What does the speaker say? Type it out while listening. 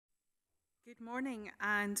Good morning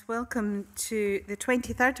and welcome to the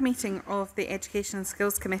 23rd meeting of the Education and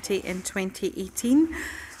Skills Committee in 2018.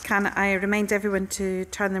 Can I remind everyone to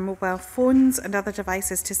turn their mobile phones and other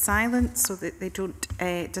devices to silent so that they don't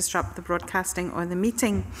disrupt the broadcasting or the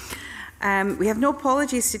meeting. We have no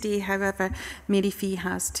apologies today, however, Mary Fee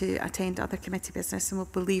has to attend other committee business and will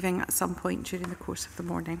be leaving at some point during the course of the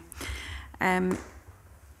morning.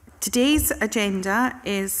 Today's agenda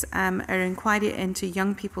is our inquiry into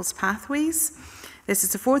young people's pathways. This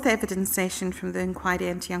is the fourth evidence session from the inquiry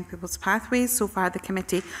into young people's pathways. So far, the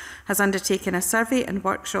committee has undertaken a survey and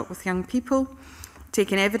workshop with young people,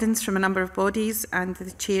 taken evidence from a number of bodies and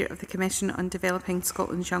the chair of the Commission on Developing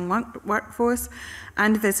Scotland's Young Workforce,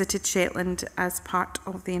 and visited Shetland as part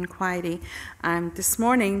of the inquiry. This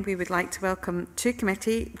morning, we would like to welcome to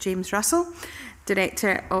committee James Russell,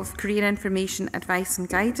 Director of Career Information Advice and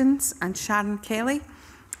Guidance, and Sharon Kelly,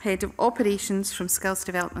 Head of Operations from Skills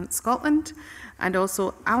Development Scotland, and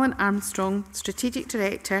also Alan Armstrong, Strategic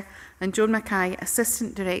Director, and Joan Mackay,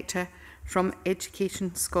 Assistant Director from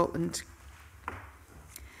Education Scotland.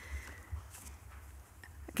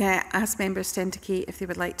 Okay, I ask members to indicate if they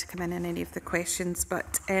would like to come in on any of the questions,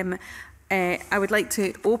 but I would like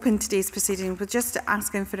to open today's proceeding with just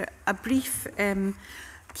asking for a brief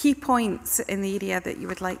key points in the area that you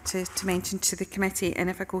would like to mention to the committee. And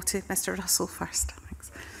if I go to Mr Russell first. Thanks.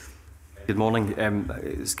 Good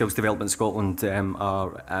morning. Skills Development Scotland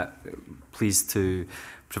are pleased to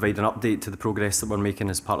provide an update to the progress that we're making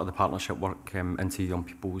as part of the partnership work into young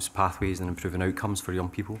people's pathways and improving outcomes for young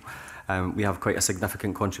people. We have quite a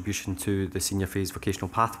significant contribution to the senior phase vocational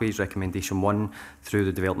pathways, recommendation 1, through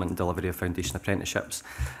the development and delivery of foundation apprenticeships,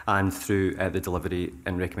 and through the delivery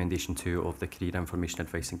and recommendation 2 of the career information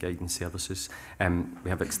advice and guidance services. We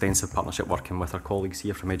have extensive partnership working with our colleagues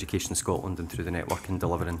here from Education Scotland and through the network in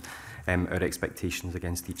delivering our expectations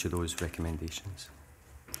against each of those recommendations.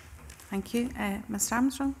 Thank you. Mr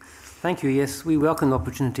Armstrong. Thank you. Yes, we welcome the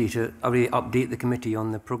opportunity to update the committee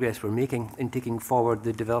on the progress we're making in taking forward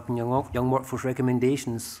the Developing Young Workforce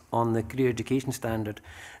recommendations on the career education standard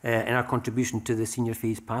and our contribution to the senior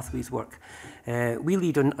phase pathways work. We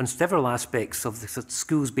lead on several aspects of the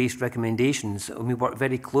schools-based recommendations, and we work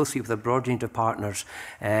very closely with a broad range of partners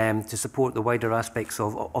to support the wider aspects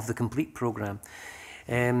of the complete programme.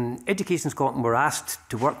 Education Scotland were asked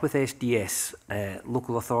to work with SDS,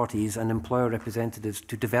 local authorities and employer representatives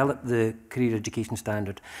to develop the career education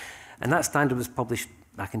standard. And that standard was published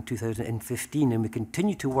back in 2015, and we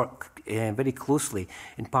continue to work very closely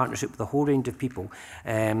in partnership with a whole range of people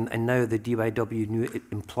and now the DYW new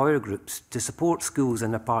employer groups to support schools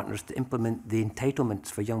and their partners to implement the entitlements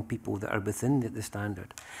for young people that are within the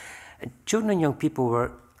standard. And children and young people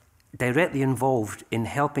were directly involved in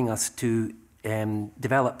helping us to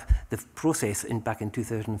develop the process back in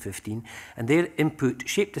 2015, and their input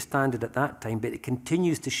shaped the standard at that time, but it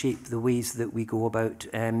continues to shape the ways that we go about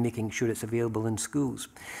making sure it's available in schools.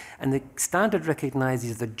 And the standard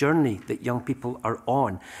recognises the journey that young people are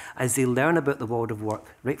on as they learn about the world of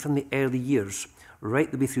work, right from the early years,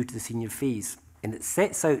 right the way through to the senior phase. And it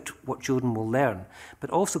sets out what children will learn,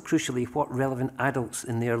 but also crucially what relevant adults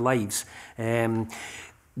in their lives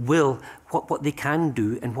what they can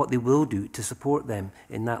do and what they will do to support them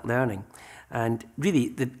in that learning. And really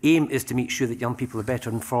the aim is to make sure that young people are better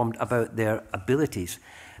informed about their abilities,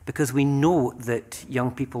 because we know that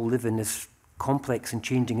young people live in this complex and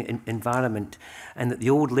changing environment, and that the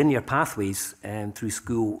old linear pathways through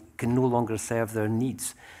school can no longer serve their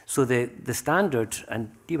needs. So the standard, and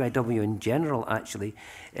DYW in general actually,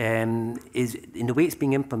 is in the way it's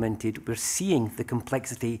being implemented, we're seeing the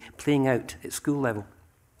complexity playing out at school level.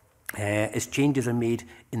 As changes are made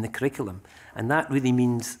in the curriculum. And that really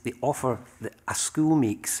means the offer that a school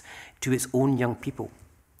makes to its own young people.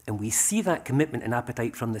 And we see that commitment and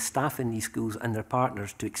appetite from the staff in these schools and their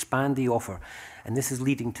partners to expand the offer. And this is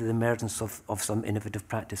leading to the emergence of some innovative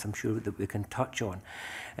practice, I'm sure, that we can touch on.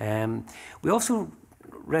 We also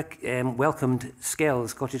welcomed SCEL,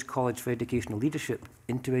 Scottish College for Educational Leadership,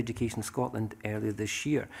 into Education Scotland earlier this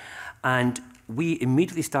year. And we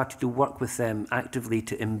immediately started to work with them actively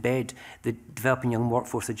to embed the Developing Young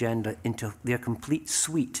Workforce agenda into their complete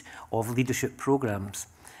suite of leadership programmes.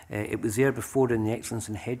 It was there before in the Excellence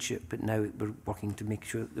in Headship, but now we're working to make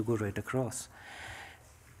sure that they go right across.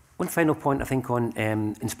 One final point, I think, on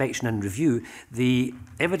inspection and review. The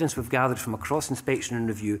evidence we've gathered from across inspection and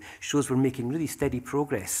review shows we're making really steady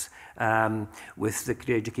progress with the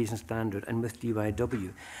career education standard and with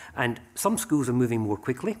DYW. And some schools are moving more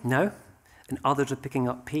quickly now, and others are picking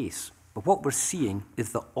up pace. But what we're seeing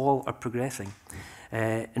is that all are progressing.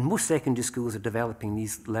 And most secondary schools are developing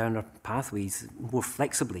these learner pathways more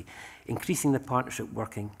flexibly, increasing the partnership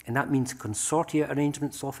working, and that means consortia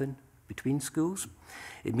arrangements often between schools.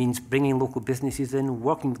 It means bringing local businesses in,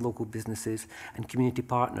 working with local businesses and community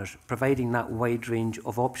partners, providing that wide range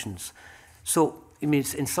of options. So, I mean,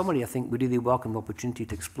 in summary, I think we really welcome the opportunity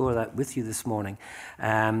to explore that with you this morning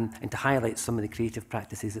and to highlight some of the creative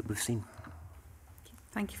practices that we've seen.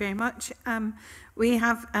 Thank you very much. We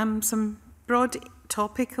have some broad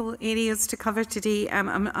topical areas to cover today.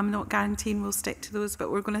 I'm not guaranteeing we'll stick to those,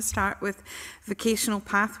 but we're going to start with vocational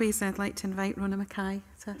pathways, and I'd like to invite Rona Mackay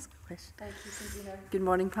to ask a question. Thank you, Cynthia. Good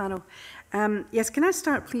morning, panel. Yes, can I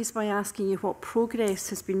start please by asking you what progress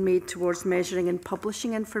has been made towards measuring and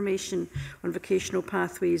publishing information on vocational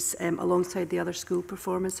pathways alongside the other school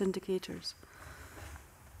performance indicators?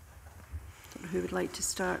 I don't know who would like to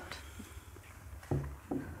start.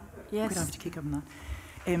 Yes. We'd have to kick up on that.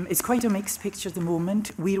 It's quite a mixed picture at the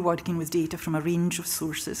moment. We're working with data from a range of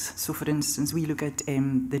sources. So, for instance, we look at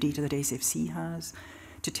the data that SFC has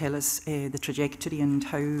to tell us the trajectory and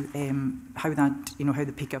how that, how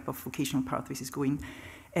the pickup of vocational pathways is going.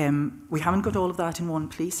 We haven't got all of that in one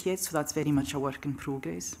place yet, so that's very much a work in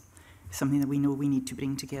progress. Something that we know we need to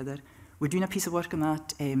bring together. We're doing a piece of work on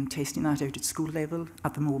that, testing that out at school level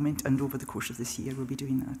at the moment, and over the course of this year we'll be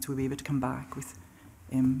doing that. So we'll be able to come back with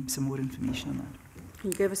some more information on that.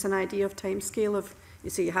 Can you give us an idea of timescale of, you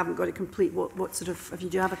say you haven't got it complete, what sort of, if you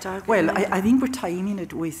do have a target? Well, I think we're timing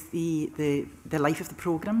it with the life of the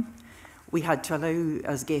programme. We had to allow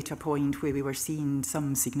us get to a point where we were seeing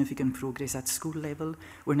some significant progress at school level.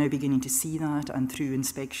 We're now beginning to see that, and through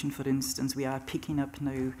inspection, for instance, we are picking up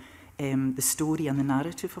now the story and the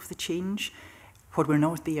narrative of the change. What we're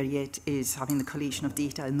not there yet is having the collation of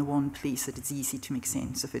data in the one place that it's easy to make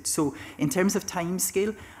sense of it. So in terms of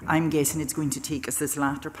timescale, I'm guessing it's going to take us this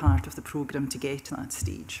latter part of the programme to get to that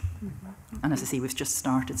stage. Mm-hmm. And as I say, we've just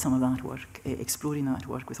started some of that work, exploring that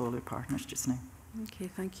work with all our partners just now. Okay,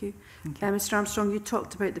 thank you. Mr Armstrong, you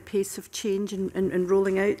talked about the pace of change in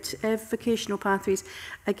rolling out vocational pathways.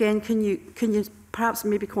 Again, can you perhaps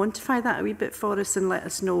maybe quantify that a wee bit for us and let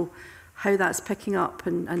us know how that's picking up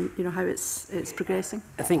and how it's progressing?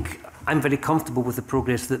 I think I'm very comfortable with the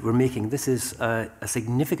progress that we're making. This is a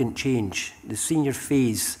significant change. The senior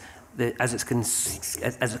phase, as it's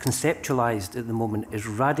conceptualised at the moment, is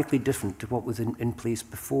radically different to what was in place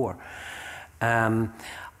before. And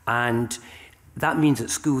that means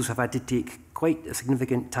that schools have had to take quite a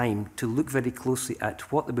significant time to look very closely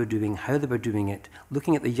at what they were doing, how they were doing it,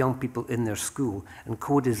 looking at the young people in their school and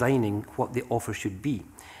co-designing what the offer should be.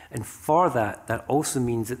 And for that, that also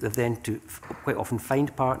means that they've then to quite often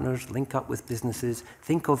find partners, link up with businesses,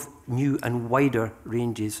 think of new and wider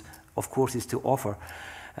ranges of courses to offer.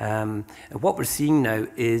 And what we're seeing now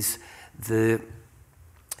is the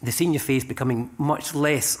senior phase becoming much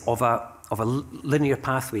less of a linear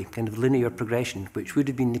pathway, kind of linear progression, which would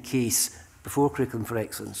have been the case before Curriculum for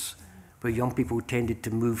Excellence, where young people tended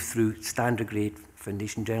to move through standard grade,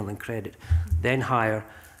 foundation, general and credit, then higher,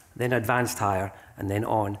 then advanced higher, and then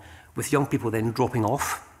on, with young people then dropping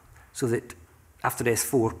off, so that after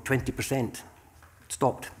S4, 20%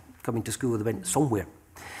 stopped coming to school, they went somewhere.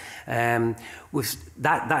 With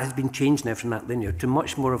that has been changed now from that linear to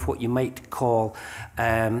much more of what you might call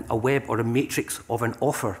a web or a matrix of an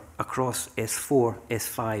offer across S4,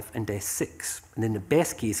 S5 and S6. And in the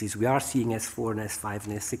best cases, we are seeing S4 and S5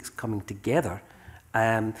 and S6 coming together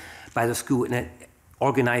by the school and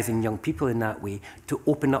organising young people in that way to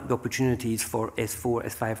open up the opportunities for S4,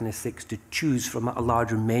 S5 and S6 to choose from a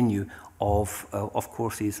larger menu of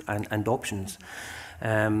courses and options.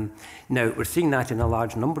 Now, we're seeing that in a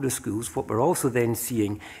large number of schools. What we're also then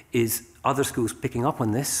seeing is other schools picking up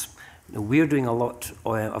on this. Now, we're doing a lot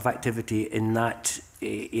of activity in that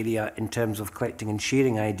area in terms of collecting and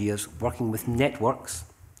sharing ideas, working with networks,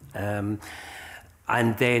 and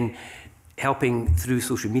then helping through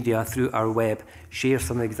social media, through our web, share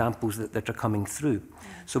some of the examples that are coming through.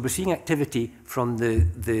 So we're seeing activity from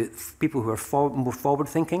the people who are more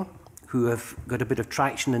forward-thinking, who have got a bit of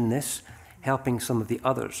traction in this, helping some of the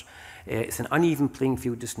others. It's an uneven playing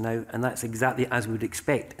field just now, and that's exactly as we would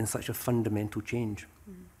expect in such a fundamental change.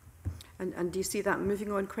 And do you see that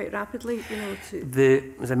moving on quite rapidly?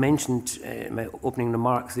 As I mentioned in my opening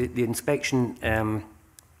remarks, the inspection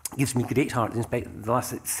gives me great heart. The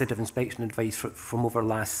last set of inspection advice from over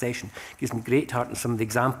last session gives me great heart in some of the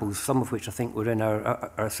examples, some of which I think were in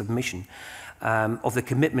our submission, of the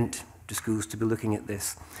commitment to schools to be looking at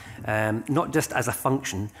this, not just as a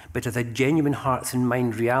function, but as a genuine hearts and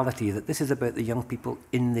mind reality that this is about the young people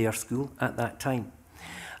in their school at that time.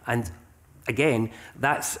 And again,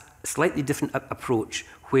 that's a slightly different approach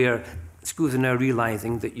where schools are now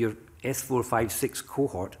realising that your S4, 5, 6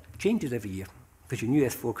 cohort changes every year, because your new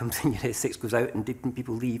S4 comes in, your S6 goes out and different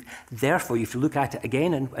people leave. Therefore, you have to look at it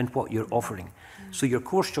again and what you're offering. So your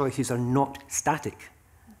course choices are not static,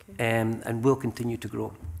 and will continue to grow.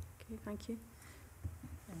 Okay, thank you.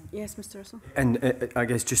 Yes, Mr. Russell. And I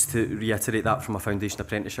guess just to reiterate that from a foundation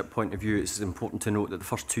apprenticeship point of view, it's important to note that the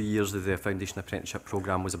first 2 years of the foundation apprenticeship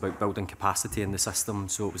programme was about building capacity in the system.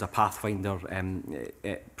 So it was a pathfinder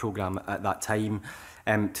programme at that time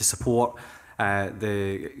to support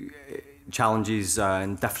the challenges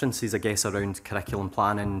and differences, I guess, around curriculum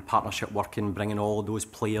planning, partnership working, bringing all those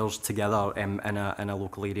players together in a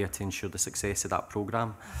local area to ensure the success of that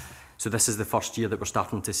programme. So this is the first year that we're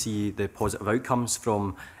starting to see the positive outcomes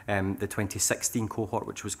from the 2016 cohort,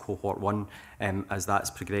 which was cohort 1, as that's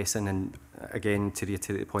progressing. And again, to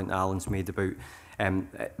reiterate the point that Alan's made about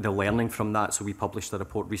the learning from that. So we published a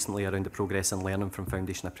report recently around the progress in learning from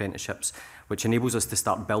foundation apprenticeships, which enables us to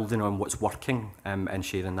start building on what's working and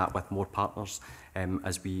sharing that with more partners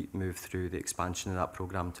as we move through the expansion of that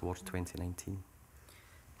programme towards 2019.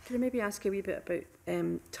 Can I maybe ask a wee bit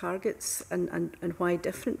about targets and why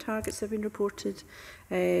different targets have been reported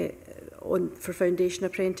for foundation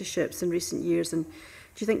apprenticeships in recent years? And do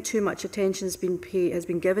you think too much attention has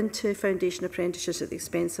been given to foundation apprenticeships at the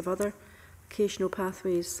expense of other vocational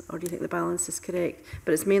pathways, or do you think the balance is correct?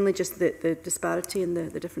 But it's mainly just the disparity in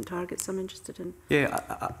the different targets I'm interested in. Yeah,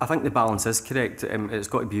 I think the balance is correct. It's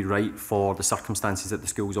got to be right for the circumstances that the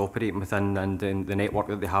school's operating within and the network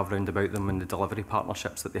that they have round about them and the delivery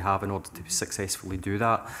partnerships that they have in order to successfully do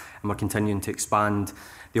that. And we're continuing to expand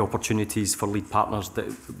the opportunities for lead partners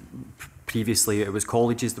that previously it was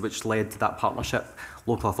colleges which led to that partnership.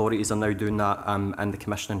 Local authorities are now doing that, and the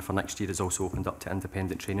commissioning for next year is also opened up to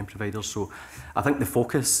independent training providers. So I think the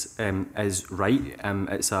focus is right.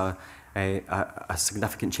 It's a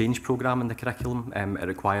significant change programme in the curriculum. It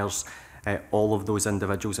requires all of those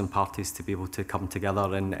individuals and parties to be able to come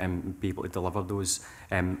together and be able to deliver those.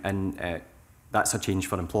 That's a change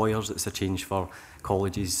for employers, it's a change for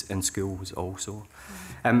colleges and schools also.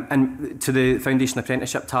 And to the foundation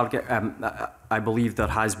apprenticeship target, I believe there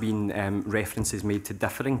has been references made to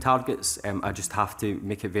differing targets. I just have to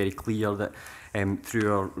make it very clear that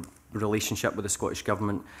through our relationship with the Scottish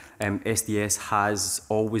Government, SDS has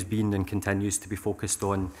always been and continues to be focused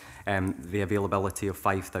on the availability of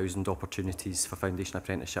 5,000 opportunities for foundation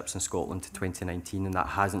apprenticeships in Scotland to 2019, and that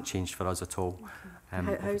hasn't changed for us at all.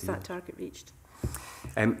 How's that target reached?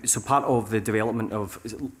 So part of the development of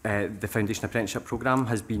the foundation apprenticeship programme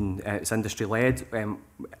has been it's industry led,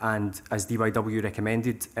 and as DYW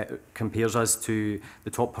recommended, it compares us to the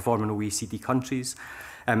top performing OECD countries.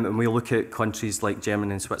 And we look at countries like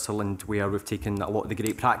Germany and Switzerland, where we've taken a lot of the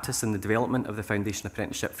great practice in the development of the foundation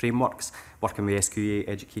apprenticeship frameworks, working with SQA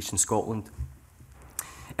Education Scotland.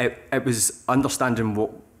 It was understanding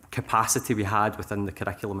what capacity we had within the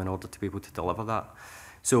curriculum in order to be able to deliver that.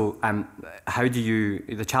 So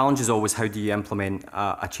the challenge is always how do you implement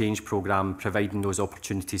a change programme, providing those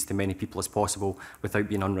opportunities to many people as possible without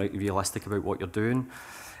being unrealistic about what you're doing.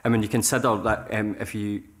 And when you consider that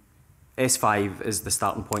S5 is the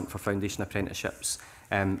starting point for foundation apprenticeships,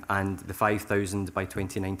 and the 5,000 by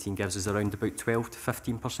 2019 gives us around about 12 to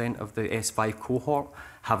 15% of the S5 cohort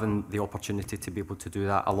having the opportunity to be able to do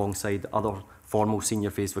that alongside other formal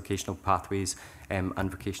senior phase vocational pathways and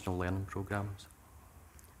vocational learning programmes.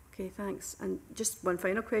 Okay, thanks. And just one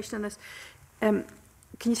final question on this. Can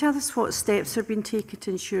you tell us what steps are being taken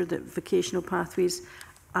to ensure that vocational pathways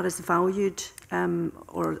are as valued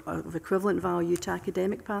or of equivalent value to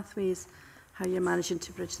academic pathways? How you're managing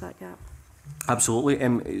to bridge that gap?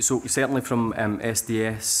 Absolutely. So certainly from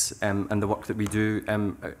SDS and the work that we do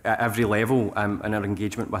at every level in our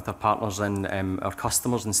engagement with our partners and our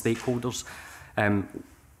customers and stakeholders,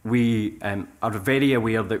 we are very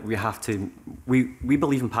aware that we have to, we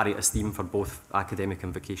believe in parity esteem for both academic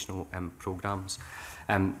and vocational programmes.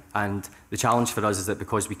 And the challenge for us is that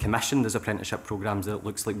because we commission those apprenticeship programmes, it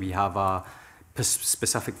looks like we have a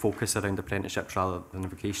specific focus around apprenticeships rather than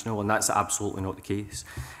vocational, and that's absolutely not the case.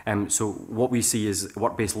 So what we see is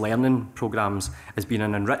work-based learning programmes as being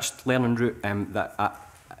an enriched learning route that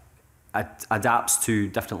adapts to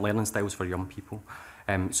different learning styles for young people.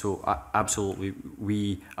 Absolutely,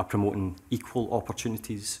 we are promoting equal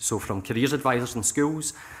opportunities. So from careers advisors in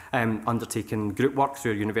schools, undertaking group work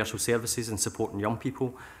through our universal services and supporting young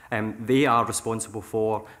people. They are responsible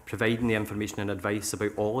for providing the information and advice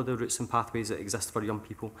about all of the routes and pathways that exist for young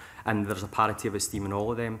people, and there's a parity of esteem in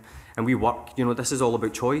all of them. And we work, this is all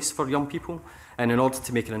about choice for young people, and in order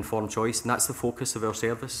to make an informed choice, and that's the focus of our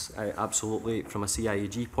service, absolutely, from a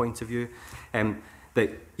CIAG point of view, that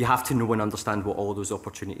you have to know and understand what all those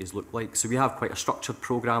opportunities look like. So we have quite a structured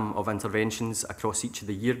programme of interventions across each of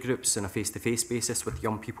the year groups on a face-to-face basis with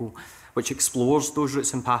young people, which explores those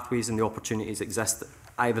routes and pathways and the opportunities that exist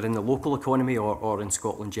either in the local economy or in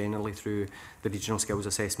Scotland generally through the regional skills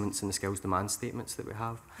assessments and the skills demand statements that we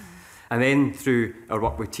have. And then through our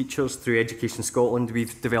work with teachers, through Education Scotland,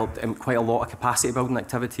 we've developed quite a lot of capacity building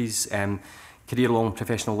activities, career-long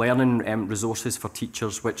professional learning resources for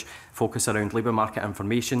teachers which focus around labour market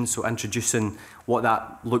information, so introducing what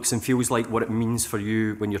that looks and feels like, what it means for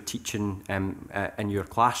you when you're teaching in your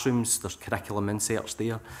classrooms. There's curriculum inserts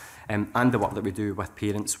there, and the work that we do with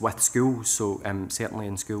parents, with schools. So certainly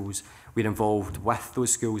in schools, we're involved with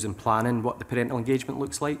those schools in planning what the parental engagement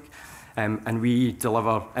looks like. And we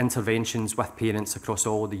deliver interventions with parents across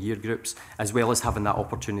all of the year groups, as well as having that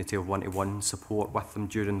opportunity of one-to-one support with them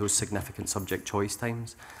during those significant subject choice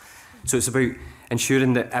times. So it's about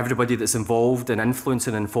ensuring that everybody that's involved in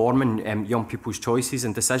influencing and informing young people's choices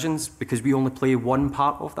and decisions, because we only play one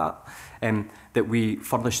part of that, that we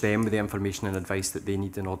furnish them with the information and advice that they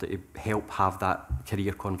need in order to help have that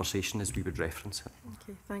career conversation as we would reference it.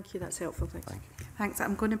 Okay, thank you, that's helpful. Thank you. Thanks.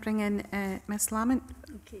 I'm going to bring in Ms Lamont.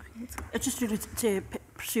 Okay. I just really to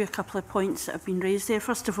pursue a couple of points that have been raised there.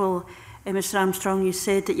 First of all, Mr Armstrong, you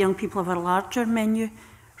said that young people have a larger menu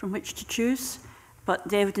from which to choose, but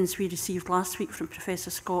the evidence we received last week from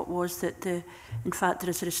Professor Scott was that in fact there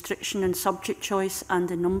is a restriction in subject choice and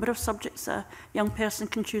the number of subjects that a young person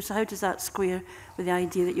can choose. So how does that square with the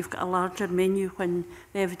idea that you've got a larger menu when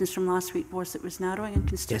the evidence from last week was that it was narrowing and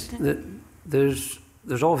constricting? Yes,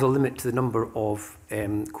 there's always a limit to the number of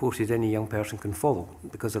courses any young person can follow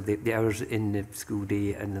because of the hours in the school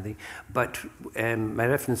day and the thing. But my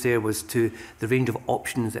reference there was to the range of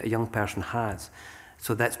options that a young person has.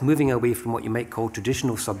 So that's moving away from what you might call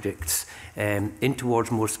traditional subjects in towards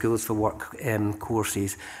more skills for work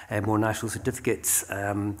courses, more national certificates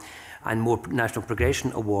and more national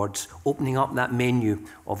progression awards, opening up that menu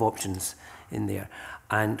of options in there.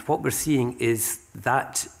 And what we're seeing is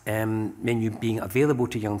that menu being available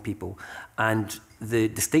to young people and the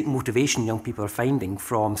distinct motivation young people are finding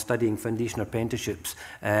from studying foundation apprenticeships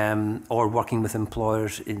or working with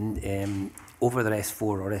employers in over their S4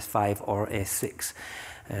 or S5 or S6.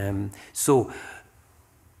 So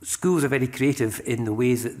schools are very creative in the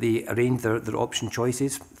ways that they arrange their option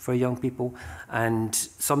choices for young people, and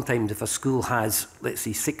sometimes if a school has, let's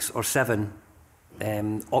say, 6 or 7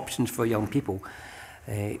 options for young people,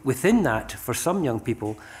 within that, for some young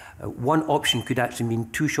people, one option could actually mean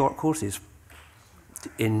 2 short courses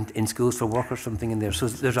in schools for work or something in there. So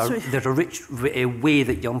there's a rich way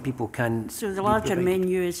that young people can... So the larger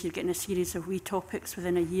menu is you're getting a series of wee topics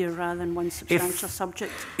within a year rather than one substantial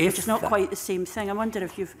subject, which is not quite the same thing. I wonder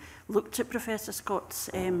if you've looked at Professor Scott's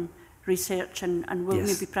research and will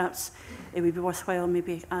maybe perhaps it would be worthwhile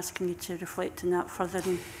maybe asking you to reflect on that further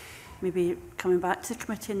and maybe coming back to the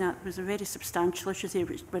committee, and that was a very substantial issue there,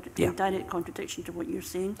 but in direct contradiction to what you're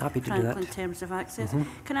saying, frankly, in terms of access.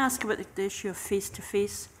 Can I ask about the issue of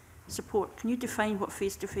face-to-face support? Can you define what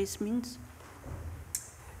face-to-face means?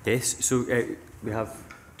 Yes, so we have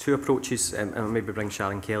 2 approaches, and I'll maybe bring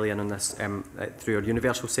Sharon Kelly in on this, through our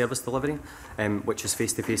universal service delivery, which is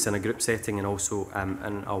face-to-face in a group setting and also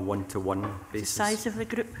in a one-to-one basis. The size of the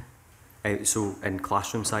group? So in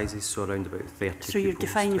classroom sizes, so around about 30 So you're pupils,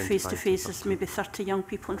 defining face-to-face as maybe 30 young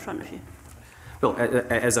people in front of you? Well,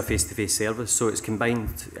 it is a face-to-face service, so it's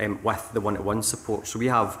combined with the one-to-one support. So we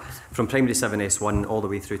have, from primary 7 S1 all the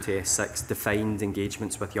way through to S6, defined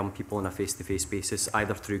engagements with young people on a face-to-face basis,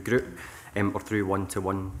 either through group or through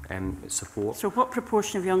one-to-one support. So what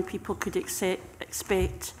proportion of young people could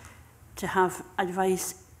expect to have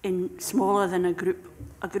advice in smaller than a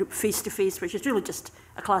group face-to-face, which is really just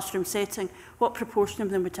a classroom setting? What proportion of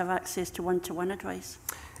them would have access to one-to-one advice?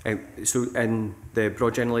 So in the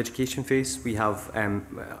broad general education phase, we have 100%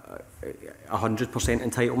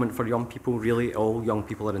 entitlement for young people. Really, all young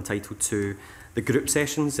people are entitled to the group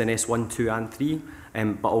sessions in S1, 2 and 3,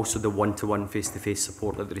 but also the one-to-one face-to-face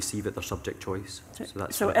support that they receive at their subject choice.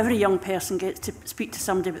 So every young person gets to speak to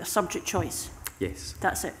somebody with a subject choice? Yes.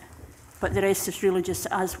 That's it? But the rest is really just,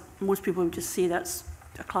 as most people would just say, that's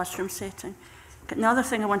a classroom setting. Another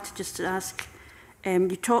thing I wanted just to ask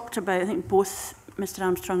You talked about, I think both Mr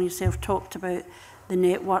Armstrong and yourself talked about the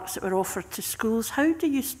networks that were offered to schools. How do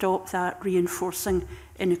you stop that reinforcing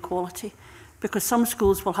inequality? Because some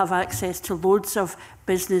schools will have access to loads of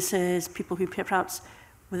businesses, people who perhaps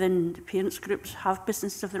within the parents' groups have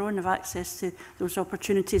businesses of their own, have access to those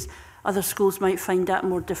opportunities. Other schools might find that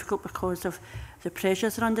more difficult because of the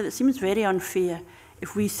pressures they're under. It seems very unfair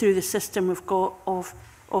if we, through the system we've got,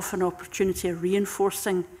 offer an opportunity of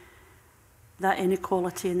reinforcing that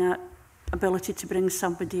inequality and that ability to bring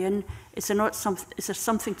somebody in. Is there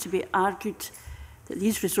something to be argued that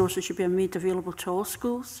these resources should be made available to all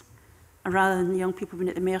schools, and rather than the young people being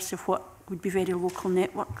at the mercy of what would be very local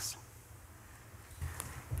networks?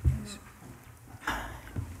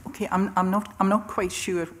 Okay, I'm not quite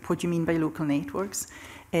sure what you mean by local networks.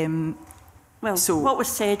 Well, so what was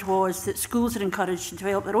said was that schools are encouraged to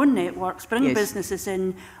develop their own networks, bring yes. businesses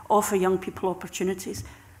in, offer young people opportunities.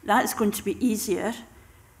 That's going to be easier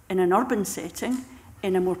in an urban setting,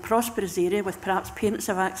 in a more prosperous area with perhaps parents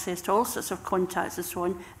have access to all sorts of contacts and so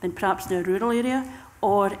on, than perhaps in a rural area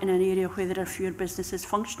or in an area where there are fewer businesses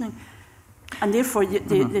functioning. And therefore,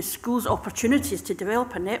 the school's opportunities to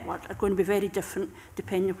develop a network are going to be very different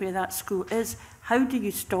depending on where that school is. How do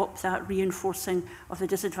you stop that reinforcing of the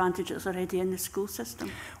disadvantages already in the school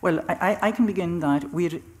system? Well, I can begin that.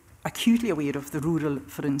 We're acutely aware of the rural,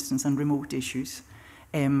 for instance, and remote issues.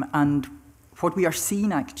 And what we are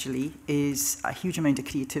seeing actually is a huge amount of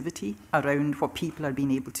creativity around what people are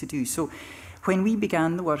being able to do. So when we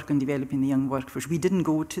began the work on developing the young workforce, we didn't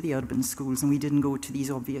go to the urban schools and we didn't go to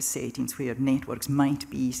these obvious settings where networks might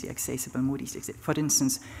be easily accessible, more easily accessible. For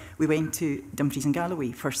instance, we went to Dumfries and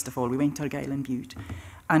Galloway, first of all. We went to Argyll and Bute.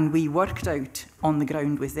 And we worked out on the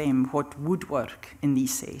ground with them what would work in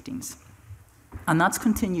these settings. And that's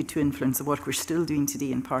continued to influence the work we're still doing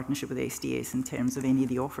today in partnership with SDS in terms of any of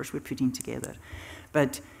the offers we're putting together.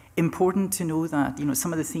 But important to know that, you know,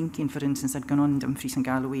 some of the thinking, for instance, had gone on in Dumfries and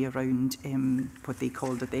Galloway around what they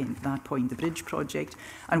called at that point the Bridge Project,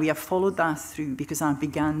 and we have followed that through because that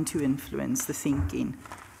began to influence the thinking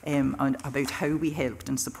about how we helped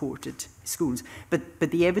and supported schools. But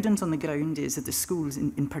the evidence on the ground is that the schools,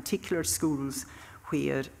 in particular schools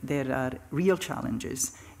where there are real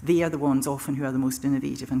challenges, they are the ones often who are the most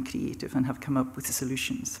innovative and creative and have come up with the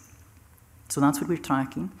solutions. So that's what we're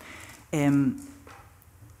tracking.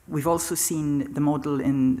 We've also seen the model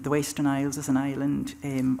in the Western Isles as an island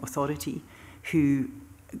authority who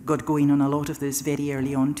got going on a lot of this very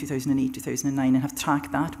early on, 2008, 2009, and have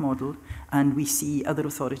tracked that model. And we see other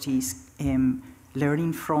authorities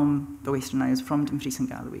learning from the Western Isles, from Dumfries and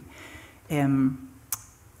Galloway.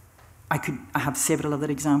 I have several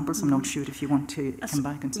other examples. I'm not sure if you want to come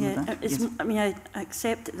back on some of that. Yes. I mean, I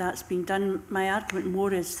accept that that's been done. My argument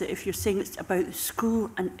more is that if you're saying it's about the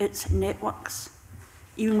school and its networks,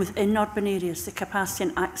 even within urban areas, the capacity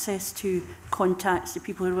and access to contacts, the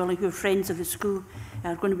people who are friends of the school,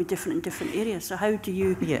 are going to be different in different areas. So how do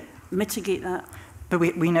you mitigate that? But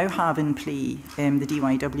we now have in play the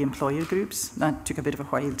DYW employer groups. That took a bit of a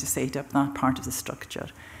while to set up that part of the structure.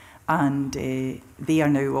 And they are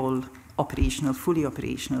now all operational, fully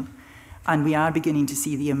operational. And we are beginning to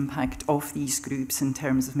see the impact of these groups in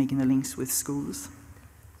terms of making the links with schools,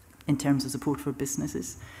 in terms of support for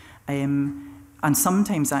businesses. And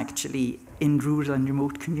sometimes actually in rural and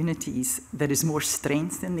remote communities, there is more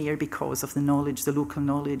strength in there because of the knowledge, the local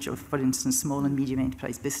knowledge of, for instance, small and medium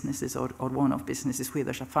enterprise businesses or one-off businesses where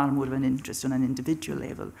there's a far more of an interest on an individual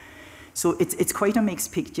level. So it's quite a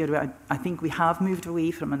mixed picture. I think we have moved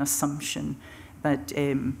away from an assumption that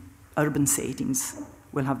urban settings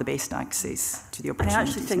will have the best access to the opportunities. I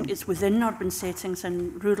actually think it's within urban settings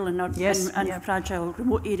and rural and urban and fragile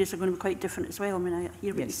remote areas are going to be quite different as well. I mean, I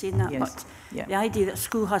hear what you're saying that, but the idea that a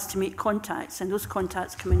school has to make contacts and those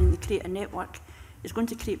contacts come in and they create a network is going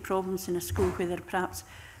to create problems in a school where there are perhaps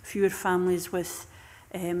fewer families with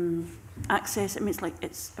access. I mean,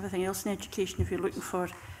 it's everything else in education. If you're looking for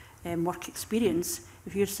work experience,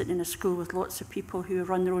 if you're sitting in a school with lots of people who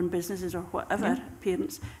run their own businesses or whatever,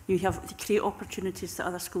 parents, you have to create opportunities that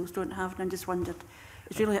other schools don't have. And I just wondered,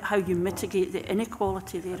 it's really how you mitigate the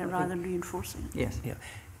inequality there rather than reinforcing it. Yes. Yeah.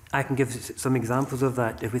 I can give some examples of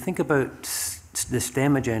that. If we think about the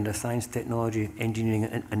STEM agenda, science, technology,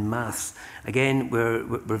 engineering and maths, again, we're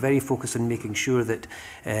very focused on making sure that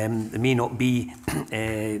there may not be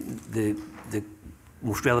the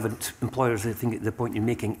most relevant employers, I think, at the point you're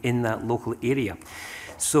making in that local area.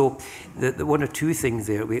 So the one or two things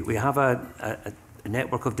there, we have a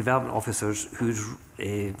network of development officers who's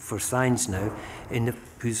for science now,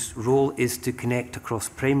 whose role is to connect across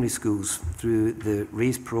primary schools through the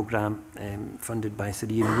RAISE programme funded by Sir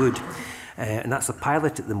Ian Wood. and that's a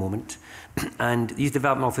pilot at the moment. And these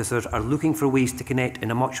development officers are looking for ways to connect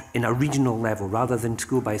in a regional level rather than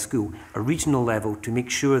school by school, a regional level, to make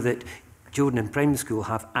sure that children in primary school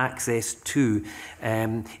have access to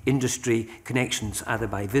industry connections, either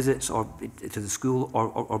by visits or to the school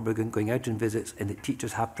or going out on visits, and that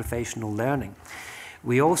teachers have professional learning.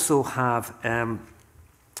 We also have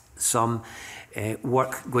some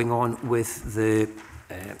work going on with the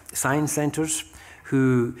science centres,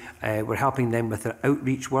 who we're helping them with their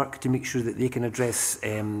outreach work to make sure that they can address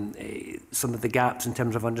some of the gaps in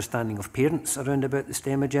terms of understanding of parents around about the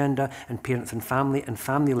STEM agenda, and parents and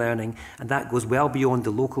family learning, and that goes well beyond the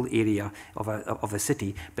local area of a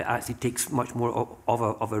city, but actually takes much more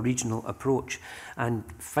of a regional approach. And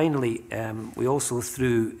finally, we also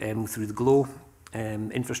through the GLOW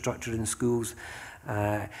infrastructure in schools,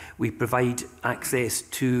 we provide access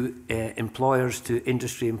to employers, to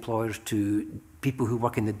industry employers, to people who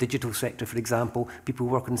work in the digital sector, for example, people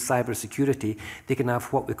who work in cyber security. They can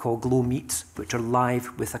have what we call GLOW meets, which are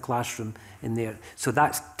live with a classroom in there. So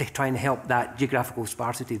that's to try and help that geographical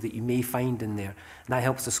sparsity that you may find in there. And that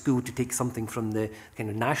helps the school to take something from the kind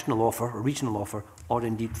of national offer or regional offer, or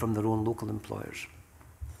indeed from their own local employers.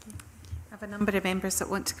 I have a number of members that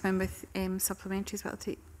want to come in with supplementaries, but I'll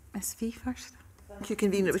take Ms Fee first. Thank you,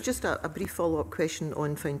 Convener. It was just a brief follow-up question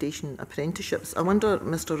on foundation apprenticeships. I wonder,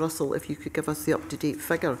 Mr Russell, if you could give us the up-to-date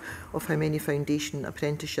figure of how many foundation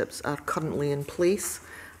apprenticeships are currently in place,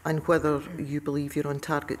 and whether you believe you're on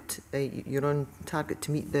target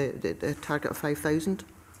to meet the target of 5,000.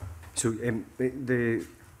 So the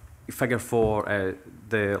figure for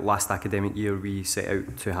the last academic year, we set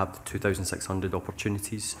out to have 2,600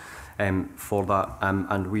 opportunities for that,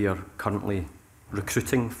 and we are currently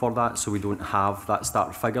recruiting for that, so we don't have that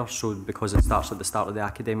start figure, so because it starts at the start of the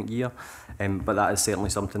academic year, but that is certainly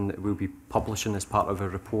something that we'll be publishing as part of a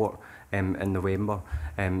report in November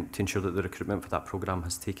to ensure that the recruitment for that programme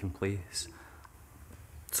has taken place.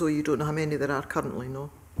 So you don't know how many there are currently,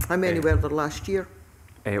 no? How many were there last year?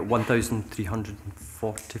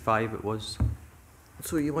 1,345 it was.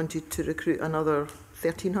 So you wanted to recruit another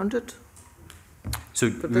 1,300? So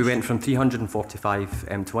we went from 345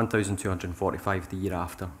 to 1,245 the year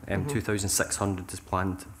after. 2,600 is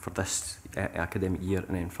planned for this academic year,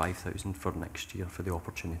 and then 5,000 for next year for the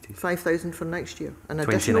opportunities. 5,000 for next year? An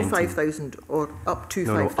additional 5,000 or up to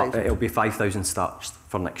 5,000? No, it'll be 5,000 starts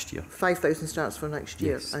for next year. 5,000 starts for next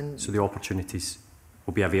year? Yes. And so the opportunities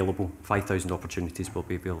will be available. 5,000 opportunities will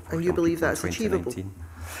be available. And you believe that's achievable?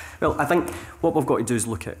 Well, I think what we've got to do is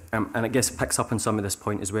look at, and I guess it picks up on some of this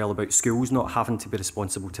point as well about schools not having to be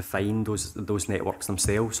responsible to find those networks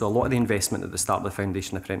themselves. So a lot of the investment at the start of the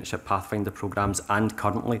Foundation Apprenticeship Pathfinder programmes and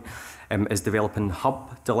currently is developing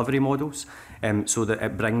hub delivery models so that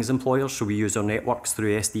it brings employers. So we use our networks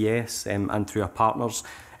through SDS and through our partners,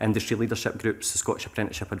 industry leadership groups, the Scottish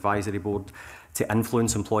Apprenticeship Advisory Board, to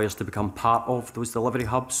influence employers to become part of those delivery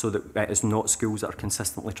hubs, so that it's not schools that are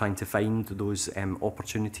consistently trying to find those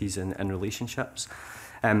opportunities and relationships.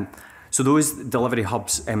 So those delivery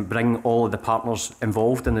hubs bring all of the partners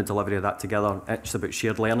involved in the delivery of that together. It's about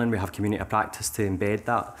shared learning. We have community practice to embed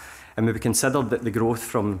that. And we've considered that the growth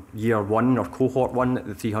from year one, or cohort one,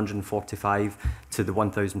 the 345 to the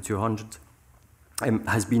 1,200,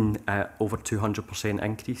 has been over 200%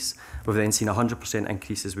 increase. We've then seen 100%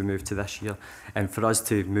 increase as we move to this year. And for us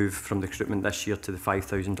to move from the recruitment this year to the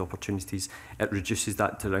 5,000 opportunities, it reduces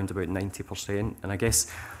that to around about 90%. And I guess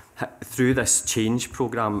through this change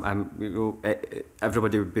programme,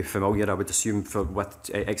 everybody would be familiar, I would assume, with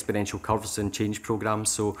exponential curves and change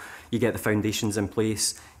programmes. So you get the foundations in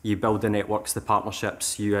place, you build the networks, the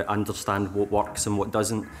partnerships, you understand what works and what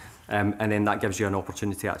doesn't. And then that gives you an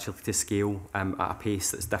opportunity actually to scale at a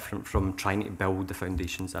pace that's different from trying to build the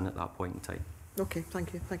foundations in at that point in time. Okay,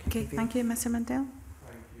 thank you. Thank you. Okay, thank you, Mr Mandel.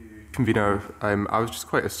 Thank you, Convener. I was just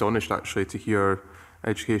quite astonished actually to hear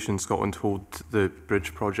Education Scotland hold the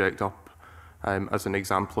bridge project up as an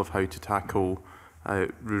example of how to tackle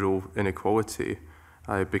rural inequality,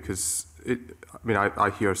 because I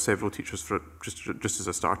hear several teachers, for just as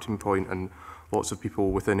a starting point, and lots of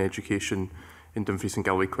people within education in Dumfries and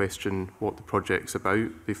Galloway question what the project's about.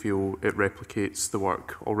 They feel it replicates the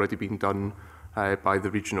work already being done by the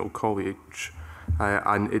regional college,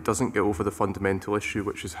 and it doesn't get over the fundamental issue,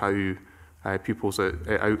 which is how pupils at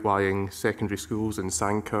outlying secondary schools in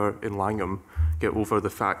Sanquhar, in Langham, get over the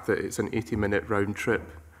fact that it's an 80-minute round trip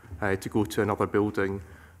to go to another building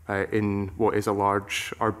in what is a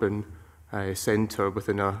large urban centre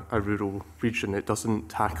within a rural region. It doesn't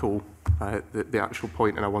tackle the actual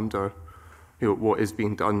point, and I wonder what is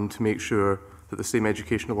being done to make sure that the same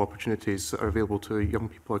educational opportunities are available to young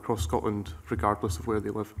people across Scotland, regardless of where they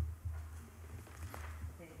live.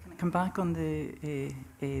 Can I come back on the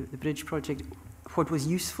bridge project? What was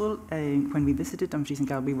useful when we visited Dumfries and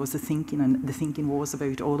Galway was the thinking, and the thinking was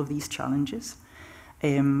about all of these challenges.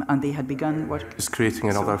 And they had begun work. Just creating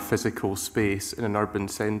another physical space in an urban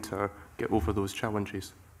centre, get over those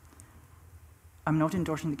challenges. I'm not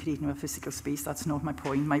endorsing the creating of a physical space, that's not my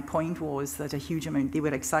point. My point was that a huge amount, they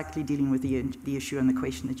were exactly dealing with the issue and the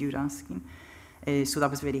question that you're asking. So that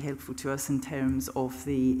was very helpful to us in terms of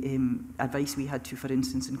the advice we had to, for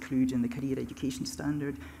instance, include in the career education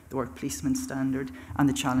standard, the work placement standard, and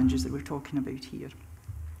the challenges that we're talking about here.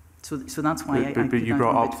 So that's why but you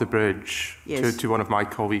brought up the bridge, yes, to one of my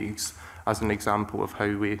colleagues as an example of how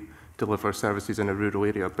we deliver services in a rural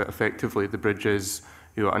area, but effectively the bridge is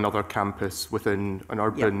another campus within an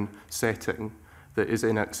urban setting that is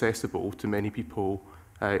inaccessible to many people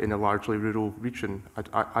in a largely rural region.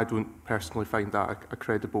 I don't personally find that a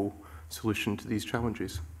credible solution to these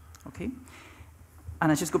challenges. Okay.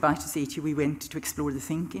 And I just go back to say to you, we went to explore the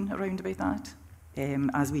thinking around about that,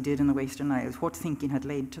 as we did in the Western Isles, what thinking had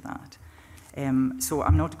led to that. So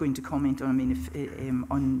I'm not going to comment on,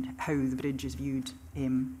 on how the bridge is viewed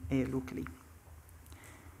locally.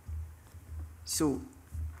 So,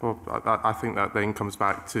 well, I think that then comes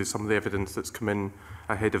back to some of the evidence that's come in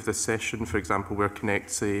ahead of this session. For example, where Connect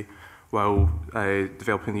say, while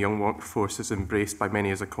developing the young workforce is embraced by many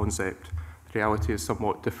as a concept, the reality is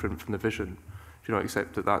somewhat different from the vision. Do you not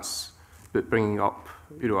accept that that's bringing up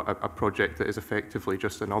a project that is effectively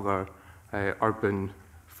just another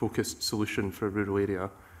urban-focused solution for a rural area?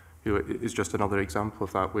 It is just another example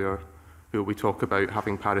of that, where we talk about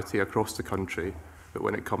having parity across the country, but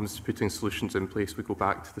when it comes to putting solutions in place, we go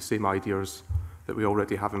back to the same ideas that we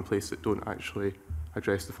already have in place that don't actually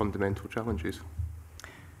address the fundamental challenges.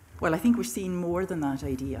 Well, I think we're seeing more than that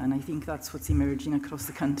idea, and I think that's what's emerging across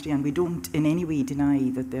the country, and we don't in any way deny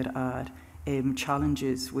that there are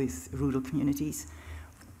challenges with rural communities.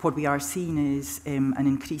 What we are seeing is an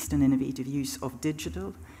increased and innovative use of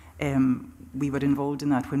digital. We were involved in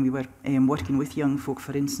that when we were working with young folk,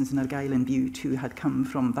 for instance, in Argyll and Bute, who had come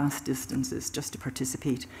from vast distances just to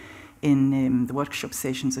participate in the workshop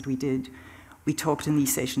sessions that we did. We talked in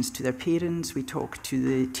these sessions to their parents, we talked to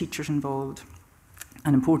the teachers involved,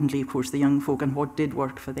 and importantly, of course, the young folk and what did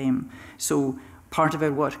work for them. So part of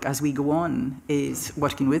our work as we go on is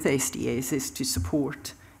working with SDS is to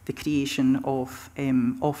support the creation of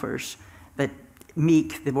offers that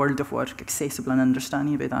make the world of work accessible and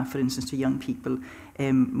understanding about that, for instance, to young people,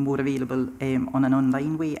 more available on an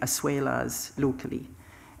online way as well as locally.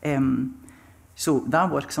 So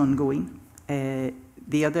that work's ongoing.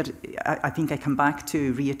 The other, I think I come back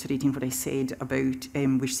to reiterating what I said about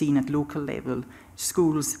we're seeing at local level,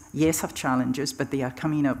 schools, yes, have challenges, but they are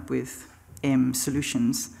coming up with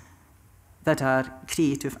solutions that are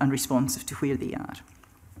creative and responsive to where they are.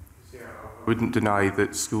 I wouldn't deny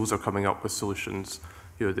that schools are coming up with solutions.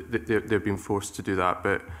 They're being forced to do that.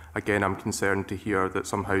 But again, I'm concerned to hear that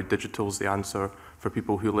somehow digital's the answer for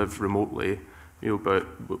people who live remotely. But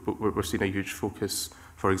we're seeing a huge focus,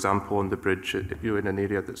 for example, on the bridge. In an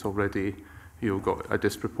area that's already got a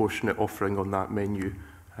disproportionate offering on that menu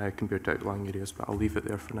compared to outlying areas. But I'll leave it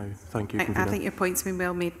there for now. Thank you. I think your point's been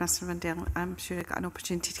well made, Mr. Rundell. I'm sure I got an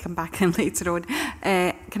opportunity to come back in later on.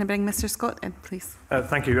 Can I bring Mr. Scott in, please?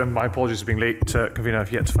 Thank you, and my apologies for being late. Convener,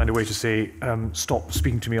 I've yet to find a way to say stop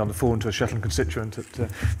speaking to me on the phone to a Shetland constituent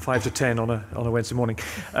at 5 to 10 on a Wednesday morning.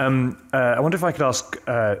 I wonder if I could ask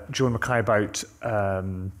Joan Mackay about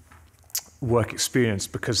work experience,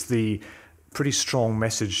 because the pretty strong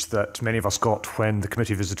message that many of us got when the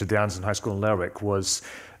committee visited the Ansdon High School in Lerwick was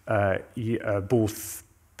both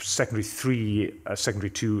secondary 3, secondary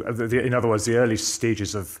 2, in other words, the early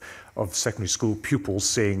stages of secondary school pupils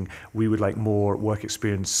saying we would like more work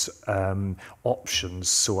experience options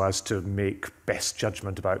so as to make best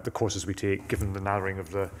judgment about the courses we take, given the narrowing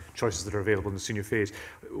of the choices that are available in the senior phase.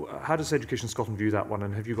 How does Education Scotland view that one,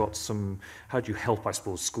 and have you got how do you help, I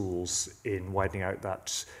suppose, schools in widening out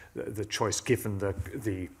the choice, given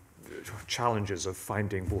the challenges of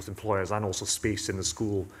finding both employers and also space in the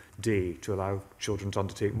school day to allow children to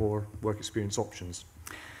undertake more work experience options?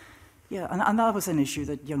 Yeah, and that was an issue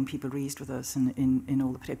that young people raised with us in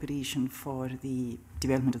all the preparation for the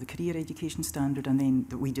development of the career education standard, and then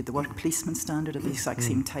we did the work placement standard at the exact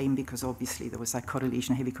same time, because obviously there was that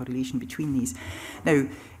correlation, a heavy correlation between these. Now,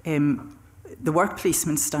 the work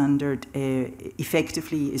placement standard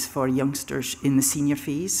effectively is for youngsters in the senior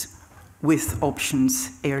phase, with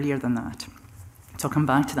options earlier than that. So I'll come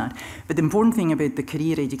back to that. But the important thing about the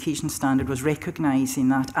career education standard was recognising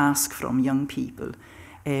that ask from young people,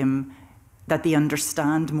 that they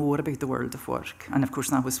understand more about the world of work. And of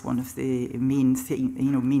course, that was one of the main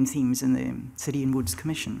themes in the Syrian Woods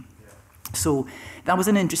Commission. So that was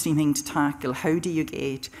an interesting thing to tackle. How do you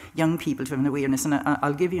get young people to have an awareness? And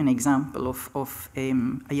I'll give you an example of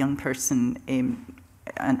a young person,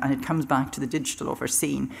 and it comes back to the digital offer,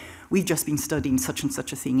 saying, we've just been studying such and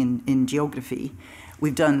such a thing in geography.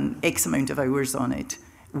 We've done X amount of hours on it.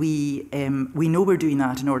 We know we're doing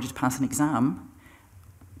that in order to pass an exam.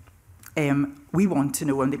 We want to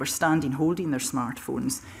know, and they were standing holding their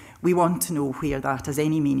smartphones, we want to know where that has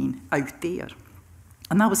any meaning out there.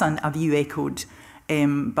 And that was a view echoed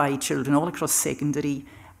by children all across secondary,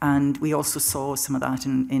 and we also saw some of that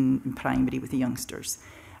in primary with the youngsters.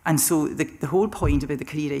 And so the whole point about the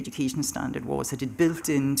career education standard was that it built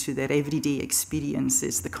into their everyday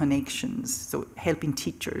experiences the connections, so helping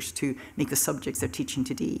teachers to make the subjects they're teaching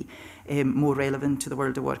today more relevant to the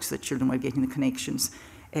world of work so that children were getting the connections.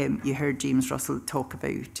 You heard James Russell talk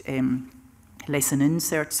about lesson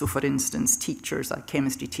inserts. So for instance, teachers, a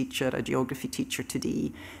chemistry teacher, a geography teacher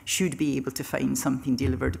today should be able to find something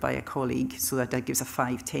delivered by a colleague so that gives a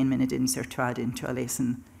 5-10 minute insert to add into a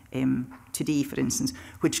lesson today, for instance,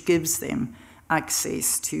 which gives them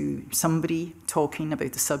access to somebody talking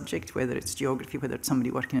about the subject, whether it's geography, whether it's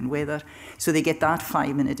somebody working in weather. So they get that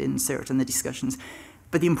 5-minute insert in the discussions.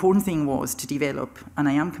 But the important thing was to develop, and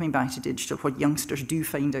I am coming back to digital, what youngsters do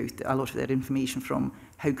find out a lot of their information from,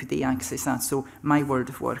 how could they access that? So my world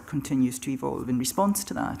of work continues to evolve in response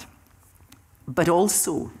to that. But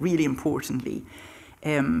also, really importantly,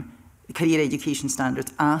 the career education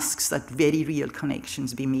standards asks that very real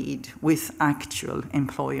connections be made with actual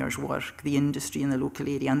employers' work, the industry in the local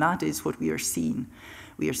area, and that is what we are seeing.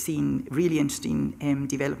 We are seeing really interesting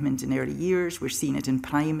development in early years. We're seeing it in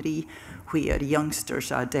primary, where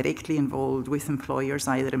youngsters are directly involved with employers,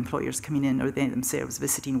 either employers coming in or they themselves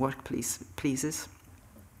visiting workplaces.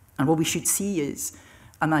 And what we should see is,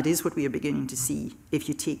 and that is what we are beginning to see, if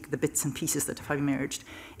you take the bits and pieces that have emerged,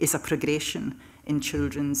 is a progression in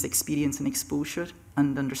children's experience and exposure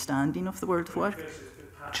and understanding of the world of work.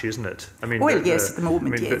 Patchy, isn't it? I mean, yes, at the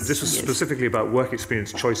moment, yes. This was specifically about work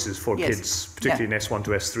experience choices for kids, particularly in S1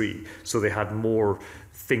 to S3, so they had more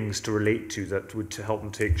things to relate to that would to help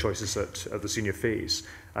them take choices at the senior phase.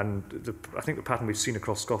 And I think the pattern we've seen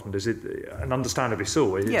across Scotland is and understandably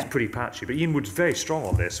so, it's pretty patchy. But Ian Wood's very strong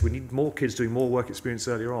on this. We need more kids doing more work experience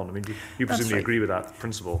earlier on. I mean, you presumably agree with that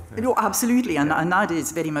principle? Yeah. No, absolutely, and that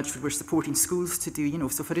is very much what we're supporting schools to do. You know,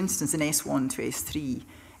 so for instance, in S1 to S3,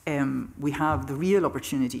 we have the real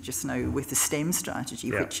opportunity just now with the STEM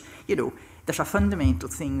strategy, which, you know, there's a fundamental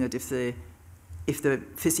thing that if the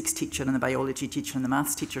physics teacher and the biology teacher and the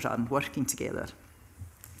maths teachers aren't working together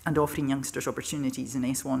and offering youngsters opportunities in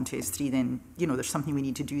S1 to S3, then, you know, there's something we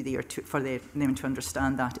need to do there for them to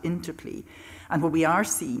understand that interplay. And what we are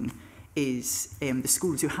seeing is the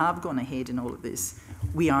schools who have gone ahead in all of this,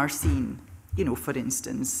 we are seeing, you know, for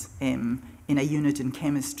instance, in a unit in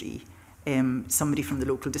chemistry, somebody from the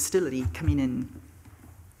local distillery coming in.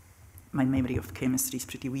 My memory of chemistry is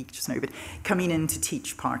pretty weak just now, but coming in to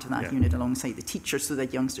teach part of that unit alongside the teachers so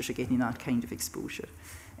that youngsters are getting that kind of exposure.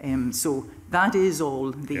 So that is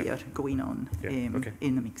all there going on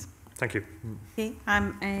in the mix. Thank you. Okay,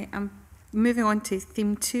 I'm moving on to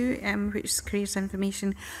theme 2, which is careers,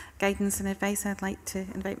 information, guidance and advice. I'd like to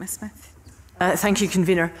invite Ms Smith. Thank you,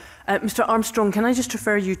 Convener. Mr Armstrong, can I just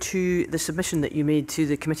refer you to the submission that you made to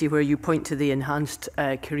the committee where you point to the enhanced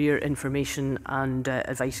career information and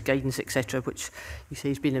advice, guidance, etc., which you say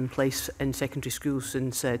has been in place in secondary schools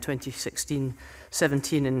since 2016-17,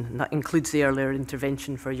 and that includes the earlier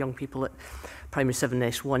intervention for young people at primary 7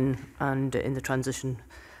 S1 and in the transition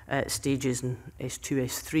stages in S2,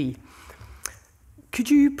 S3. Could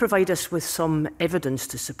you provide us with some evidence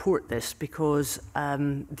to support this? Because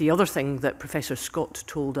the other thing that Professor Scott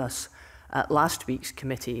told us at last week's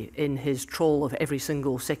committee in his trawl of every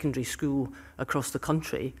single secondary school across the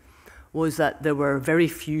country was that there were very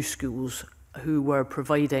few schools who were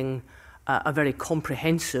providing a very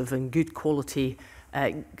comprehensive and good quality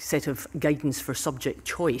set of guidance for subject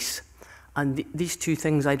choice. And these two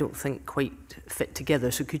things I don't think quite fit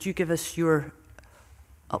together. So could you give us your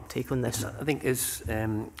uptake on this? I think, as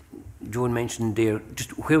Joan mentioned there,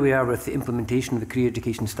 just where we are with the implementation of the career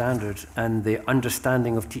education standards and the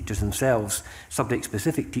understanding of teachers themselves,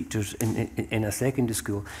 subject-specific teachers in a secondary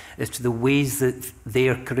school, as to the ways that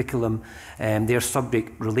their curriculum and their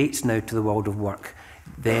subject relates now to the world of work.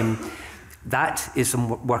 Then That is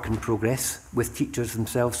some work in progress with teachers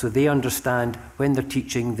themselves, so they understand when they're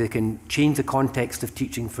teaching, they can change the context of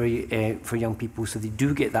teaching for young people, so they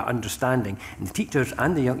do get that understanding. And the teachers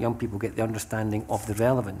and the young people get the understanding of the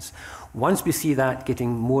relevance. Once we see that getting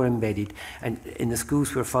more embedded, and in the schools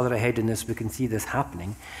who are further ahead in this, we can see this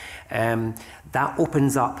happening, that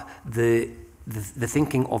opens up the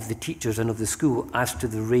thinking of the teachers and of the school as to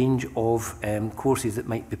the range of courses that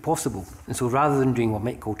might be possible. And so rather than doing what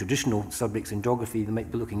we might call traditional subjects in geography, they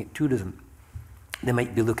might be looking at tourism. They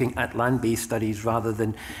might be looking at land-based studies rather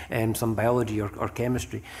than some biology or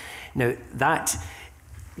chemistry. Now,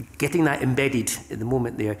 getting that embedded at the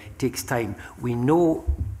moment there takes time. We know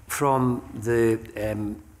from the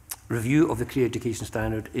review of the Career Education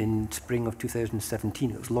Standard in spring of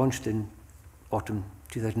 2017, it was launched in autumn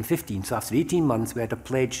 2015. So after 18 months, we had a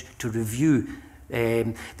pledge to review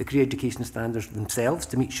the career education standards themselves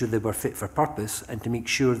to make sure they were fit for purpose and to make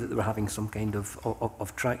sure that they were having some kind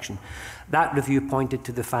of traction. That review pointed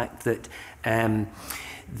to the fact that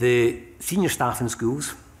the senior staff in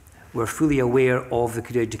schools were fully aware of the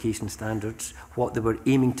career education standards, what they were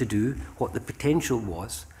aiming to do, what the potential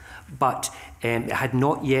was, but it had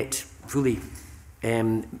not yet fully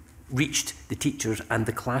reached the teachers and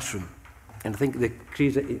the classroom. And I think the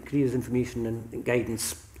careers information and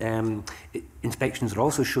guidance inspections are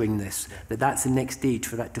also showing this, that's the next stage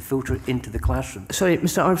for that to filter into the classroom. Sorry,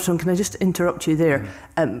 Mr Armstrong, can I just interrupt you there?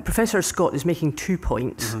 Professor Scott is making 2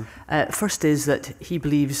 points. First is that he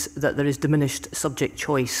believes that there is diminished subject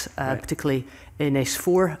choice, particularly in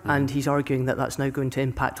S4, and he's arguing that that's now going to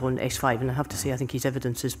impact on S5. And I have to say, I think his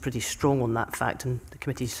evidence is pretty strong on that fact, and the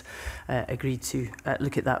committee's agreed to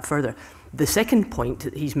look at that further. The second point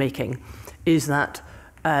that he's making is that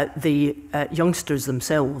the youngsters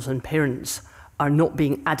themselves and parents are not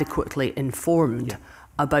being adequately informed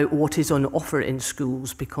about what is on offer in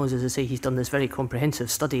schools, because, as I say, he's done this very comprehensive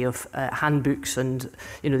study of handbooks and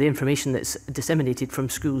the information that's disseminated from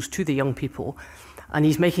schools to the young people. And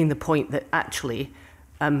he's making the point that actually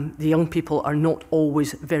the young people are not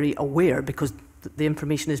always very aware because the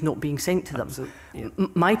information is not being sent to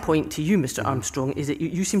them. My point to you, Mr Armstrong, is that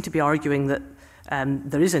you seem to be arguing that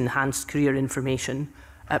there is enhanced career information.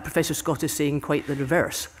 Professor Scott is saying quite the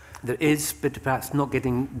reverse. There is, but perhaps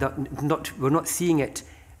we're not seeing it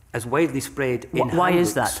as widely spread in handbooks. Why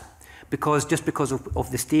is that? Because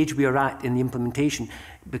of the stage we are at in the implementation.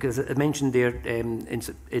 Because I mentioned there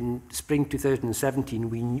in spring 2017,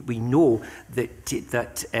 we know that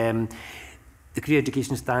the career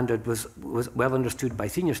education standard was well understood by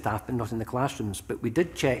senior staff, but not in the classrooms. But we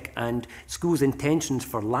did check, and schools' intentions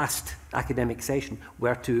for last academic session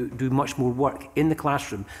were to do much more work in the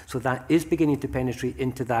classroom. So that is beginning to penetrate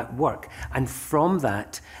into that work. And from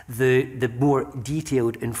that, the more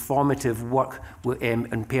detailed, informative work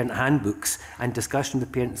in parent handbooks and discussion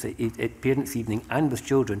with parents at parents' evening and with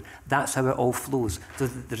children, that's how it all flows. So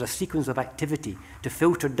there's a sequence of activity to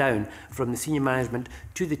filter down from the senior management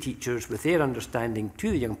to the teachers with their understanding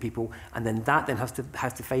to the young people, and then that has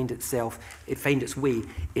to find its way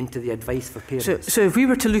into the advice for parents. So if we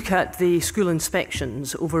were to look at the school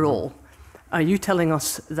inspections overall, are you telling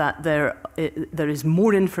us that there is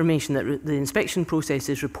more information, that the inspection process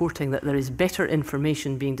is reporting that there is better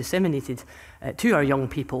information being disseminated to our young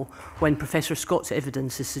people, when Professor Scott's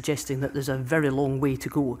evidence is suggesting that there's a very long way to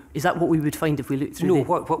go? Is that what we would find if we looked through? No,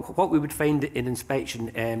 what we would find in inspection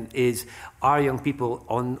is our young people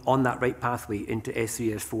on that right pathway into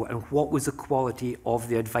S3, S4, and what was the quality of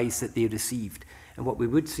the advice that they received. And what we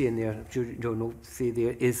would say in there, Joan will say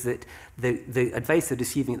there, is that the advice they're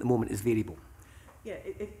receiving at the moment is variable. Yeah,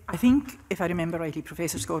 I think, if I remember rightly,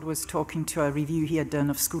 Professor Scott was talking to a review he had done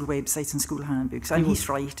of school websites and school handbooks, and he's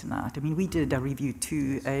right in that. I mean, we did a review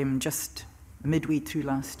too, just midway through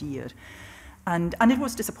last year. And it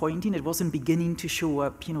was disappointing. It wasn't beginning to show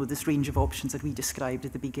up, this range of options that we described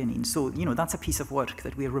at the beginning. So, that's a piece of work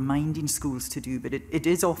that we're reminding schools to do. But it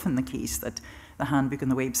is often the case that the handbook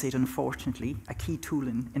and the website, unfortunately, a key tool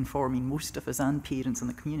in informing most of us and parents in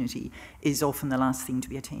the community, is often the last thing to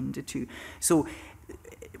be attended to. So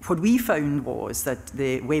what we found was that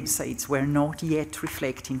the websites were not yet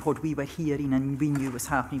reflecting what we were hearing and we knew was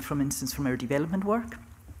happening, from instance, from our development work.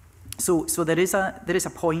 So there is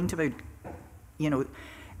a point about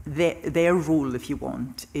their role, if you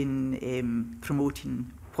want, in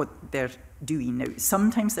promoting what they're doing. Now,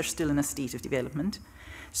 sometimes they're still in a state of development,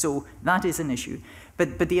 so that is an issue.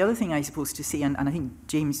 But the other thing I suppose to say, and I think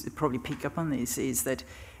James would probably pick up on this, is that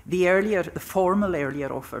the formal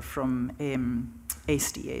earlier offer from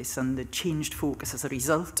SDS and the changed focus as a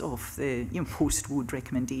result of the post-Wood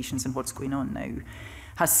recommendations and what's going on now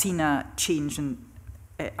has seen a change in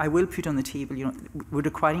I will put on the table, we're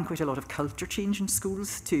requiring quite a lot of culture change in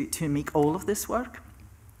schools to make all of this work.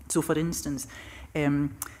 So, for instance,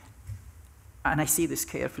 and I say this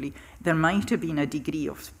carefully, there might have been a degree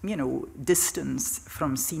of, distance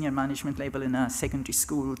from senior management level in a secondary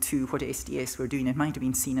school to what SDS were doing. It might have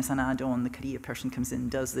been seen as an add-on. The career person comes in,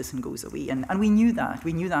 does this and goes away. And we knew that.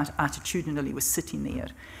 We knew that attitudinally was sitting there.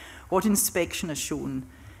 What inspection has shown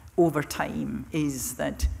over time is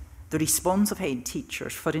that the response of head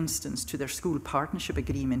teachers, for instance, to their school partnership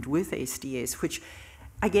agreement with SDS, which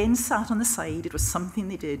again sat on the side, it was something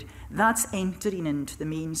they did, that's entering into the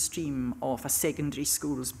mainstream of a secondary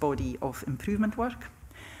school's body of improvement work.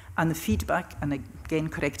 And the feedback, and again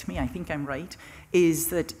correct me, I think I'm right, is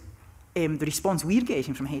that the response we're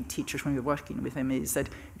getting from head teachers when we're working with them is that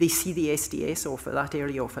they see the SDS offer, that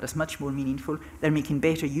area offer, as much more meaningful. They're making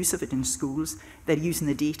better use of it in schools. They're using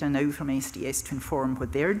the data now from SDS to inform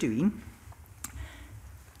what they're doing.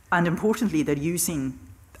 And importantly, they're using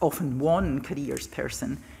often one careers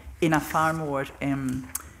person in a far more,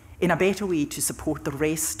 in a better way to support the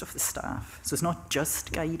rest of the staff. So it's not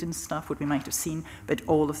just guidance staff, what we might have seen, but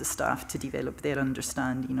all of the staff to develop their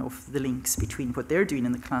understanding of the links between what they're doing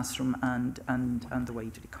in the classroom and the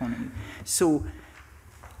wider economy. So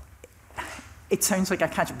it sounds like a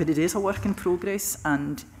catch, but it is a work in progress.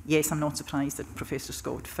 And yes, I'm not surprised that Professor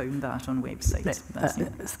Scott found that on websites.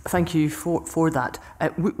 Thank you for that.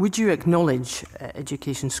 Would you acknowledge,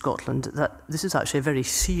 Education Scotland, that this is actually a very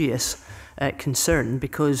serious concern?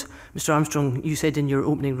 Because, Mr Armstrong, you said in your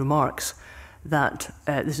opening remarks that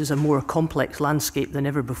this is a more complex landscape than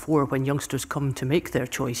ever before when youngsters come to make their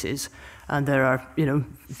choices, and there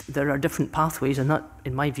are different pathways, and that,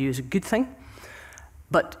 in my view, is a good thing.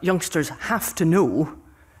 But youngsters have to know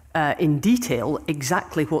in detail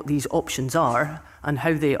exactly what these options are and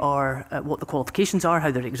how they are, what the qualifications are,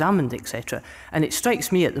 how they're examined, etc. And it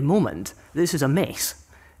strikes me at the moment this is a mess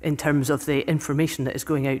in terms of the information that is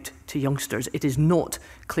going out to youngsters. It is not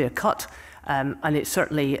clear-cut, and it's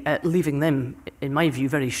certainly leaving them, in my view,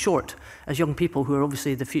 very short as young people who are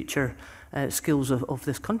obviously the future skills of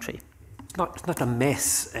this country. It's not a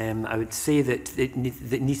mess. I would say that it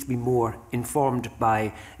needs to be more informed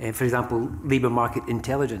by, for example, labour market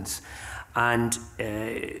intelligence. And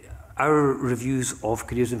our reviews of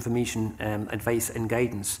careers information, advice and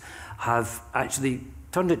guidance have actually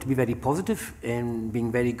turned out to be very positive and being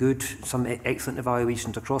very good, some excellent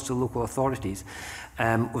evaluations across the local authorities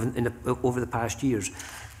over the past years.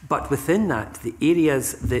 But within that, the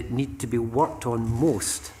areas that need to be worked on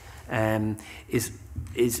most is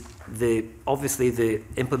obviously the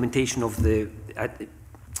implementation of the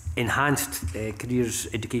enhanced careers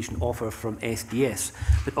education offer from SDS,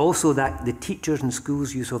 but also that the teachers and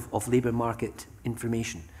schools' use of labour market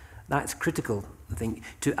information. That's critical, I think,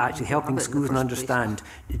 to actually helping schools understand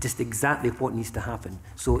just exactly what needs to happen.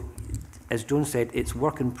 So, as Joan said, it's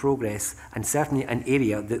work in progress and certainly an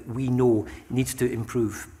area that we know needs to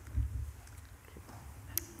improve.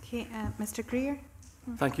 Okay, Mr Greer.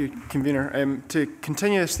 Thank you, Convener. To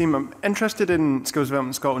continue this theme, I'm interested in Skills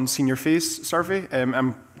Development Scotland's Senior Phase survey.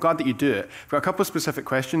 I'm glad that you do it. I've got a couple of specific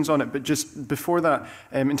questions on it, but just before that,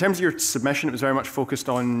 in terms of your submission, it was very much focused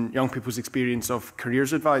on young people's experience of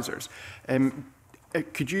careers advisors.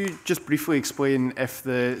 Could you just briefly explain if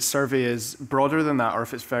the survey is broader than that, or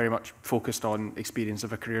if it's very much focused on experience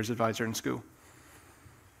of a careers advisor in school?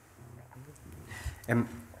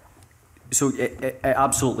 So it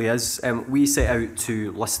absolutely is. We set out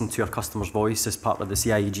to listen to our customer's voice as part of the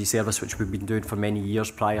CIEG service, which we've been doing for many years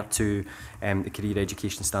prior to the Career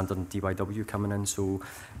Education Standard and DYW coming in. So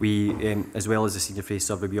we, as well as the Senior Phase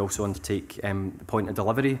survey, we also undertake point of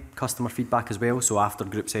delivery customer feedback as well, so after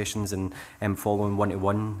group sessions and following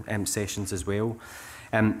one-to-one sessions as well.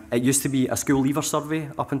 It used to be a school leaver survey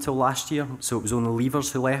up until last year, so it was only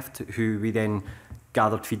leavers who left, who we then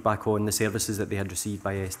gathered feedback on the services that they had received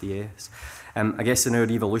by SDS. I guess in our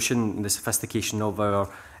evolution, the sophistication of our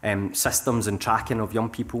systems and tracking of young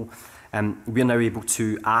people, we're now able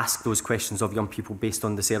to ask those questions of young people based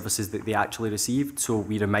on the services that they actually received. So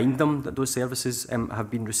we remind them that those services have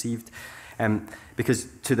been received. Because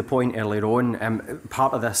to the point earlier on,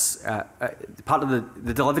 part of this, part of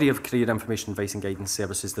the delivery of career information, advice and guidance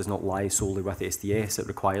services does not lie solely with SDS. It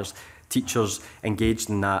requires teachers engaged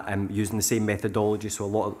in that using the same methodology. So a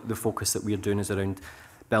lot of the focus that we're doing is around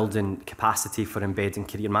building capacity for embedding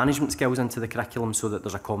career management skills into the curriculum so that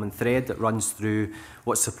there's a common thread that runs through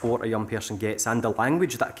what support a young person gets and the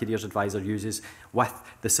language that a careers advisor uses with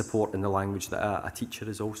the support and the language that a teacher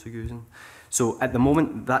is also using. So at the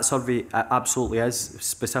moment, that survey absolutely is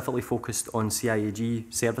specifically focused on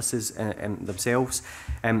CIEG services themselves.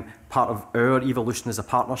 part of our evolution as a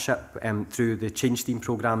partnership through the change theme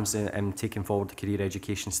programmes and taking forward the career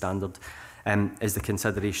education standard is the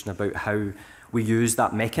consideration about how we use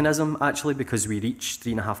that mechanism, actually, because we reach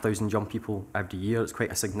 3,500 young people every year. It's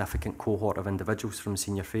quite a significant cohort of individuals from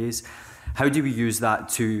senior phase. How do we use that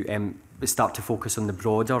to start to focus on the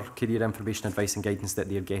broader career information, advice and guidance that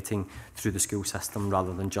they're getting through the school system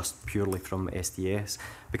rather than just purely from SDS?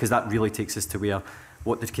 Because that really takes us to where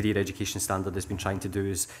what the career education standard has been trying to do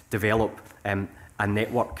is develop a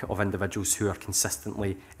network of individuals who are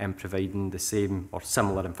consistently providing the same or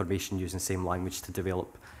similar information using the same language to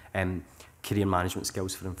develop career management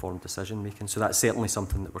skills for informed decision making. So that's certainly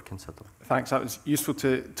something that we're considering. Thanks. That was useful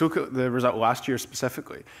to look at the result last year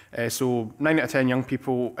specifically. So 9 out of 10 young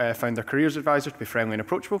people found their careers advisor to be friendly and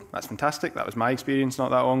approachable. That's fantastic. That was my experience not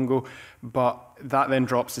that long ago. But that then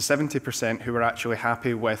drops to 70% who were actually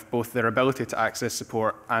happy with both their ability to access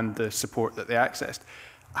support and the support that they accessed.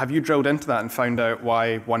 Have you drilled into that and found out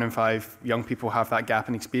why 1 in 5 young people have that gap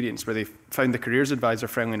in experience where they found the careers advisor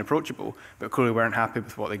friendly and approachable, but clearly weren't happy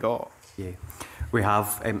with what they got? Yeah, we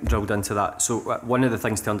have drilled into that. So one of the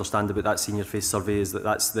things to understand about that senior phase survey is that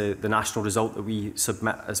that's the national result that we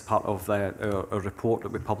submit as part of our report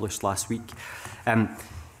that we published last week.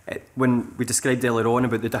 When we described earlier on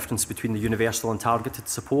about the difference between the universal and targeted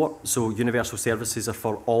support, so universal services are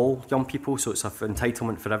for all young people, so it's an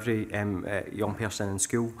entitlement for every young person in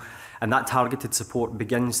school. And that targeted support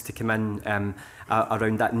begins to come in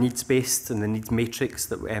around that needs-based and the needs matrix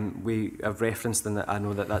that we have referenced, and I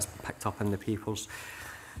know that that's picked up in the papers.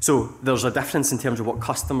 So there's a difference in terms of what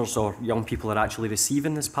customers or young people are actually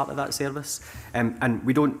receiving as part of that service. And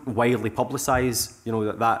we don't widely publicise, you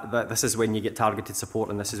know, that this is when you get targeted support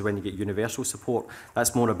and this is when you get universal support.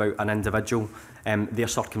 That's more about an individual, their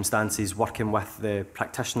circumstances, working with the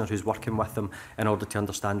practitioner who's working with them in order to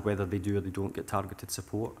understand whether they do or they don't get targeted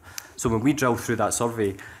support. So when we drill through that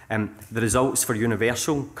survey, the results for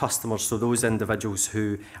universal customers, so those individuals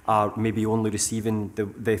who are maybe only receiving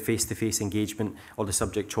the face-to-face engagement or the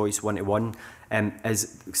subject choice one-to-one,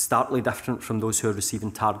 is starkly different from those who are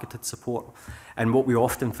receiving targeted support. And what we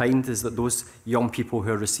often find is that those young people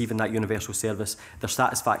who are receiving that universal service, their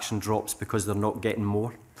satisfaction drops because they're not getting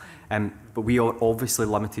more. But we are obviously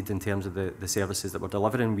limited in terms of the services that we're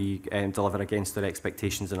delivering. We deliver against their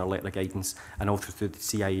expectations in our letter of guidance and also through the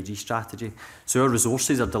CIAG strategy. So our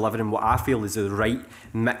resources are delivering what I feel is the right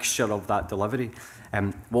mixture of that delivery.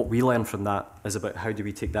 What we learn from that is about how do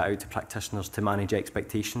we take that out to practitioners to manage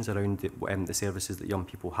expectations around the services that young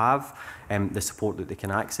people have, the support that they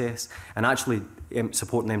can access, and actually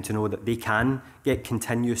supporting them to know that they can get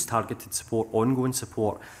continuous targeted support, ongoing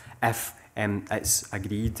support, if it's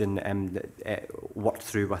agreed and worked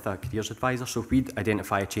through with a careers advisor. So if we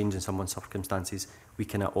identify a change in someone's circumstances, we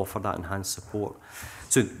can offer that enhanced support.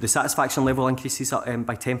 So the satisfaction level increases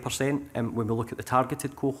by 10% when we look at the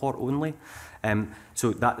targeted cohort only.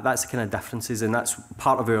 So that's the kind of differences, and that's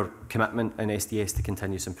part of our commitment in SDS to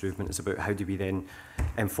continuous improvement, is about how do we then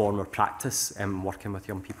inform our practice working with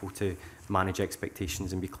young people to manage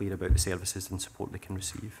expectations and be clear about the services and support they can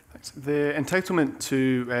receive. Thanks. The entitlement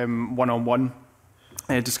to one-on-one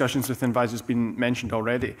discussions with advisors has been mentioned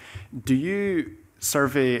already. Do you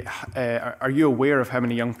survey, are you aware of how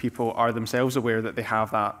many young people are themselves aware that they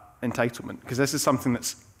have that entitlement? Because this is something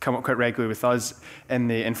that's come up quite regularly with us in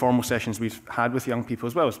the informal sessions we've had with young people,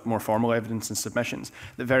 as well as more formal evidence and submissions,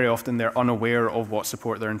 that very often they're unaware of what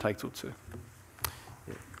support they're entitled to.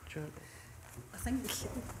 I think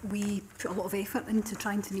we put a lot of effort into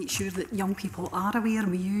trying to make sure that young people are aware, and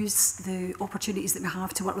we use the opportunities that we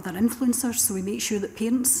have to work with our influencers, so we make sure that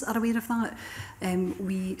parents are aware of that.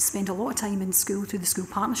 We spend a lot of time in school through the school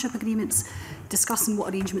partnership agreements discussing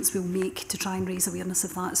what arrangements we'll make to try and raise awareness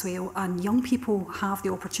of that as well. And young people have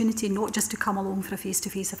the opportunity not just to come along for a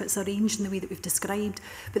face-to-face if it's arranged in the way that we've described,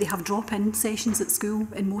 but they have drop-in sessions at school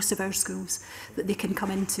in most of our schools that they can come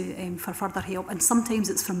into for further help. And sometimes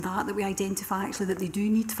it's from that we identify actually that they do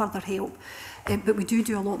need further help. But we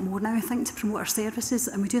do a lot more now, I think, to promote our services,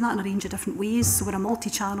 and we do that in a range of different ways. So we're a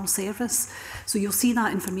multi-channel service, so you'll see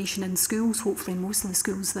that information in schools, hopefully in most of the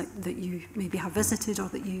schools that you maybe have visited or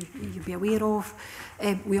that you'll be aware of.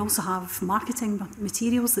 We also have marketing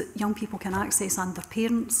materials that young people can access and their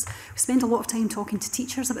parents. We spend a lot of time talking to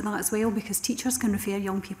teachers about that as well, because teachers can refer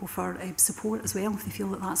young people for support as well if they feel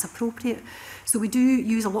that that's appropriate. So we do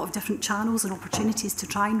use a lot of different channels and opportunities to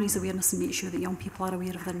try and raise awareness and make sure that young people are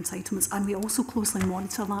aware of their entitlements, and we also closely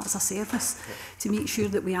monitor that as a service to make sure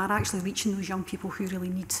that we are actually reaching those young people who really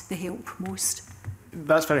need the help most.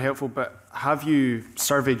 That's very helpful, but have you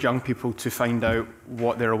surveyed young people to find out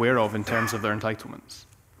what they're aware of in terms of their entitlements?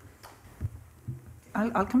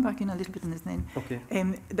 I'll come back in a little bit on this then. Okay.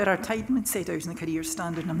 There are entitlements set out in the career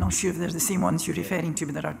standard, and I'm not sure if they're the same ones you're referring to,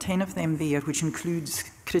 but there are 10 of them there, which includes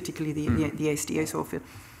critically the SDS offer.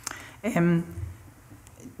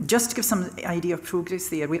 Just to give some idea of progress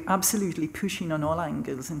there, we're absolutely pushing on all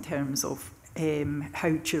angles in terms of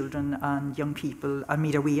how children and young people are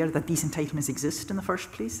made aware that these entitlements exist in the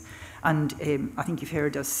first place. And I think you've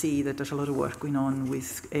heard us say that there's a lot of work going on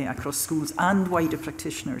with across schools and wider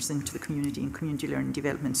practitioners into the community and community learning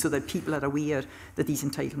development, so that people are aware that these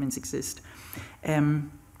entitlements exist.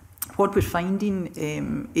 What we're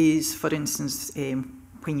finding is, for instance,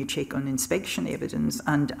 when you check on inspection evidence,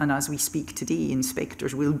 and as we speak today,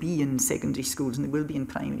 inspectors will be in secondary schools and they will be in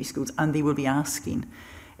primary schools, and they will be asking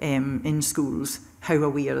in schools, how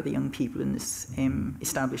aware are the young people in this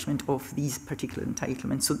establishment of these particular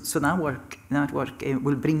entitlements. So that work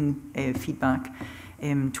will bring feedback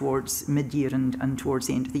towards mid-year and towards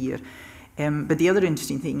the end of the year. But the other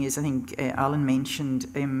interesting thing is, I think Alan mentioned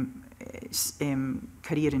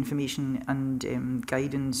career information and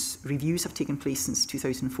guidance reviews have taken place since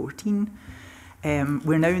 2014.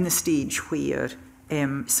 We're now in the stage where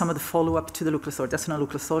some of the follow-up to the local authority, that's on a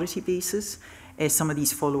local authority basis, some of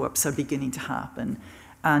these follow-ups are beginning to happen.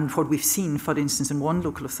 And what we've seen, for instance, in one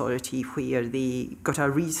local authority where they got a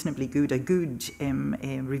reasonably good,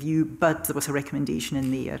 review, but there was a recommendation in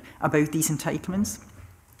there about these entitlements,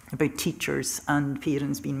 about teachers and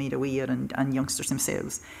parents being made aware and youngsters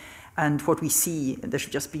themselves. And what we see, there's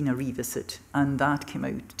just been a revisit, and that came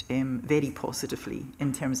out very positively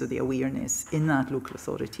in terms of the awareness in that local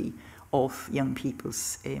authority of young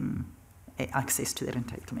people's access to their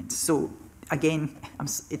entitlements. So again,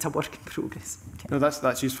 it's a work in progress. Okay. No,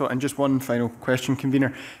 that's useful. And just one final question,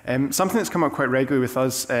 Convener. Something that's come up quite regularly with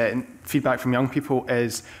us in feedback from young people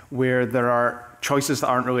is where there are choices that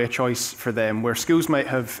aren't really a choice for them, where schools might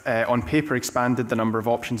have on paper expanded the number of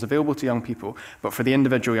options available to young people, but for the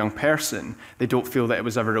individual young person, they don't feel that it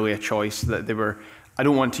was ever really a choice, that they were, I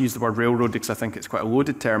don't want to use the word railroad because I think it's quite a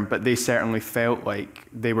loaded term, but they certainly felt like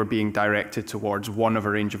they were being directed towards one of a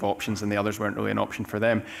range of options and the others weren't really an option for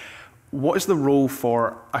them. What is the role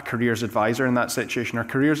for a careers advisor in that situation? Are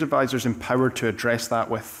careers advisors empowered to address that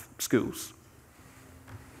with schools?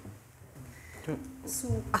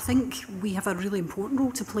 So I think we have a really important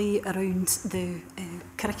role to play around the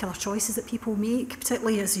curricular choices that people make,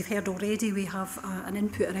 particularly as you've heard already, we have an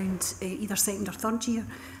input around either second or third year.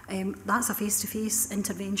 That's a face-to-face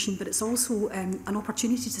intervention, but it's also an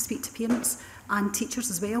opportunity to speak to parents and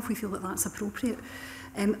teachers as well if we feel that that's appropriate.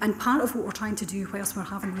 And part of what we're trying to do whilst we're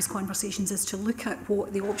having those conversations is to look at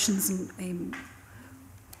what the options and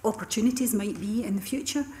opportunities might be in the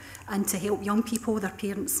future, and to help young people, their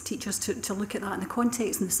parents, teachers to look at that in the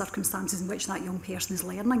context and the circumstances in which that young person is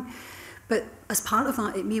learning. But as part of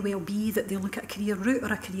that, it may well be that they look at a career route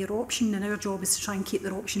or a career option, and our job is to try and keep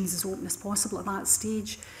their options as open as possible at that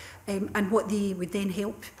stage. And what they would then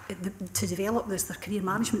help to develop is their career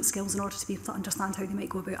management skills in order to be able to understand how they might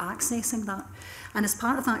go about accessing that. And as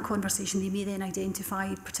part of that conversation, they may then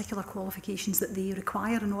identify particular qualifications that they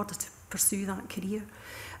require in order to pursue that career.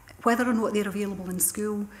 Whether or not they're available in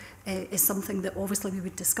school is something that obviously we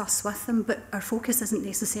would discuss with them, but our focus isn't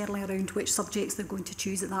necessarily around which subjects they're going to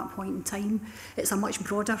choose at that point in time. It's a much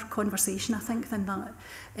broader conversation, I think, than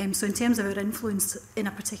that. So in terms of our influence in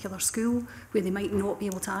a particular school, where they might not be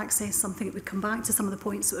able to access something, it would come back to some of the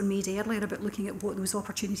points that were made earlier about looking at what those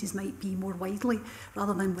opportunities might be more widely,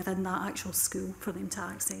 rather than within that actual school for them to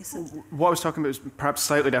access it. What I was talking about is perhaps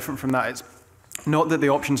slightly different from that. It's not that the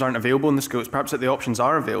options aren't available in the school, it's perhaps that the options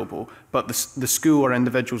are available, but the school or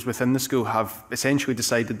individuals within the school have essentially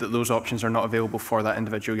decided that those options are not available for that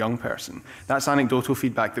individual young person. That's anecdotal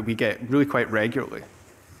feedback that we get really quite regularly.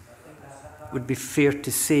 Would be fair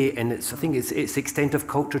to say, and I think it's the extent of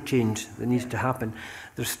culture change that needs to happen.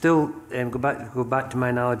 There's still, go back to my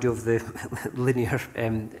analogy of the linear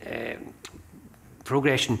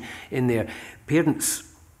progression in there. Parents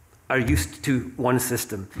are used to one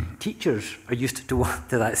system. Teachers are used to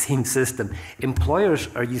that same system. Employers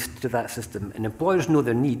are used to that system, and employers know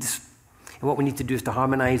their needs. And what we need to do is to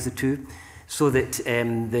harmonise the two, so that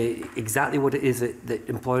exactly what it is that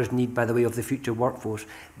employers need by the way of the future workforce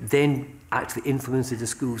then actually influences the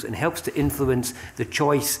schools and helps to influence the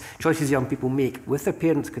choices young people make with their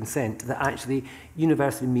parents' consent, that actually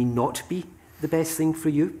university may not be the best thing for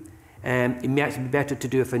you. It may actually be better to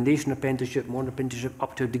do a foundation apprenticeship, modern apprenticeship,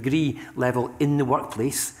 up to a degree level in the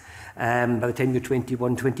workplace, by the time you're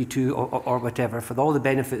 21, 22 or whatever, for all the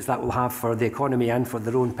benefits that will have for the economy and for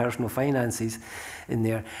their own personal finances in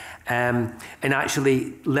there. And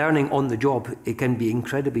actually learning on the job, it can be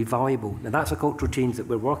incredibly valuable. Now that's a cultural change that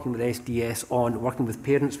we're working with SDS on, working with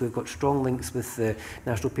parents. We've got strong links with the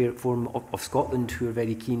National Parent Forum of Scotland, who are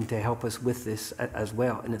very keen to help us with this as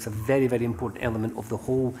well. And it's a very, very important element of the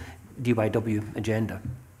whole DYW agenda.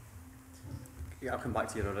 Yeah, I'll come back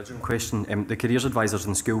to your original question. The careers advisors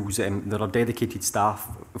in schools, there are dedicated staff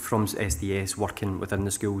from SDS working within the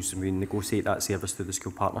schools, and we negotiate that service through the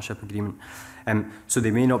school partnership agreement. So they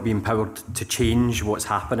may not be empowered to change what's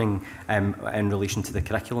happening in relation to the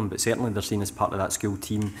curriculum, but certainly they're seen as part of that school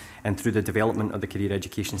team, and through the development of the career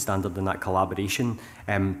education standard and that collaboration,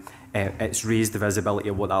 it's raised the visibility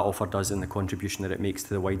of what that offer does and the contribution that it makes to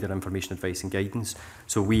the wider information, advice and guidance.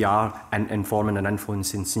 So we are informing and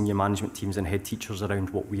influencing senior management teams and head teachers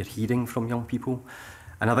around what we're hearing from young people.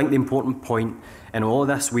 And I think the important point in all of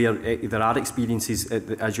this, where there are experiences,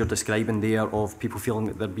 as you're describing there, of people feeling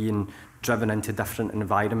that they're being driven into different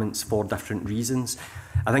environments for different reasons.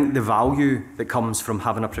 I think the value that comes from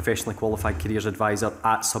having a professionally qualified careers advisor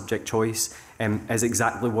at subject choice is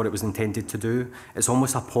exactly what it was intended to do. It's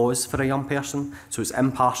almost a pause for a young person, so it's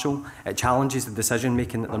impartial, it challenges the decision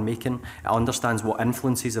making that they're making, it understands what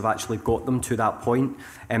influences have actually got them to that point,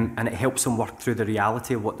 and it helps them work through the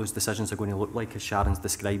reality of what those decisions are going to look like, as Sharon's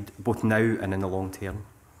described, both now and in the long term.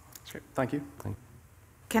 Okay, thank you.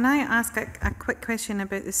 Can I ask a quick question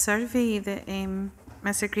about the survey that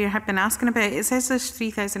Mr Greer had been asking about? It says there's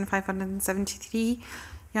 3,573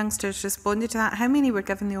 youngsters responded to that. How many were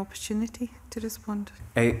given the opportunity to respond?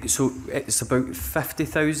 So it's about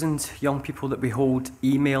 50,000 young people that we hold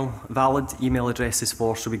valid email addresses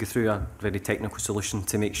for. So we go through a very technical solution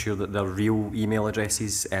to make sure that they're real email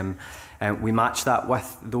addresses. We match that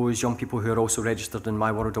with those young people who are also registered in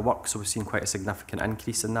My World of Work. So we've seen quite a significant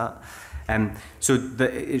increase in that.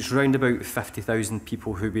 It's around about 50,000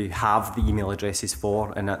 people who we have the email addresses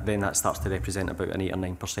for, and then that starts to represent about an 8 or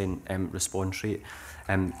 9% response rate,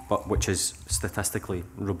 but which is statistically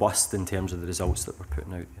robust in terms of the results that we're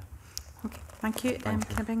putting out there. Okay, thank you. Can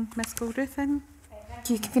I bring Ms Goldruth in? Thank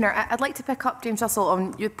you, Convener. I'd like to pick up, James Russell,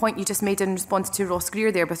 on your point you just made in response to Ross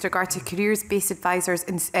Greer there with regard to careers advisors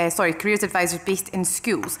based in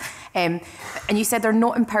schools. And you said they're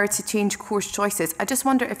not empowered to change course choices. I just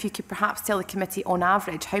wonder if you could perhaps tell the committee on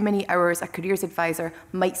average how many hours a careers advisor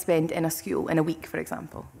might spend in a school in a week, for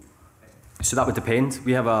example. So that would depend.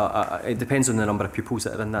 We have it depends on the number of pupils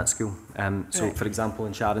that are in that school. So, for example,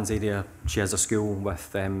 in Sharon's area, she has a school with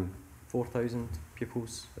 4,000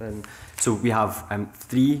 pupils. So we have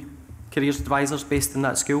 3 careers advisors based in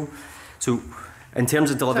that school. So in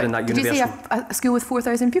terms of delivering that universal... Did you say a school with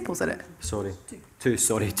 4,000 pupils in it? Sorry.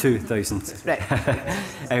 2,000.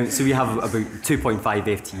 Right. So we have about 2.5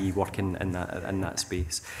 FTE working in that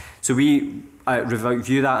space. So we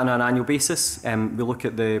review that on an annual basis. We look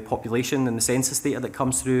at the population and the census data that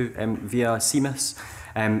comes through via CMIS.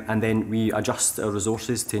 And then we adjust our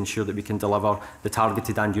resources to ensure that we can deliver the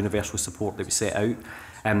targeted and universal support that we set out.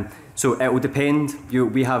 So it will depend.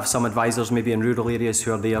 We have some advisors maybe in rural areas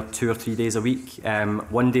who are there 2 or 3 days a week,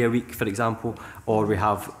 1 day a week, for example, or we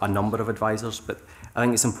have a number of advisors. But I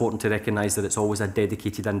think it's important to recognise that it's always a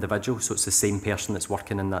dedicated individual, so it's the same person that's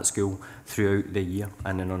working in that school throughout the year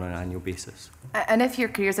and then on an annual basis. And if your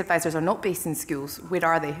careers advisors are not based in schools, where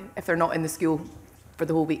are they if they're not in the school for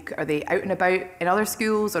the whole week? Are they out and about in other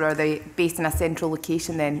schools, or are they based in a central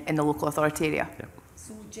location then in the local authority area? Yeah.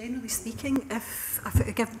 So generally speaking, if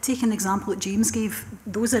take an example that James gave,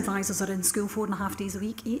 those advisors are in school 4.5 days a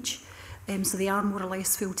week each. So they are more or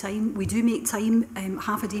less full time. We do make time,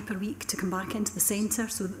 half a day per week, to come back into the centre,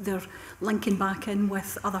 so they're linking back in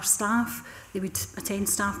with other staff. They would attend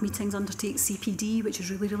staff meetings, undertake CPD, which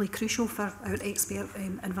is really, really crucial for our expert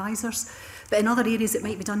advisors. But in other areas it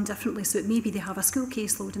might be done differently, so it may be they have a school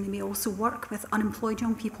caseload and they may also work with unemployed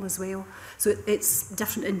young people as well. So it's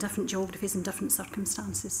different in different geographies and different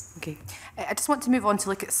circumstances. Okay. I just want to move on to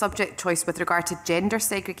look at subject choice with regard to gender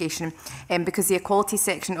segregation, because the equality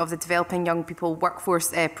section of the Developing Young People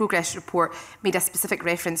Workforce Progress Report made a specific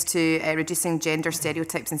reference to reducing gender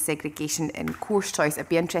stereotypes and segregation in course choice. I'd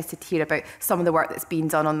be interested to hear about some of the work that's been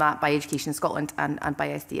done on that by Education Scotland and by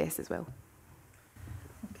SDS as well.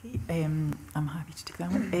 Okay, I'm happy to take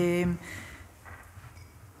that one.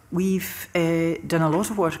 We've done a lot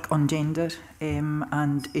of work on gender,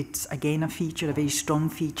 and it's again a feature, a very strong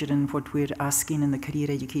feature in what we're asking in the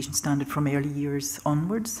career education standard from early years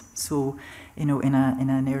onwards. So, you know, in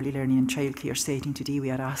an early learning and childcare setting today,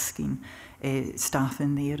 we are asking staff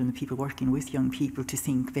in there and the people working with young people to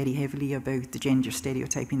think very heavily about the gender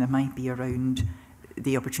stereotyping that might be around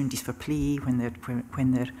the opportunities for play when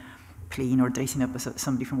they're playing or dressing up as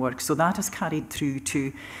somebody from work. So that has carried through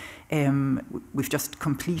to we've just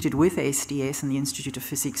completed with SDS and the Institute of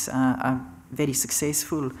Physics a very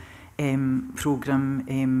successful programme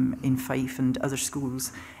in Fife and other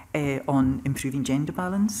schools on improving gender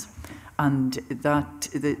balance, and that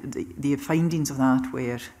the findings of that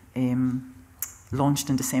were launched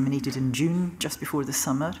and disseminated in June, just before the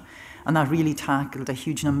summer, and that really tackled a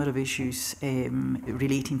huge number of issues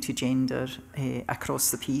relating to gender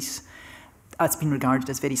across the piece. It's been regarded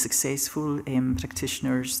as very successful.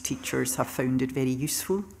 Practitioners, teachers have found it very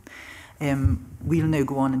useful. We'll now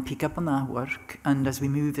go on and pick up on that work, and as we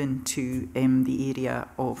move into the area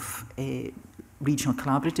of regional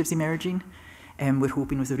collaboratives emerging, we're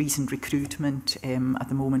hoping with the recent recruitment, at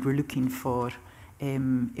the moment we're looking for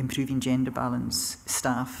improving gender balance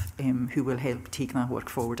staff who will help take that work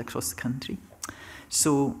forward across the country.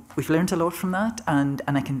 So we've learned a lot from that, and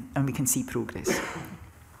we can see progress.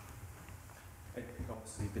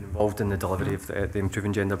 We've been involved in the delivery of the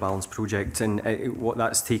Improving Gender Balance project, and what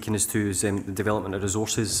that's taken us to is the development of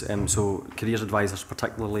resources. So careers advisors,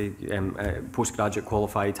 particularly postgraduate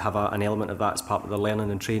qualified, have an element of that as part of their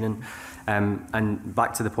learning and training. And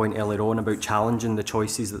back to the point earlier on about challenging the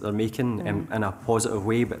choices that they're making in a positive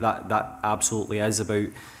way, but that absolutely is about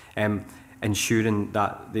ensuring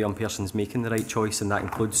that the young person's making the right choice, and that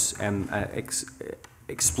includes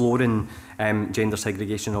exploring gender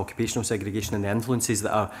segregation and occupational segregation and the influences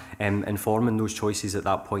that are informing those choices at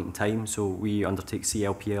that point in time. So we undertake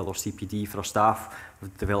CLPL or CPD for our staff.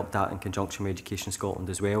 We've developed that in conjunction with Education Scotland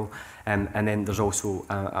as well. And then there's also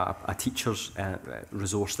a teacher's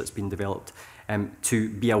resource that's been developed to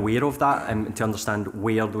be aware of that and to understand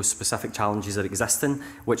where those specific challenges are existing,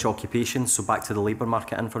 which occupations, so back to the labour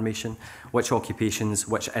market information, which occupations,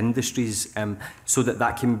 which industries, so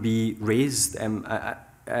that can be raised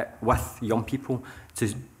with young people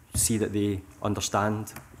to see that they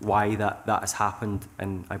understand why that has happened.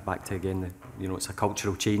 And back to again, it's a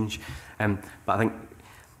cultural change. But I think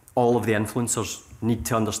all of the influencers need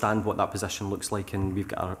to understand what that position looks like, and we've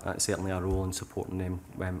got certainly a role in supporting them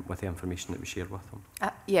with the information that we share with them.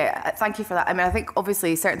 Thank you for that. I mean, I think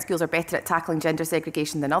obviously certain schools are better at tackling gender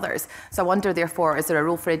segregation than others. So I wonder, therefore, is there a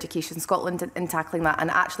role for Education Scotland in tackling that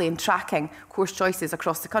and actually in tracking course choices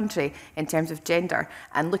across the country in terms of gender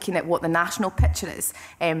and looking at what the national picture is?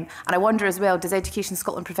 And I wonder as well, does Education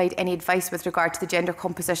Scotland provide any advice with regard to the gender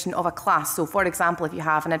composition of a class? So, for example, if you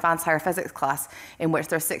have an advanced higher physics class in which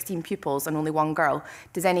there are 16 pupils and only one girl,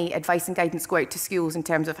 does any advice and guidance go out to schools in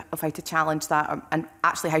terms of how to challenge that and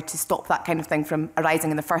actually how to stop that kind of thing from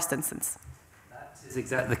arising in the first instance? That is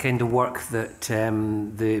exactly the kind of work that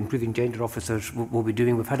the Improving Gender officers will be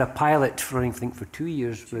doing. We've had a pilot running, I think, for 2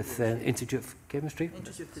 years with Institute of Chemistry?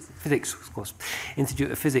 Institute of Physics, of course.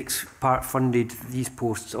 Institute of Physics part-funded these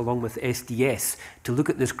posts along with SDS to look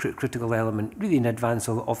at this critical element, really in advance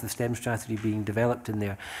of the STEM strategy being developed in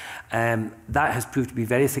there. That has proved to be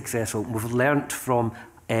very successful. We've learnt from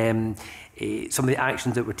some of the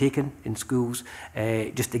actions that were taken in schools,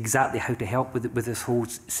 just exactly how to help with this whole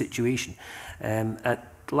situation. At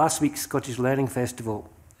last week's Scottish Learning Festival,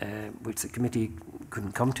 which the committee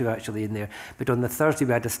couldn't come to actually in there, but on the Thursday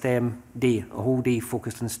we had a STEM day, a whole day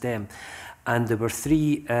focused on STEM, and there were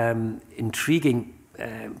 3 intriguing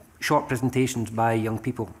short presentations by young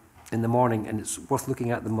people in the morning, and it's worth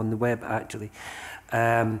looking at them on the web actually,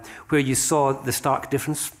 where you saw the stark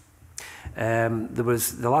difference. There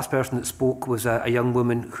was the last person that spoke was a young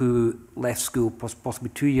woman who left school possibly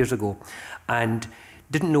 2 years ago and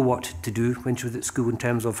didn't know what to do when she was at school in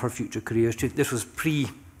terms of her future career. This was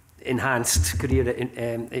pre-enhanced career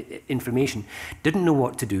information. Didn't know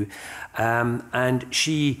what to do, and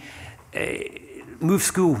she moved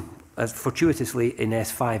school fortuitously in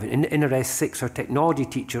S5. And in her S6, her technology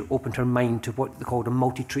teacher opened her mind to what they called a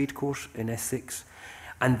multi-trade course in S6.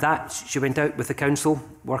 And that, she went out with the council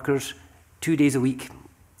workers 2 days a week.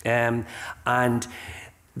 And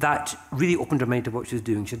that really opened her mind to what she was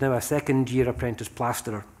doing. She's now a second-year apprentice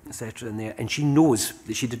plasterer, etc. in there. And she knows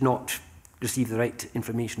that she did not receive the right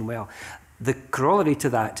information well. The corollary to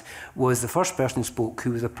that was the first person who spoke,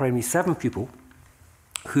 who was a primary 7 pupil,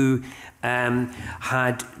 who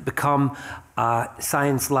had become a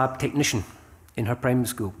science lab technician in her primary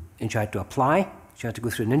school. And she had to apply, she had to go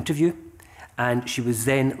through an interview, And she was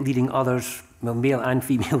then leading others, well, male and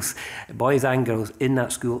females, boys and girls, in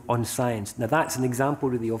that school on science. Now that's an example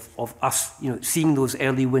really of us, seeing those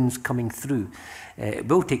early wins coming through. It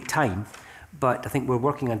will take time, but I think we're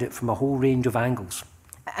working at it from a whole range of angles.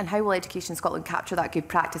 And how will Education Scotland capture that good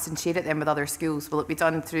practice and share it then with other schools? Will it be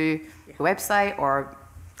done through the website or...?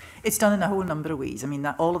 It's done in a whole number of ways. I mean,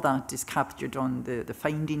 all of that is captured on the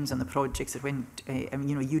findings and the projects that went.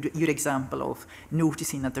 Your example of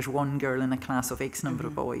noticing that there's one girl in a class of X number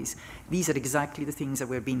of boys. These are exactly the things that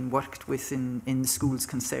were being worked with in schools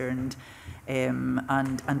concerned,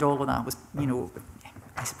 and all of that was,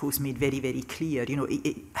 I suppose, made very, very clear.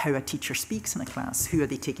 How a teacher speaks in a class. Who are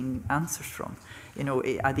they taking answers from?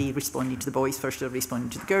 Are they responding to the boys first or responding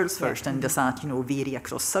to the girls first? And does that, vary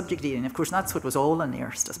across subject area? And of course, that's what was all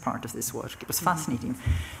unearthed as part of this work. It was fascinating.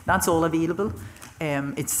 That's all available.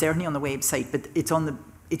 It's certainly on the website, but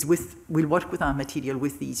we'll work with that material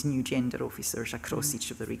with these new gender officers across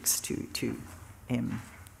each of the RICs to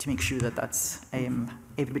make sure that that's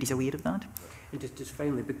everybody's aware of that. And just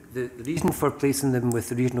finally, the reason for placing them with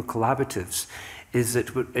the regional collaboratives is that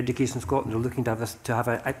Education Scotland are looking to have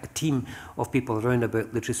a team of people around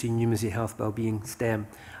about literacy, numeracy, health, wellbeing, STEM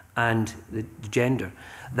and the gender.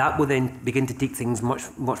 That will then begin to take things much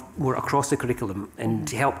more across the curriculum and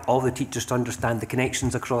to help all the teachers to understand the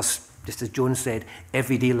connections across, just as Joan said,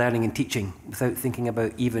 everyday learning and teaching without thinking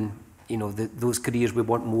about even those careers we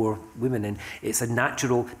want more women in.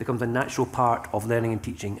 Becomes a natural part of learning and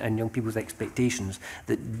teaching and young people's expectations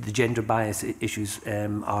that the gender bias issues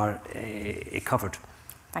are covered.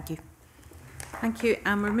 Thank you. Thank you.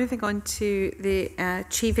 We're moving on to the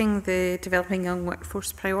achieving the developing young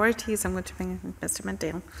workforce priorities. I'm going to bring in Mr.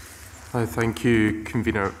 Mandel. Thank you,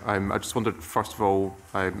 Convener. I just wondered, first of all,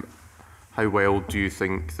 how well do you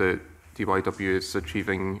think that DYW is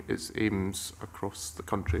achieving its aims across the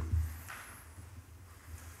country?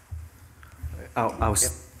 I'll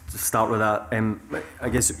start with that. I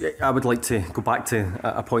guess I would like to go back to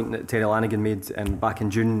a point that Terry Lanigan made back in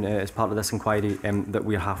June as part of this inquiry, that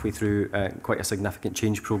we're halfway through quite a significant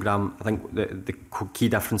change programme. I think the key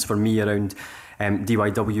difference for me around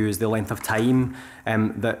DYW is the length of time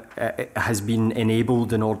that has been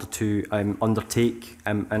enabled in order to undertake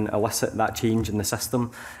and elicit that change in the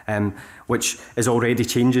system, which is already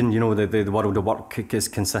changing. The world of work is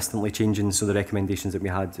consistently changing, so the recommendations that we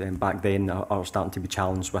had back then are starting to be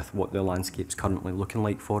challenged with what the landscape's currently looking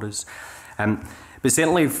like for us. But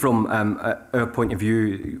certainly from our point of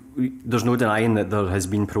view, there's no denying that there has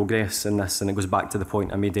been progress in this, and it goes back to the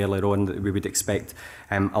point I made earlier on that we would expect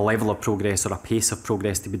a level of progress or a pace of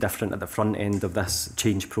progress to be different at the front end of this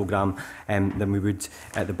change programme than we would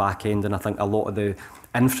at the back end. And I think a lot of the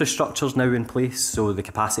infrastructure's now in place, so the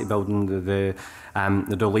capacity building, the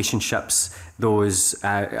relationships, those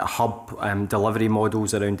hub delivery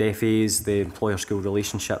models around FAs, the employer-school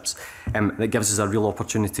relationships, that gives us a real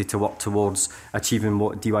opportunity to work towards achieving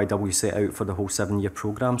what DYW set out for the whole 7-year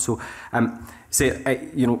programme. So,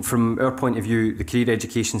 from our point of view, the career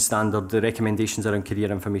education standard, the recommendations around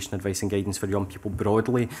career information, advice and guidance for young people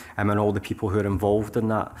broadly, and all the people who are involved in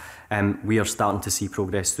that, we are starting to see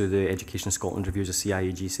progress through the Education Scotland reviews of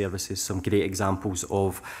CIAG services. Some great examples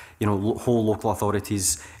of, whole local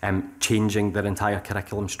authorities changing their entire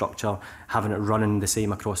curriculum structure, having it running the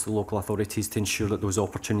same across the local authorities to ensure that those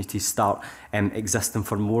opportunities start existing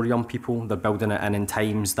for more young people. They're building it in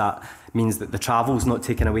times that means that the travel's not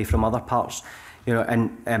taken away from other parts.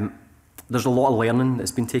 There's a lot of learning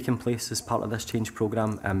that's been taking place as part of this change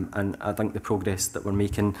programme, and I think the progress that we're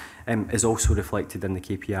making is also reflected in the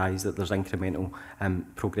KPIs, that there's incremental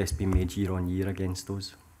progress being made year on year against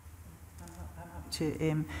those.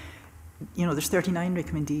 There's 39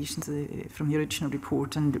 recommendations from the original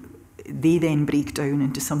report, and they then break down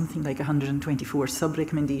into something like 124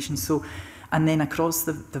 sub-recommendations. So, and then across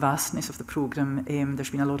the vastness of the programme, there's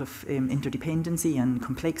been a lot of interdependency and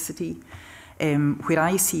complexity. Where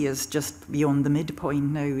I see us just beyond the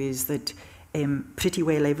midpoint now is that pretty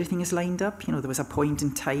well everything is lined up. There was a point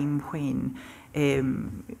in time when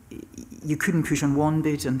you couldn't push on one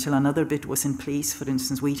bit until another bit was in place. For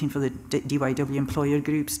instance, waiting for the DYW employer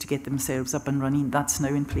groups to get themselves up and running. That's now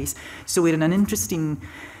in place. So we're in an interesting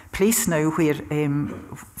place now where,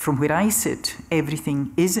 from where I sit,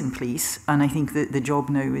 everything is in place. And I think that the job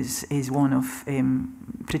now is one of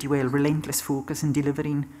pretty well relentless focus in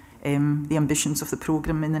delivering the ambitions of the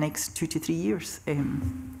programme in the next 2 to 3 years.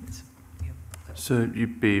 So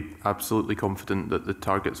you'd be absolutely confident that the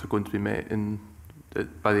targets are going to be met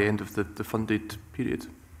by the end of the funded period?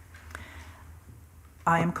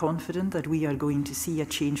 I am confident that we are going to see a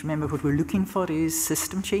change. Remember, what we're looking for is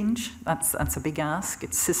system change. That's a big ask.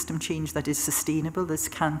 It's system change that is sustainable. This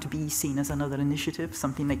can't be seen as another initiative,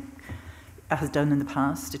 something like it has done in the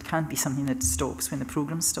past. It can't be something that stops when the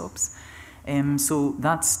programme stops. So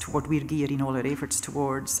that's what we're gearing all our efforts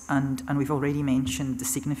towards, and we've already mentioned the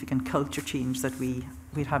significant culture change that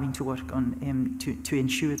we're having to work on to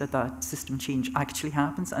ensure that that system change actually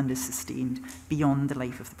happens and is sustained beyond the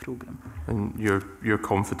life of the programme. And you're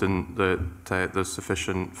confident that there's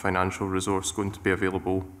sufficient financial resource going to be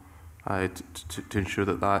available to ensure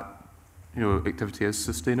that activity is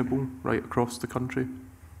sustainable right across the country?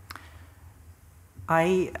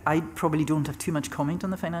 I probably don't have too much comment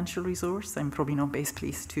on the financial resource. I'm probably not best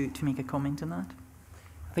placed to make a comment on that.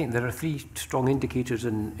 I think there are three strong indicators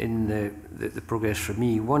in the progress for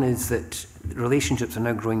me. One is that relationships are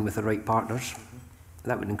now growing with the right partners.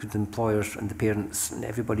 That would include the employers and the parents and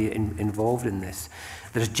everybody involved in this.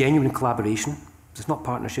 There's genuine collaboration. It's not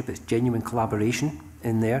partnership, it's genuine collaboration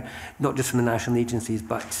in there, not just from the national agencies,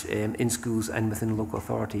 but in schools and within local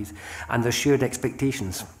authorities. And there's shared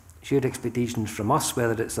expectations. Shared expectations from us,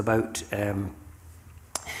 whether it's about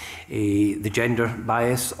the gender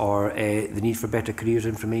bias or the need for better careers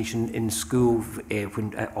information in school,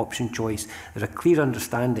 when option choice. There's a clear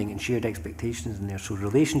understanding and shared expectations in there. So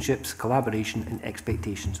relationships, collaboration and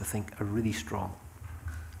expectations, I think, are really strong.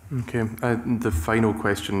 Okay, the final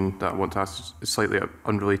question that I want to ask is slightly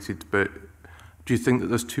unrelated, but do you think that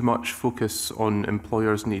there's too much focus on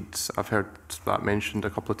employers' needs? I've heard that mentioned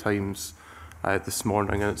a couple of times this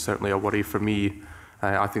morning, and it's certainly a worry for me.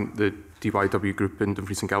 I think the DYW group in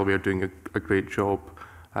Dumfries and Galloway are doing a great job,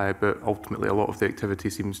 but ultimately a lot of the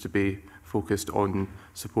activity seems to be focused on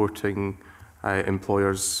supporting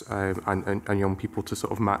employers and young people to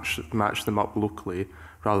sort of match them up locally,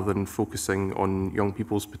 rather than focusing on young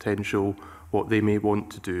people's potential, what they may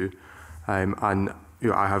want to do. And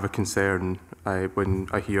I have a concern when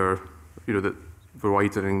I hear that we're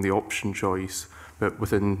widening the option choice, but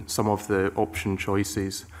within some of the option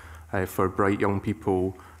choices for bright young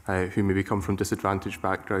people who maybe come from disadvantaged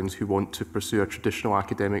backgrounds who want to pursue a traditional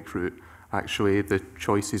academic route, actually the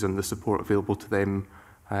choices and the support available to them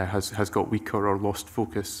has got weaker or lost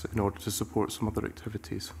focus in order to support some other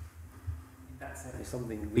activities. That's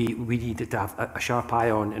something we need to have a sharp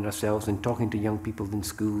eye on in ourselves in talking to young people in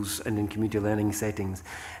schools and in community learning settings,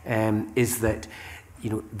 is that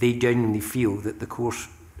they genuinely feel that the course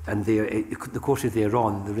and the courses they're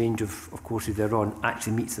on, the range of courses they're on,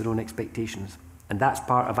 actually meets their own expectations. And that's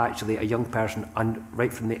part of actually a young person,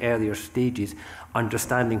 right from the earlier stages,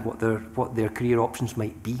 understanding what their career options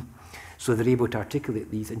might be. So they're able to articulate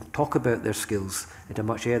these and talk about their skills at a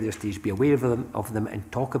much earlier stage, be aware of them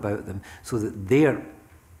and talk about them, so that they're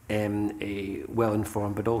well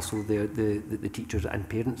informed, but also the teachers and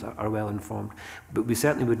parents are well informed. But we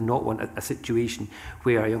certainly would not want a situation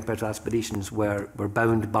where a young person's aspirations were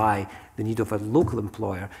bound by the need of a local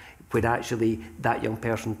employer, when actually that young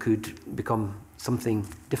person could become something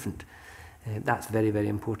different. That's very, very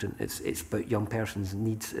important. It's about young person's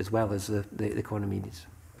needs as well as the economy needs.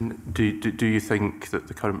 Do you think that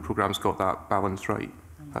the current programme's got that balance right?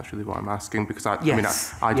 That's really what I'm asking, because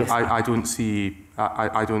I don't see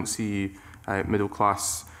middle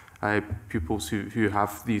class pupils who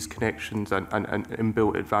have these connections and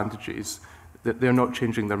inbuilt advantages. That they're not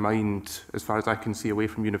changing their mind, as far as I can see, away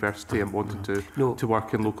from university and wanting to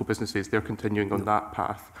work in local businesses. They're continuing on that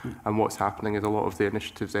path, and what's happening is a lot of the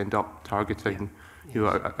initiatives end up targeting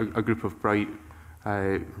a group of bright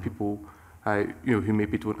people who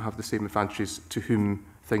maybe don't have the same advantages, to whom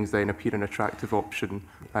things then appear an attractive option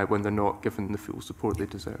when they're not given the full support they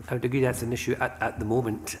deserve. I would agree that's an issue at the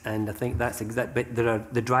moment, and I think that's exactly.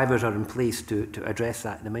 But the drivers are in place to address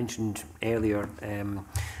that. And I mentioned earlier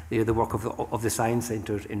the work of the science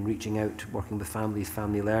centres in reaching out, working with families,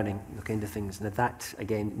 family learning, the kind of things. And that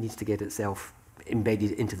again needs to get itself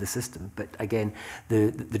embedded into the system. But again,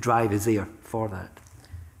 the drive is there for that.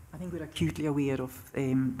 I think we're acutely aware of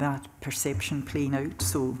that perception playing out,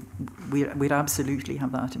 so we're absolutely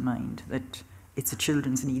have that in mind, that it's the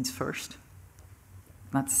children's needs first.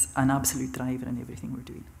 That's an absolute driver in everything we're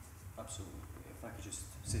doing. Absolutely. If I could just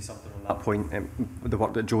say something on that point, the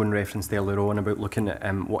work that Joan referenced earlier on about looking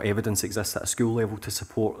at what evidence exists at a school level to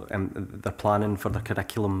support their planning for their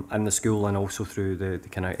curriculum in the school, and also through the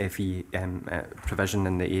kind of FE provision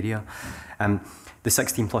in the area. The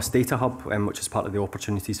 16 Plus Data Hub, which is part of the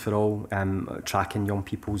Opportunities for All, tracking young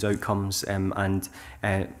people's outcomes, and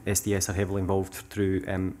SDS are heavily involved through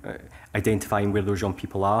identifying where those young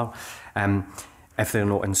people are, if they're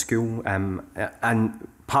not in school. And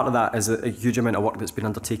part of that is a huge amount of work that's been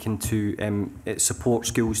undertaken to support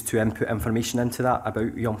schools to input information into that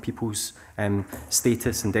about young people's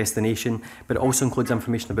status and destination, but it also includes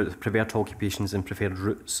information about preferred occupations and preferred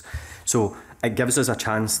routes. So it gives us a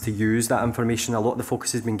chance to use that information. A lot of the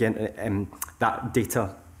focus has been getting that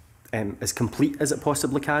data as complete as it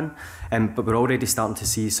possibly can, but we're already starting to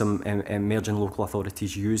see some emerging local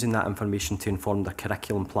authorities using that information to inform their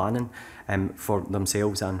curriculum planning for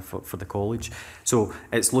themselves and for the college. So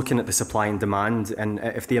it's looking at the supply and demand, and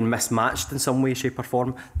if they are mismatched in some way, shape or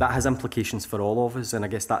form, that has implications for all of us, and I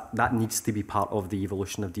guess that needs to be part of the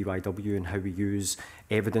evolution of DYW and how we use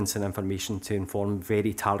evidence and information to inform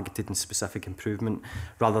very targeted and specific improvement,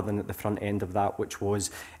 rather than at the front end of that, which was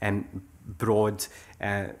broad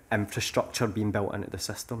infrastructure being built into the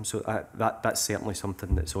system. So that's certainly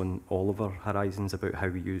something that's on all of our horizons about how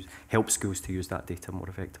we help schools to use that data more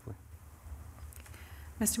effectively.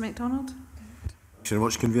 Mr MacDonald? Thanks very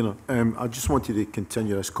much, Convener. I just wanted to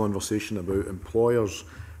continue this conversation about employers.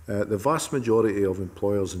 The vast majority of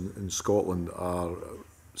employers in Scotland are,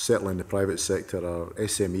 certainly in the private sector, are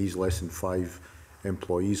SMEs, less than 5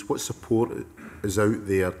 employees. What support is out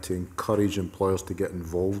there to encourage employers to get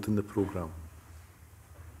involved in the programme?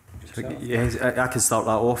 Yes, I can start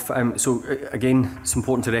that off. So again, it's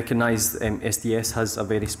important to recognise SDS has a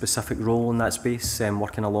very specific role in that space,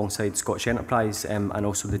 working alongside Scottish Enterprise and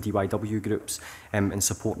also the DYW groups in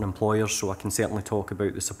supporting employers. So I can certainly talk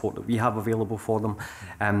about the support that we have available for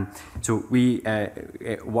them. So we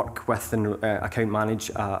work with and account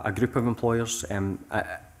manage a group of employers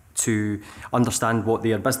to understand what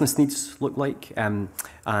their business needs look like, and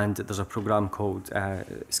there's a programme called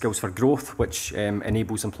Skills for Growth, which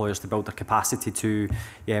enables employers to build their capacity to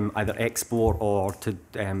either explore or to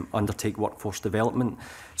undertake workforce development.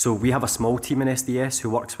 So we have a small team in SDS who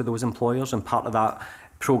works with those employers, and part of that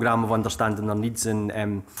programme of understanding their needs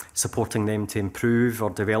and supporting them to improve or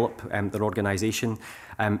develop their organisation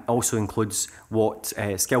also includes what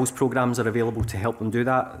skills programmes are available to help them do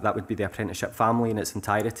that. That would be the apprenticeship family in its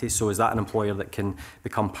entirety. So is that an employer that can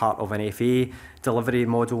become part of an FA delivery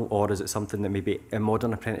model, or is it something that maybe in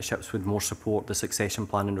modern apprenticeships would more support the succession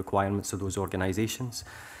planning requirements of those organisations?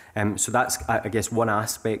 So that's, I guess, one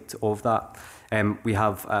aspect of that. We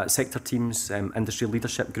have sector teams, industry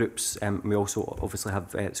leadership groups. We also obviously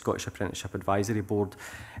have Scottish Apprenticeship Advisory Board,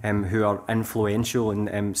 who are influential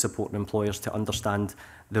in supporting employers to understand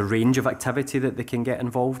the range of activity that they can get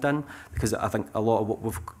involved in, because I think a lot of what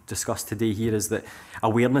we've discussed today here is that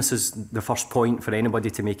awareness is the first point for anybody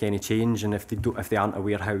to make any change, and if they aren't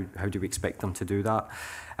aware, how do we expect them to do that?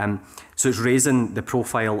 So it's raising the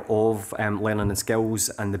profile of learning and skills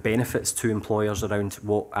and the benefits to employers around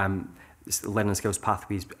what learning and skills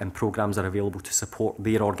pathways and programmes are available to support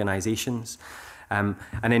their organisations. And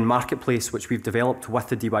in Marketplace, which we've developed with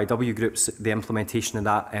the DYW groups, the implementation of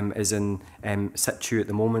that is in situ at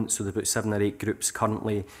the moment. So there's about 7 or 8 groups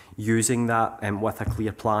currently using that with a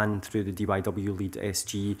clear plan through the DYW lead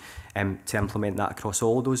SG to implement that across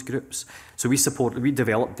all those groups. So we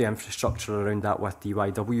developed the infrastructure around that with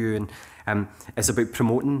DYW, and it's about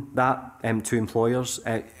promoting that to employers.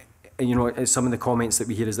 You know, some of the comments that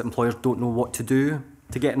we hear is that employers don't know what to do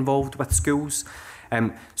to get involved with schools.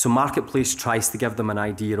 So Marketplace tries to give them an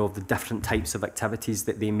idea of the different types of activities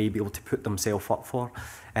that they may be able to put themselves up for.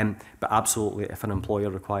 But absolutely, if an employer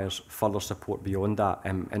requires further support beyond that,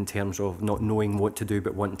 in terms of not knowing what to do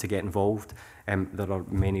but wanting to get involved, there are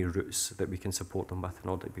many routes that we can support them with in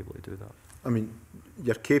order to be able to do that. I mean,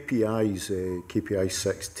 your KPIs, KPI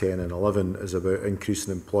 6, 10 and 11 is about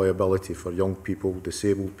increasing employability for young people,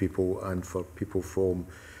 disabled people and for people from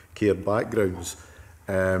care backgrounds.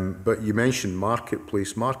 But you mentioned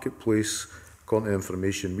Marketplace. Marketplace, according to the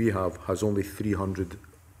information we have, has only 300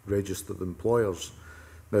 registered employers.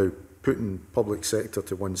 Now, putting public sector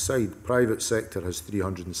to one side, private sector has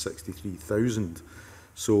 363,000.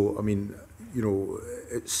 So, I mean, you know,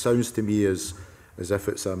 it sounds to me as if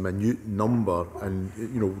it's a minute number. And,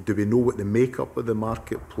 you know, do we know what the makeup of the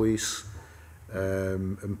Marketplace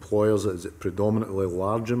employers is? Is it predominantly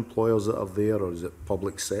large employers that are there, or is it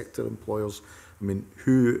public sector employers? I mean,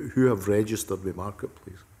 who have registered with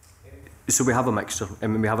Marketplace? So we have a mixture. I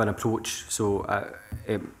mean, we have an approach. So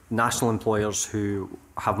national employers who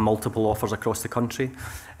have multiple offers across the country.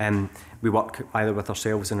 We work either with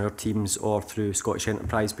ourselves and our teams or through Scottish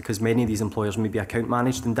Enterprise, because many of these employers may be account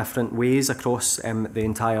managed in different ways across the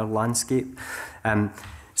entire landscape.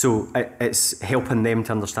 So it's helping them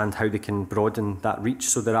to understand how they can broaden that reach.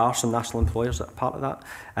 So there are some national employers that are part of that.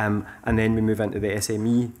 And then we move into the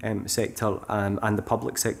SME sector and the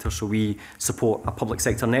public sector. So we support a public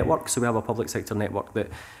sector network. So we have a public sector network that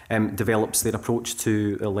develops their approach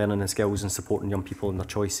to learning and skills and supporting young people in their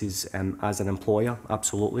choices as an employer,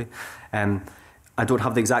 absolutely. I don't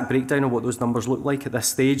have the exact breakdown of what those numbers look like at this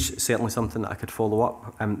stage. Certainly something that I could follow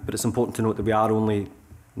up. But it's important to note that we are only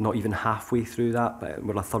not even halfway through that, but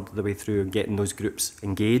we're a third of the way through getting those groups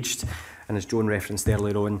engaged. And as Joan referenced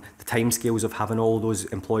earlier on, the timescales of having all those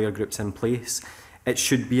employer groups in place, it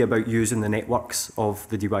should be about using the networks of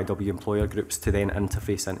the DYW employer groups to then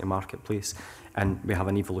interface into marketplace. And we have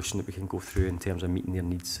an evolution that we can go through in terms of meeting their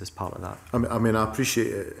needs as part of that. I mean, I appreciate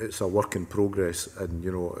it. It's a work in progress, and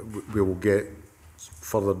you know, we will get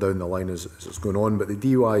further down the line as it's going on. But the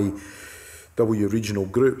DYW regional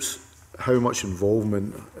groups, how much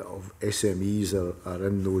involvement of SMEs are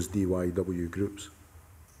in those DYW groups?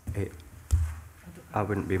 I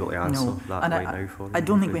wouldn't be able to answer that and right now for you. I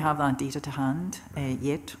don't think we have that data to hand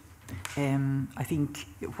yet. I think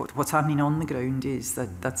what's happening on the ground is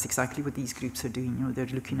that's exactly what these groups are doing. You know, they're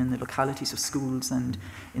looking in the localities of schools and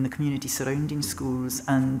in the community surrounding schools,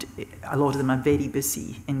 and a lot of them are very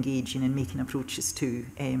busy engaging and making approaches to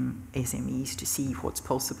SMEs to see what's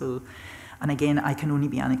possible. And again, I can only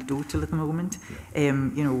be anecdotal at the moment.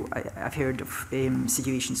 You know, I've heard of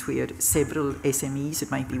situations where several SMEs, it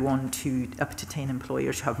might be 1, 2, up to 10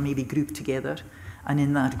 employers, have maybe grouped together. And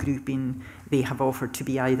in that grouping, they have offered to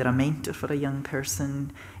be either a mentor for a young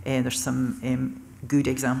person. There's some good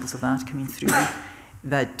examples of that coming through.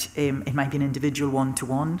 That it might be an individual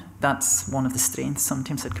one-to-one. That's one of the strengths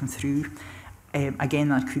sometimes that come through. Again,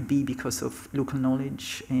 that could be because of local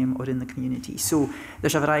knowledge or in the community. So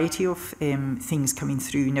there's a variety of things coming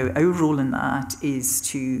through. Now, our role in that is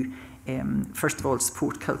to, first of all,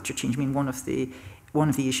 support culture change. I mean, one of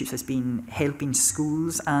the issues has been helping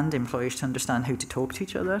schools and employers to understand how to talk to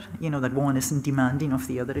each other. You know, that one isn't demanding of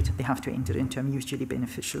the other. They have to enter into a mutually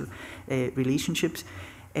beneficial relationships.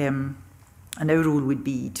 And our role would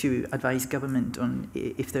be to advise government on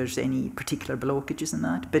if there's any particular blockages in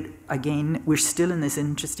that. But again, we're still in this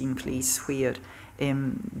interesting place where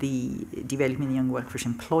the Development Young Workforce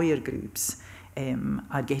employer groups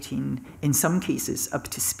are getting, in some cases, up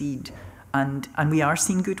to speed. And we are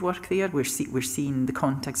seeing good work there. We're seeing the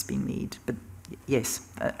contacts being made. But yes,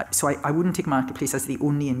 so I wouldn't take marketplace as the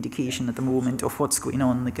only indication at the moment of what's going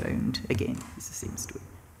on the ground. Again, it's the same story.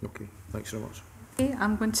 Okay, thanks very much. Okay,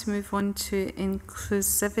 I'm going to move on to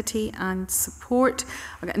inclusivity and support.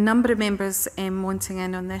 I've got a number of members wanting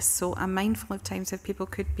in on this, so I'm mindful of times if people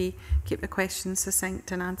could keep the questions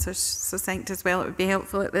succinct and answers succinct as well, it would be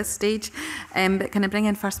helpful at this stage. But can I bring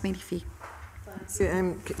in first Mary Fee?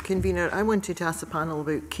 Convener, I wanted to ask the panel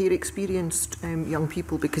about care experienced young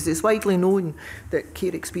people, because it's widely known that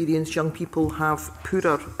care experienced young people have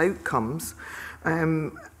poorer outcomes.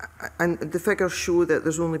 And the figures show that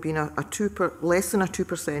there's only been less than a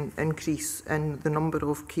 2% increase in the number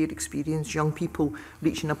of care experienced young people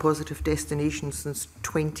reaching a positive destination since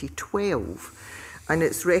 2012. And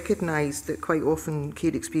it's recognised that quite often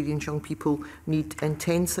care experienced young people need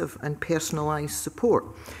intensive and personalised support.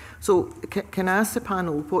 So can I ask the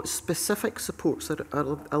panel what specific supports are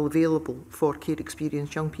available for care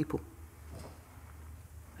experienced young people?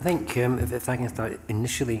 I think if I can start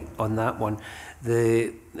initially on that one,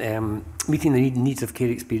 the meeting the needs of care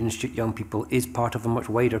experienced young people is part of a much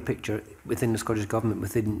wider picture within the Scottish Government,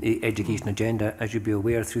 within the education agenda, as you'll be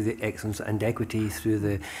aware, through the Excellence and Equity, through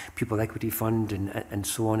the Pupil Equity Fund and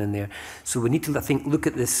so on in there. So we need to, I think, look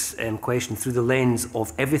at this question through the lens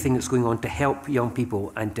of everything that's going on to help young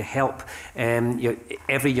people and to help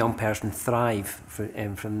every young person thrive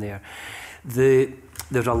from there.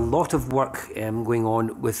 There's a lot of work going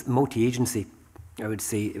on with multi-agency, I would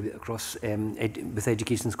say, across with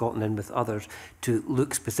Education Scotland and with others, to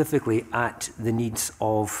look specifically at the needs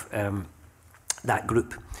of that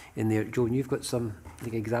group in there. Joan, you've got some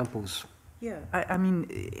examples. Yeah, I mean,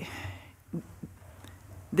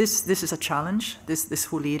 this is a challenge. This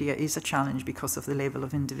whole area is a challenge because of the level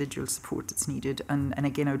of individual support that's needed. And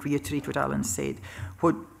again, I would reiterate what Alan said.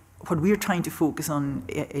 What we're trying to focus on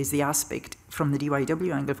is the aspect from the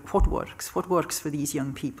DYW angle of what works for these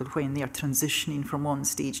young people when they are transitioning from one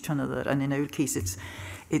stage to another. And in our case,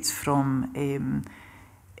 it's from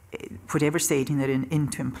whatever setting they're in,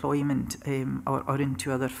 into employment or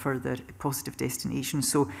into other further positive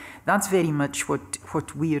destinations. So that's very much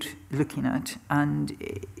what we're looking at. And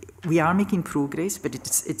we are making progress, but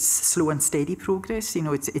it's slow and steady progress. You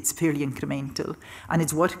know, it's fairly incremental, and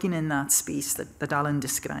it's working in that space that Alan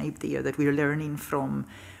described there, that we're learning from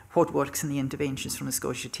what works in the interventions from the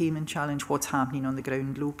Scottish Attainment Challenge, what's happening on the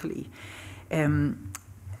ground locally.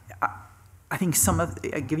 I think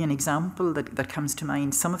I'll give you an example that comes to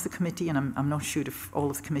mind. Some of the committee, and I'm not sure if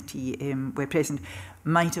all of the committee were present,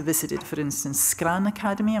 might have visited, for instance, Scran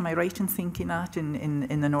Academy. Am I right in thinking that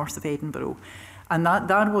in the north of Edinburgh? And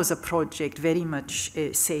that was a project very much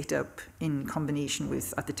set up in combination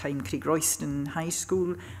with, at the time, Craig Royston High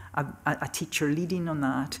School, a teacher leading on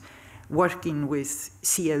that, working with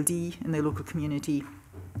CLD in the local community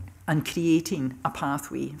and creating a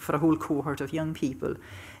pathway for a whole cohort of young people.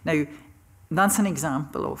 Now, that's an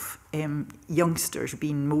example of youngsters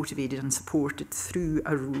being motivated and supported through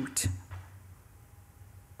a route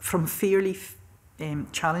from fairly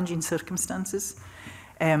challenging circumstances.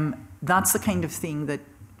 That's the kind of thing that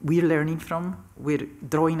we're learning from. We're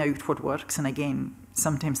drawing out what works, and again,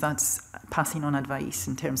 sometimes that's passing on advice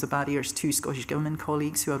in terms of barriers to Scottish Government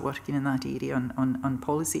colleagues who are working in that area on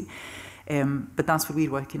policy. But that's what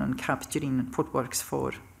we're working on, capturing what works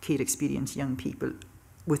for care experienced young people,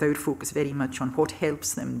 without focus very much on what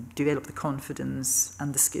helps them develop the confidence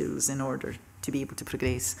and the skills in order to be able to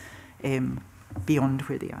progress beyond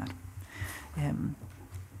where they are.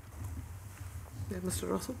 Mr.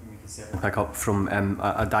 Russell? Pick up from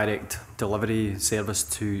a direct delivery service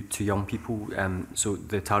to young people. So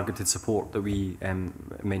the targeted support that we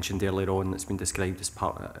mentioned earlier on, that's been described as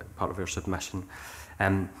part of our submission,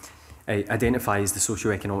 identifies the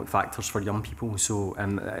socio-economic factors for young people. So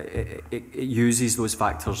it uses those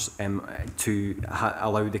factors to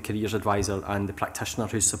allow the careers advisor and the practitioner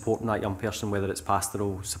who's supporting that young person, whether it's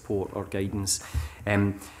pastoral support or guidance,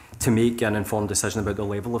 to make an informed decision about the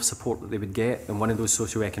level of support that they would get. And one of those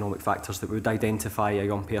socio-economic factors that would identify a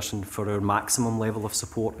young person for our maximum level of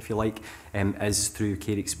support, if you like, is through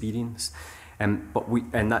care experience. And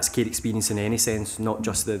that's care experience in any sense, not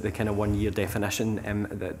just the kind of 1 year definition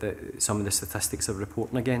that some of the statistics are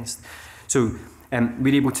reporting against. So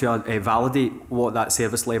we're able to validate what that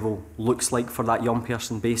service level looks like for that young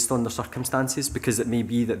person based on their circumstances, because it may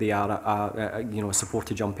be that they are a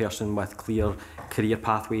supported young person with clear career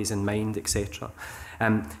pathways in mind, etc.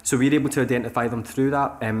 So we're able to identify them through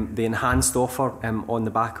that. The enhanced offer on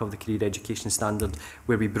the back of the career education standard,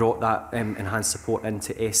 where we brought that enhanced support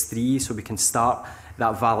into S3, so we can start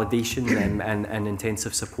that validation and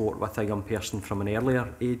intensive support with a young person from an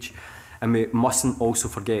earlier age. And we mustn't also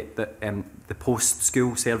forget that the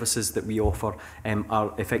post-school services that we offer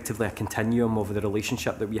are effectively a continuum of the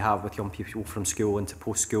relationship that we have with young people from school into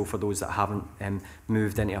post-school for those that haven't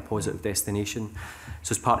moved into a positive destination.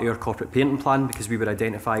 So as part of our corporate parenting plan, because we were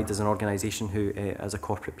identified as an organisation who, as a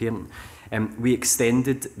corporate parent, we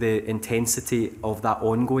extended the intensity of that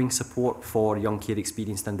ongoing support for young care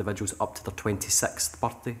experienced individuals up to their 26th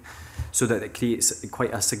birthday, so that it creates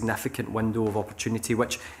quite a significant window of opportunity,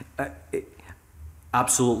 which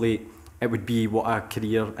absolutely it would be what a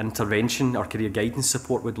career intervention or career guidance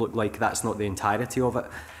support would look like. That's not the entirety of it.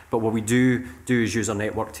 But what we do is use our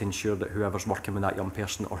network to ensure that whoever's working with that young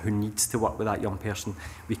person or who needs to work with that young person,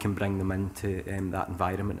 we can bring them into that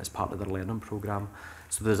environment as part of their learning programme.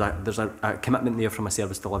 So there's a commitment there from a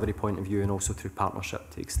service delivery point of view, and also through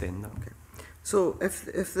partnership to extend that. Okay. So if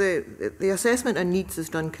the assessment of needs is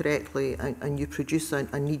done correctly and you produce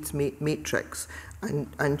a needs matrix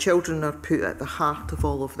and children are put at the heart of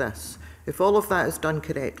all of this, if all of that is done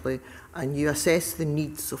correctly and you assess the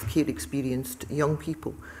needs of care experienced young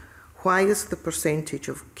people, why is the percentage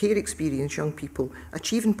of care experienced young people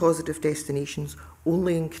achieving positive destinations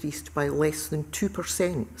only increased by less than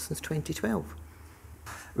 2% since 2012?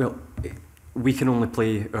 Well, we can only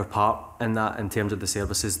play our part in that in terms of the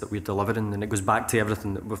services that we're delivering, and it goes back to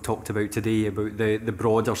everything that we've talked about today about the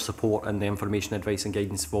broader support and the information, advice and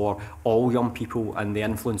guidance for all young people and the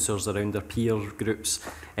influencers around their peer groups,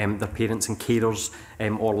 their parents and carers,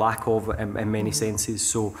 or lack of in many senses.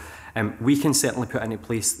 So we can certainly put into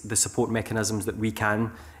place the support mechanisms that we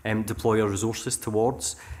can deploy our resources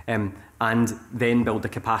towards, and then build the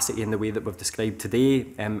capacity in the way that we've described today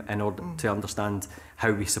in order to understand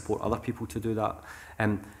how we support other people to do that.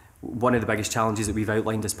 One of the biggest challenges that we've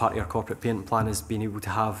outlined as part of our corporate parent plan is being able to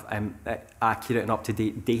have accurate and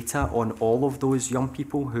up-to-date data on all of those young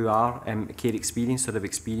people who are care experienced or have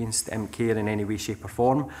experienced care in any way, shape or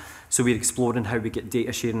form. So we're exploring how we get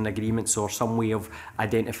data sharing agreements or some way of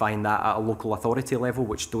identifying that at a local authority level,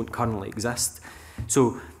 which don't currently exist.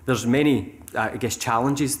 So there's many, I guess,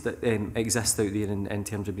 challenges that exist out there in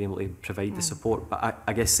terms of being able to provide the support. But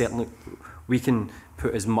I guess certainly we can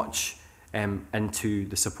put as much into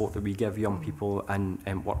the support that we give young people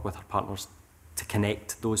and work with our partners to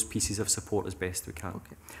connect those pieces of support as best we can.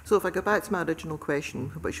 Okay. So if I go back to my original question,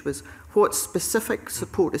 which was what specific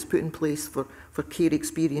support is put in place for care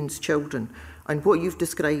experienced children, and what you've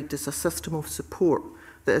described as a system of support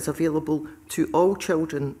that is available to all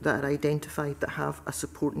children that are identified that have a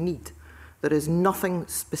support need. There is nothing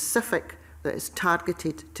specific that is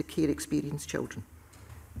targeted to care experienced children.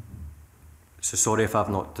 So sorry if I've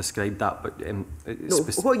not described that, but no,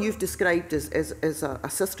 what you've described is a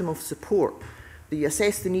system of support. You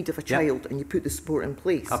assess the need of a child and you put the support in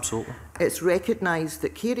place. Absolutely. It's recognised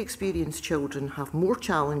that care experienced children have more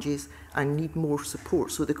challenges and need more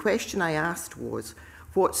support. So the question I asked was,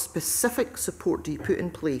 what specific support do you put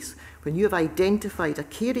in place when you have identified a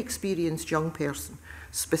care experienced young person?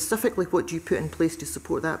 Specifically, what do you put in place to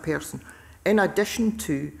support that person, in addition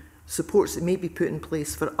to supports that may be put in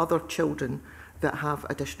place for other children that have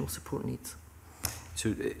additional support needs?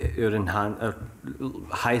 So our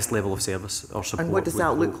highest level of service or support. And what does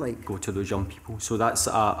that look like? Go to those young people. So that's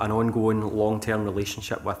an ongoing long-term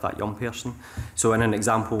relationship with that young person. So in an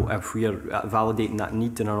example, if we are validating that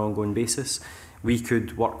need on an ongoing basis, we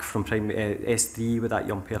could work from S3 with that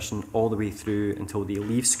young person all the way through until they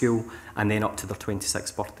leave school and then up to their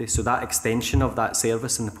 26th birthday. So that extension of that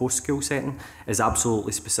service in the post-school setting is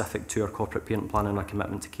absolutely specific to our corporate parent plan and our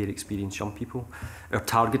commitment to care experienced young people. Our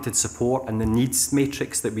targeted support and the needs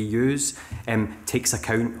matrix that we use takes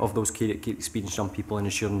account of those care experienced young people and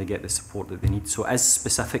ensuring they get the support that they need. So it is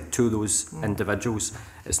specific to those individuals.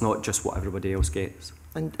 It's not just what everybody else gets.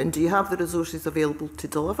 And do you have the resources available to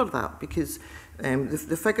deliver that? Because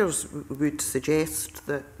the figures would suggest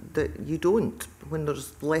that you don't, when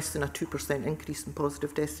there's less than a 2% increase in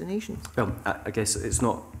positive destinations. Well, I guess it's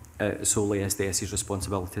not solely SDS's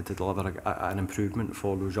responsibility to deliver an improvement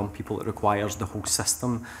for those young people. It requires the whole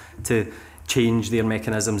system to change their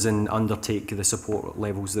mechanisms and undertake the support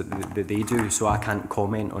levels that they do. So I can't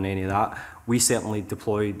comment on any of that. We certainly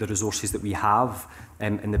deploy the resources that we have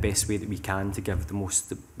in the best way that we can to give the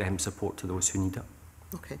most support to those who need it.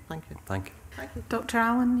 Okay, thank you. Thank you. Thank you. Dr.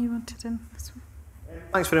 Allen, you wanted in this one?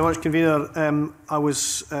 Thanks very much, Convener. I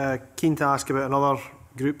was keen to ask about another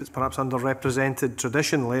group that's perhaps underrepresented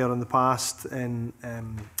traditionally or in the past in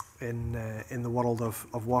the world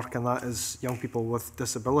of work, and that is young people with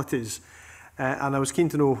disabilities. And I was keen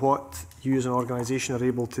to know what you as an organisation are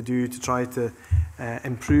able to do to try to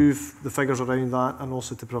improve the figures around that and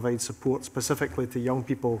also to provide support specifically to young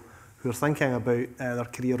people who are thinking about their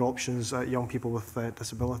career options, young people with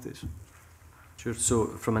disabilities. Sure. So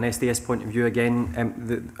from an SDS point of view,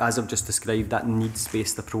 again, as I've just described, that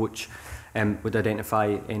needs-based approach would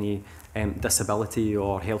identify any disability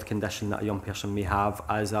or health condition that a young person may have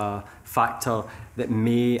as a factor that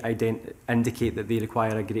may indicate that they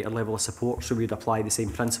require a greater level of support. So we'd apply the same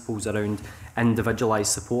principles around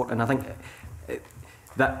individualised support. And I think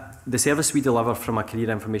that the service we deliver from a career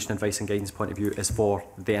information advice and guidance point of view is for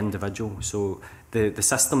the individual. So the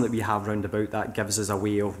system that we have round about that gives us a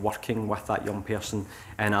way of working with that young person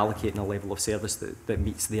and allocating a level of service that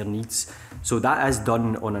meets their needs. So that is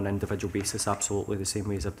done on an individual basis, absolutely the same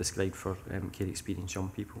way as I've described for care experienced young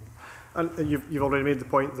people. And you've already made the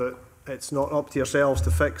point that it's not up to yourselves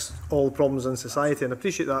to fix all problems in society, and I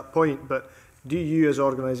appreciate that point, but do you as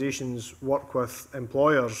organisations work with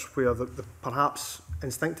employers where perhaps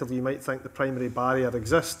instinctively you might think the primary barrier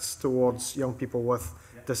exists towards young people with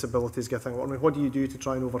disabilities getting work? I mean, what do you do to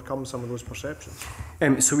try and overcome some of those perceptions?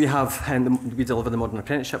 So we have, we deliver the Modern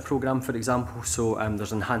Apprenticeship Programme, for example. So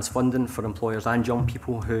there's enhanced funding for employers and young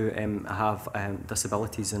people who have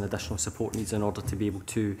disabilities and additional support needs in order to be able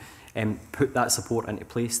to put that support into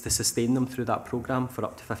place to sustain them through that programme for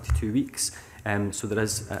up to 52 weeks. So there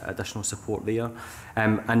is additional support there.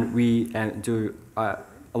 And we do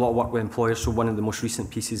a lot of work with employers. So one of the most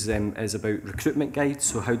recent pieces is about recruitment guides.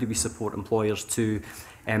 So how do we support employers to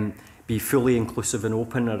be fully inclusive and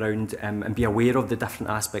open around and be aware of the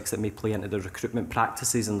different aspects that may play into their recruitment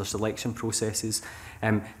practices and their selection processes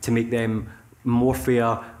to make them more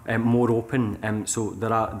fair, more open. So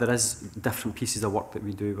there is different pieces of work that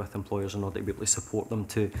we do with employers in order to be able to support them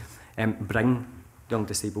to bring young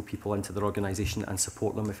disabled people into their organisation and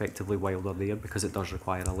support them effectively while they're there, because it does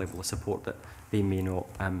require a level of support that they may not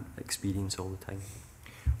experience all the time.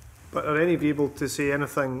 But are any of you able to say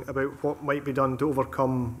anything about what might be done to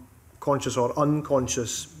overcome conscious or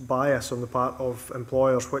unconscious bias on the part of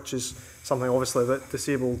employers, which is something obviously that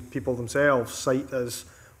disabled people themselves cite as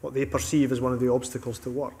what they perceive as one of the obstacles to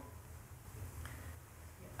work?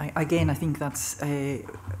 I think that's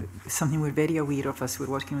something we're very aware of as we're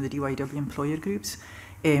working with the DYW employer groups.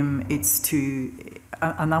 It's to,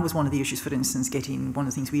 and that was one of the issues, for instance, one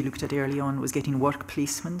of the things we looked at early on was getting work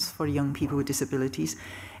placements for young people with disabilities.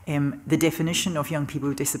 The definition of young people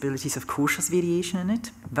with disabilities, of course, has variation in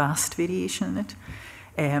it, vast variation in it.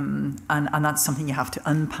 And that's something you have to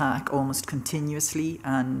unpack almost continuously.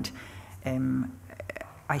 And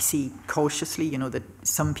I see cautiously, that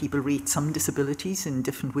some people rate some disabilities in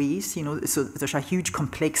different ways, so there's a huge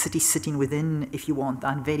complexity sitting within, if you want,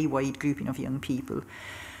 that very wide grouping of young people.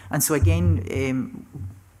 And so again,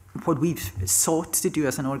 what we've sought to do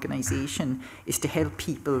as an organisation is to help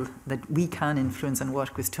people that we can influence and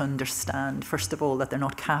work with to understand, first of all, that they're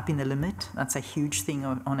not capping the limit. That's a huge thing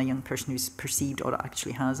on a young person who's perceived or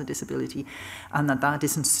actually has a disability, and that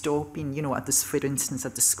isn't stopping, at this, for instance,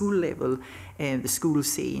 at the school level, the school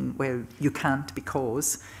saying, well, you can't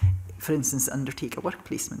because, for instance, undertake a work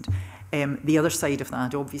placement. The other side of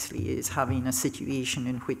that, obviously, is having a situation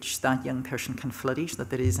in which that young person can flourish, that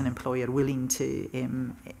there is an employer willing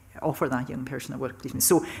to offer that young person a work placement.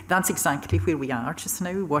 So that's exactly where we are just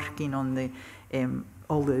now, working on the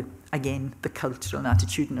cultural and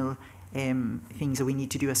attitudinal things that we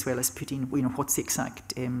need to do, as well as putting, what's the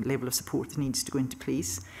exact level of support that needs to go into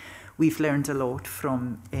place. We've learned a lot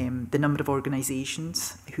from the number of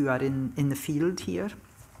organisations who are in the field here.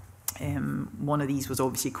 One of these was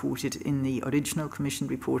obviously quoted in the original Commission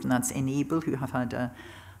report, and that's Enable, who have had a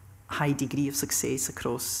high degree of success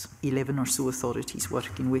across 11 or so authorities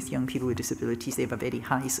working with young people with disabilities. They have a very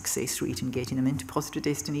high success rate in getting them into positive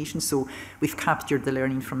destinations. So we've captured the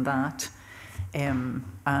learning from that and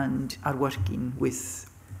are working with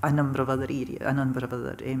a number of other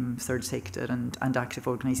third sector and active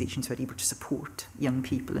organisations who are able to support young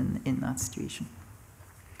people in that situation.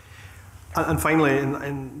 And finally,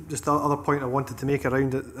 and just the other point I wanted to make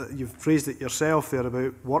around it, you've raised it yourself there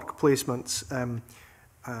about work placements.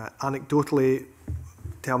 Anecdotally,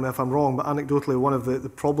 tell me if I'm wrong, but anecdotally, one of the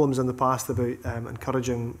problems in the past about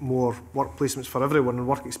encouraging more work placements for everyone and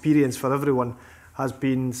work experience for everyone has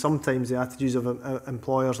been sometimes the attitudes of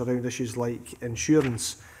employers around issues like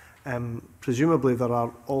insurance. Presumably, there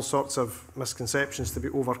are all sorts of misconceptions to be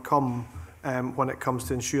overcome when it comes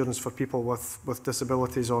to insurance for people with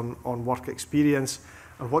disabilities on work experience,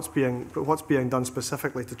 and what's being done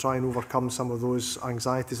specifically to try and overcome some of those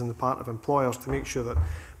anxieties on the part of employers to make sure that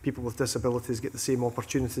people with disabilities get the same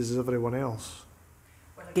opportunities as everyone else.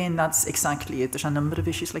 Well, again, that's exactly it. There's a number of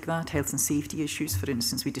issues like that, health and safety issues. For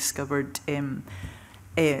instance, we discovered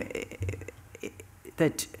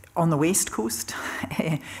that on the West Coast,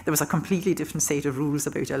 there was a completely different set of rules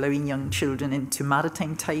about allowing young children into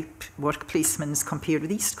maritime-type work placements compared with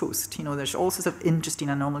the East Coast. There's all sorts of interesting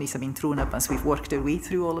anomalies have been thrown up as we've worked our way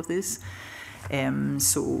through all of this.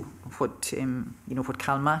 So what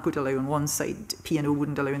CalMac would allow on one side, P&O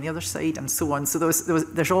wouldn't allow on the other side, and so on. So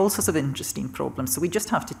there's all sorts of interesting problems. So we just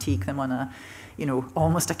have to take them on a,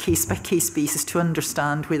 almost a case-by-case basis to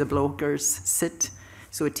understand where the blockers sit.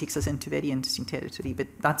 So it takes us into very interesting territory, but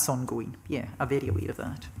that's ongoing. Yeah, I'm very aware of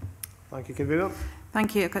that. Thank you, Convener.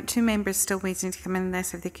 Thank you. I've got two members still waiting to come in on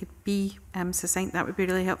this. If they could be succinct, that would be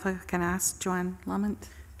really helpful. Can I ask Joan Lamont?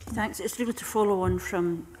 Thanks. It's really to follow on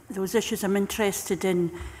from those issues. I'm interested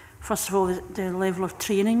in, first of all, the level of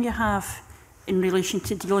training you have in relation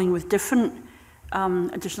to dealing with different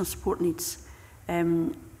additional support needs.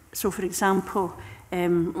 So, for example,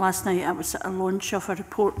 last night I was at a launch of a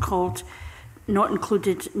report called Not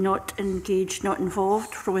Included, Not Engaged, Not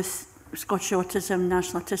Involved with Scottish Autism,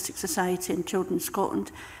 National Autistic Society and Children in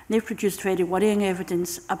Scotland. And they've produced very worrying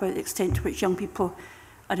evidence about the extent to which young people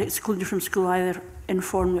are excluded from school either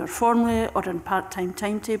informally or formally or in part-time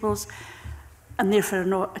timetables, and therefore are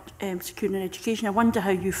not secured in education. I wonder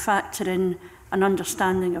how you factor in an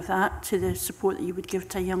understanding of that to the support that you would give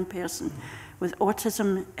to a young person with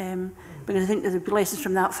autism, because I think there would be lessons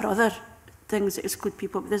from that for other things that exclude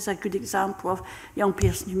people. But this is a good example of a young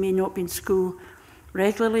person who may not be in school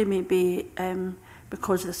regularly, maybe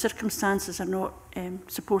because the circumstances are not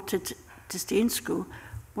supported to stay in school.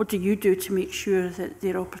 What do you do to make sure that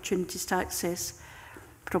their opportunities to access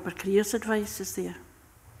proper careers advice is there?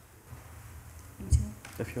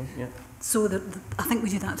 If you want, yeah. So I think we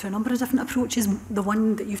do that through a number of different approaches. The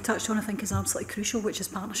one that you've touched on I think is absolutely crucial, which is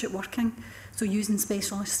partnership working. So using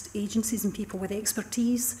specialist agencies and people with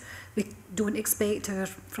expertise. We don't expect our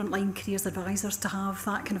frontline careers advisors to have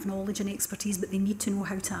that kind of knowledge and expertise, but they need to know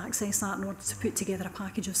how to access that in order to put together a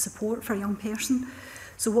package of support for a young person.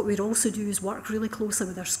 So what we'd also do is work really closely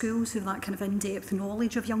with our schools who have that kind of in-depth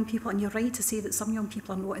knowledge of young people. And you're right to say that some young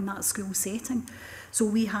people are not in that school setting. So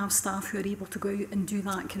we have staff who are able to go out and do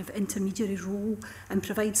that kind of intermediary role and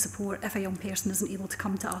provide support if a young person isn't able to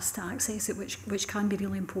come to us to access it, which can be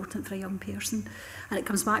really important for a young person. And it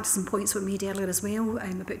comes back to some points we made earlier as well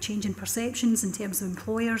about changing perceptions in terms of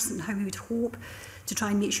employers and how we would hope to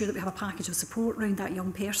try and make sure that we have a package of support around that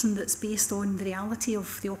young person that's based on the reality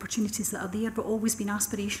of the opportunities that are there, but always being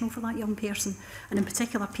aspirational for that young person, and in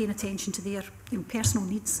particular paying attention to their personal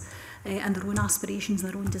needs and their own aspirations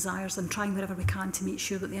and their own desires, and trying wherever we can to make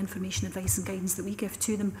sure that the information, advice and guidance that we give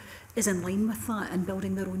to them is in line with that, and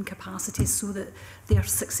building their own capacities so that they're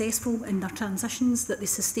successful in their transitions, that they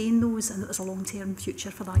sustain those, and that there's a long-term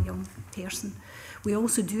future for that young person. We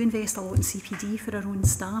also do invest a lot in CPD for our own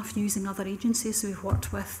staff using other agencies. So we've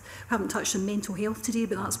worked with, we haven't touched on mental health today,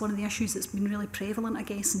 but that's one of the issues that's been really prevalent, I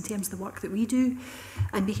guess, in terms of the work that we do,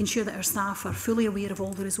 and making sure that our staff are fully aware of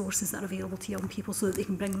all the resources that are available to young people so that they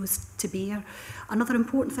can bring those to bear. Another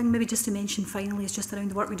important thing, maybe just to mention finally, is just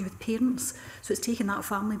around the work we do with parents. So it's taking that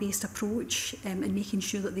family-based approach and making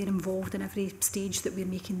sure that they're involved in every stage that we're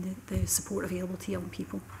making the support available to young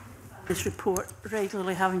people. This report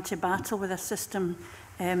regularly having to battle with a system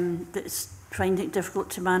that's finding it difficult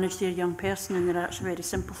to manage their young person, and there are actually very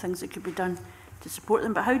simple things that could be done to support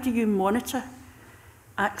them. But how do you monitor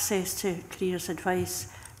access to careers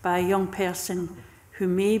advice by a young person who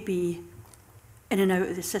may be in and out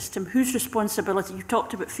of the system? Whose responsibility, you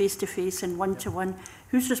talked about face-to-face and one-to-one,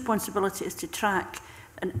 whose responsibility is to track,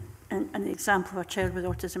 and an example of a child with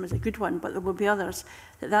autism is a good one, but there will be others,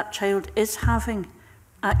 that child is having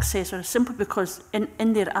access, or simply because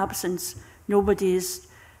in their absence nobody is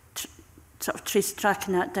sort of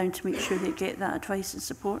tracking that down to make sure they get that advice and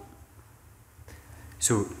support?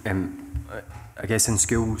 So I guess in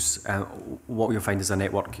schools what we'll find is a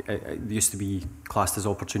network. It used to be classed as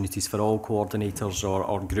opportunities for all coordinators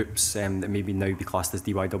or groups that maybe now be classed as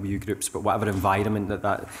DYW groups, but whatever environment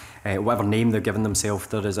whatever name they're giving themselves,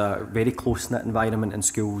 there is a very close-knit environment in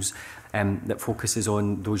schools that focuses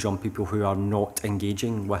on those young people who are not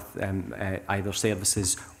engaging with either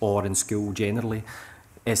services or in school generally.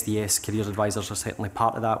 SDS careers advisors are certainly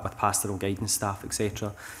part of that, with pastoral guidance staff,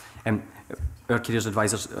 etc. Our careers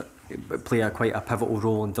advisors play quite a pivotal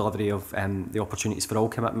role in delivery of the opportunities for all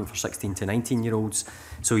commitment for 16 to 19-year-olds.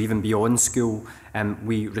 So even beyond school,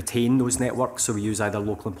 we retain those networks. So we use either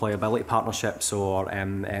local employability partnerships or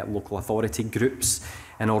local authority groups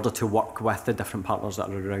in order to work with the different partners that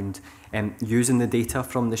are around, using the data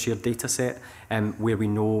from the shared data set where we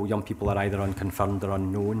know young people are either unconfirmed or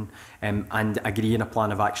unknown, and agreeing a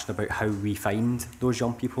plan of action about how we find those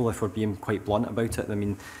young people, if we're being quite blunt about it. I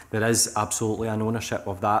mean, there is absolutely an ownership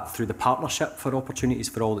of that through the partnership for opportunities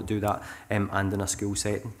for all that do that, and in a school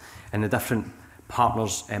setting. And the different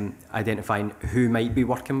partners identifying who might be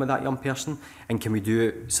working with that young person, and can we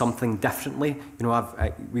do something differently. You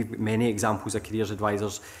know, we've many examples of careers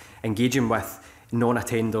advisors engaging with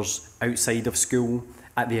non-attenders outside of school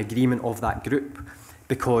at the agreement of that group,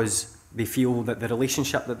 because they feel that the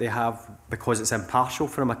relationship that they have, because it's impartial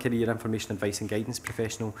from a career information advice and guidance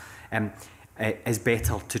professional, is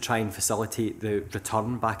better to try and facilitate the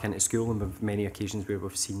return back into school, and with many occasions where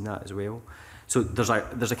we've seen that as well. So there's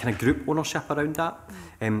a kind of group ownership around that,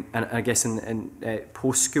 and I guess in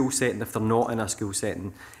post-school setting, if they're not in a school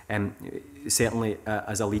setting, certainly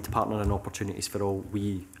as a lead partner in Opportunities for All,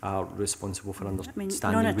 we are responsible for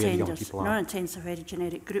understanding where young people are. Non-attenders are a very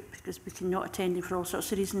generic group, because we can not attend for all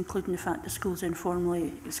sorts of reasons, including the fact that schools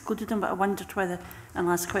informally excluded them. But I wondered whether, and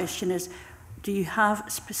last question is, do you have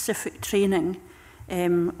specific training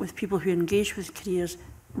with people who engage with careers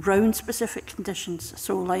round specific conditions?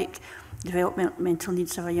 So like developmental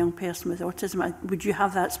needs of a young person with autism, would you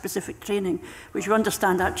have that specific training, which you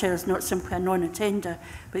understand that child is not simply a non-attender,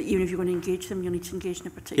 but even if you're going to engage them, you need to engage in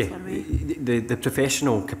a particular way? The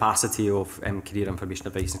professional capacity of career information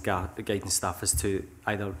advice and guidance staff is to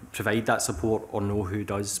either provide that support or know who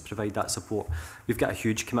does provide that support. We've got a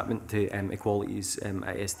huge commitment to equalities at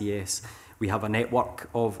SDS. We have a network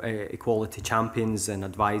of equality champions and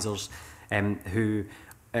advisors who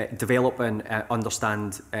develop and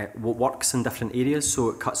understand what works in different areas.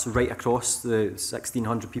 So it cuts right across the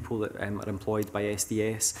 1,600 people that are employed by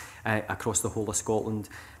SDS across the whole of Scotland.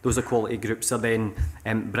 Those equality groups are then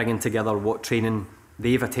bringing together what training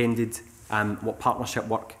they've attended, what partnership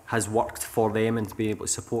work has worked for them, and to be able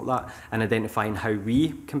to support that, and identifying how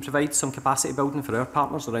we can provide some capacity building for our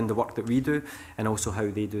partners around the work that we do, and also how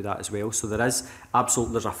they do that as well. So there's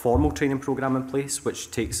a formal training programme in place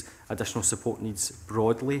which takes additional support needs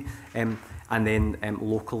broadly, and then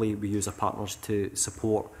locally we use our partners to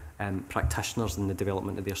support practitioners in the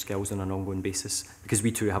development of their skills on an ongoing basis, because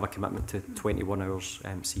we too have a commitment to 21 hours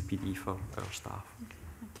CPD for our staff.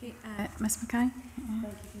 Okay, Ms Mackay.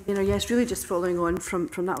 You know, yes, really just following on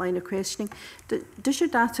from that line of questioning. Does your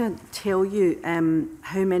data tell you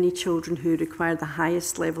how many children who require the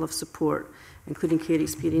highest level of support, including care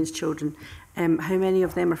experienced children, how many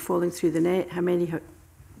of them are falling through the net, how many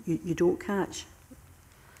you don't catch?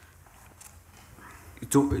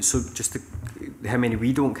 So just how many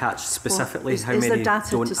we don't catch specifically, well, how many there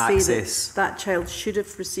data don't to say access? That child should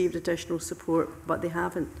have received additional support, but they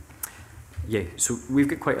haven't? Yeah, so we've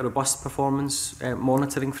got quite a robust performance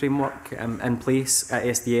monitoring framework in place at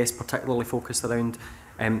SDS, particularly focused around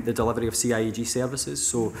the delivery of CIAG services.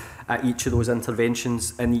 So at each of those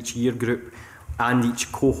interventions in each year group and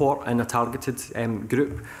each cohort in a targeted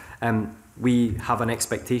group, we have an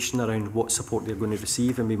expectation around what support they're going to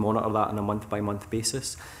receive, and we monitor that on a month-by-month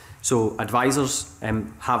basis. So advisors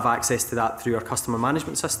have access to that through our customer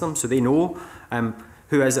management system, so they know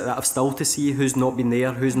who is it that I've still to see, who's not been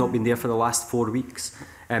there for the last 4 weeks.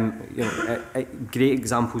 Great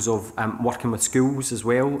examples of working with schools as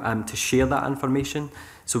well to share that information.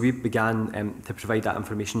 So we began to provide that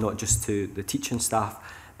information not just to the teaching staff,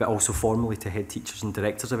 but also formally to head teachers and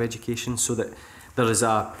directors of education, so that there is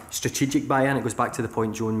a strategic buy-in. It goes back to the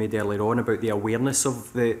point Joan made earlier on about the awareness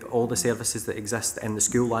of all the services that exist in the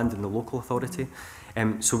school and in the local authority.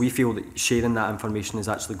 So we feel that sharing that information is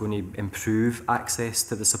actually going to improve access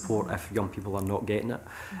to the support if young people are not getting it.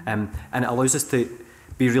 And it allows us to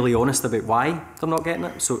be really honest about why they're not getting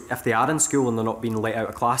it. So if they are in school and they're not being let out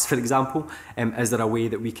of class, for example, is there a way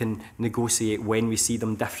that we can negotiate when we see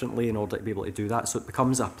them differently in order to be able to do that? So it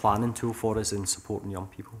becomes a planning tool for us in supporting young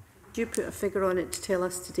people. Do you put a figure on it to tell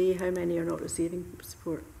us today how many are not receiving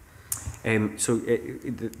support?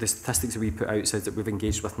 The statistics that we put out says that we've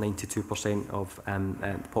engaged with 92% of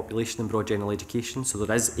the population in broad general education. So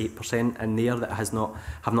there is 8% in there that have not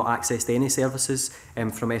accessed any services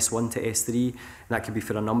from S1 to S3. And that could be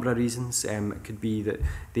for a number of reasons. It could be that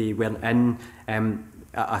they weren't in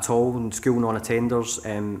at all in school, non-attenders.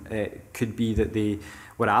 It could be that they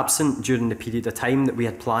were absent during the period of time that we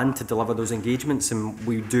had planned to deliver those engagements, and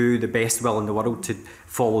we do the best will in the world to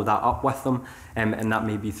follow that up with them, and that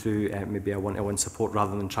may be through maybe a one-to-one support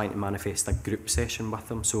rather than trying to manifest a group session with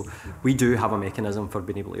them. So we do have a mechanism for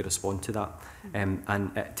being able to respond to that,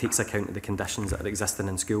 and it takes account of the conditions that are existing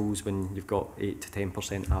in schools when you've got 8 to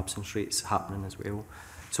 10% absence rates happening as well.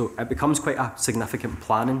 So it becomes quite a significant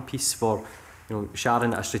planning piece for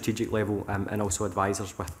Sharon at a strategic level, and also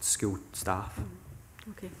advisors with school staff.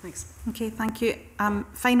 Okay, thanks. Okay, thank you.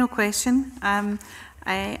 Final question.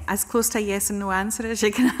 As close to a yes and no answer as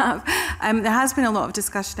you can have. There has been a lot of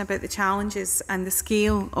discussion about the challenges and the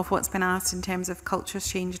scale of what's been asked in terms of cultures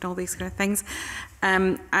change and all these kind of things.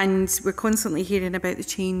 And we're constantly hearing about the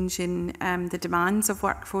change in the demands of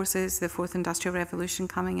workforces, the fourth industrial revolution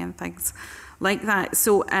coming in, things like that.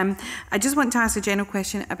 So I just want to ask a general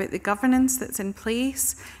question about the governance that's in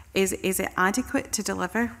place. Is it adequate to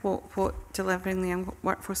deliver what developing the young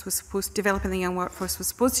workforce was supposed to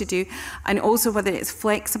do, and also whether it's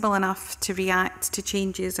flexible enough to react to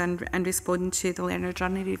changes and respond to the learner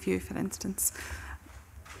journey review, for instance?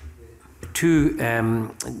 Two,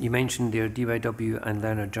 you mentioned their DYW and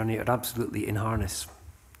learner journey are absolutely in harness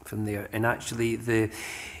from there, and actually the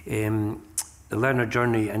learner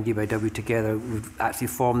journey and DYW together would actually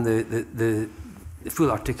form the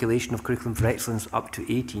full articulation of curriculum for excellence up to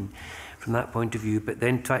 18 from that point of view, but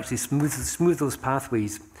then to actually smooth those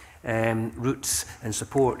pathways, routes and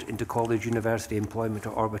support into college, university, employment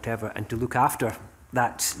or whatever, and to look after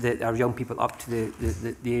our young people up to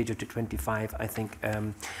the age of 25, I think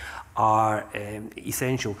are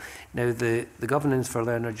essential. Now the governance for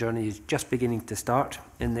learner journey is just beginning to start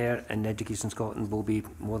in there, and Education Scotland will be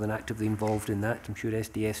more than actively involved in that, I'm sure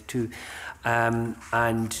SDS too.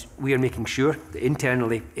 And we are making sure that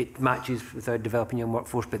internally it matches with our developing young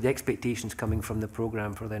workforce, but the expectations coming from the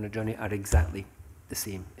programme for learner journey are exactly the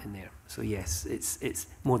same in there. So yes, it's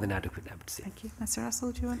more than adequate, I would say. Thank you. Mr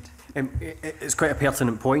Russell, do you want? It's quite a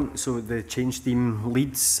pertinent point. So the change theme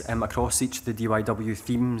leads across each of the DYW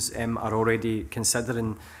themes are already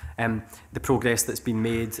considering the progress that's been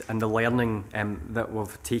made and the learning that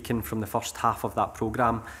we've taken from the first half of that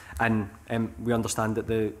programme. And we understand that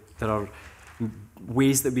there are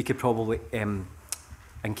ways that we could probably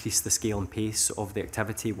increase the scale and pace of the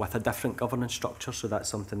activity with a different governance structure. So that's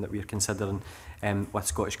something that we're considering with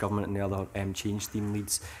Scottish Government and the other change theme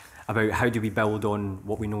leads, about how do we build on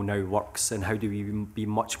what we know now works, and how do we be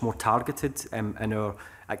much more targeted in our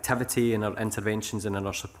activity, in our interventions and in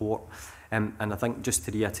our support. And I think just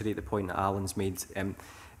to reiterate the point that Alan's made,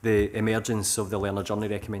 the emergence of the learner journey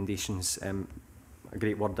recommendations, a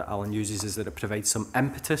great word that Alan uses is that it provides some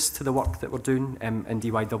impetus to the work that we're doing in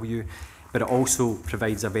DYW, but it also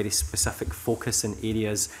provides a very specific focus in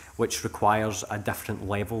areas which requires a different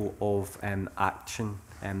level of action,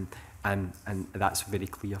 and that's very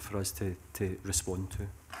clear for us to respond to.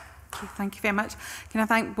 Okay, thank you very much. Can I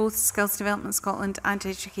thank both Skills Development Scotland and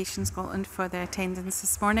Education Scotland for their attendance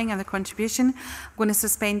this morning and their contribution. I'm going to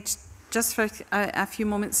suspend just for a few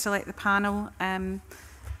moments to let the panel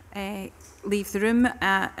leave the room.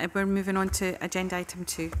 We're moving on to agenda item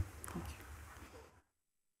 2.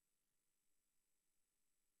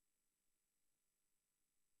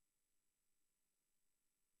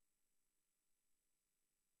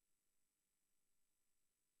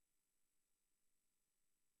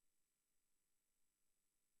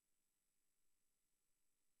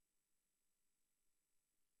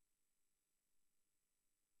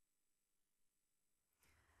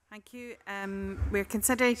 Thank you. We're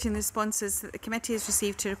considering the responses that the committee has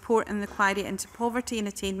received to report on the inquiry into poverty and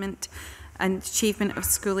attainment and achievement of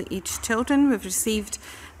school-aged children. We've received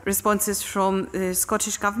responses from the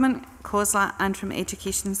Scottish Government, COSLA and from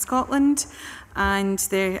Education Scotland, and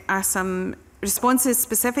there are some responses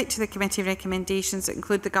specific to the committee recommendations that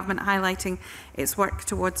include the government highlighting its work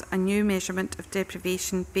towards a new measurement of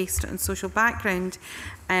deprivation based on social background,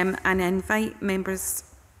 and I invite members'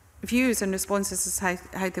 views and responses as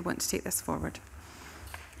how they want to take this forward.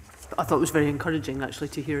 I thought it was very encouraging actually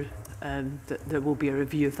to hear that there will be a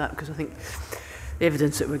review of that, because I think the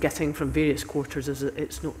evidence that we're getting from various quarters is that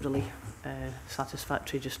it's not really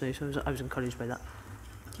satisfactory just now, so I was encouraged by that.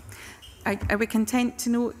 Are we content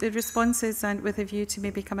to note the responses and with a view to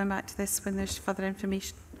maybe coming back to this when there's further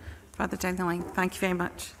information further down the line? Thank you very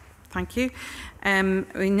much. Thank you.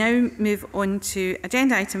 We now move on to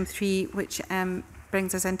agenda item 3, which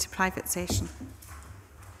brings us into private session.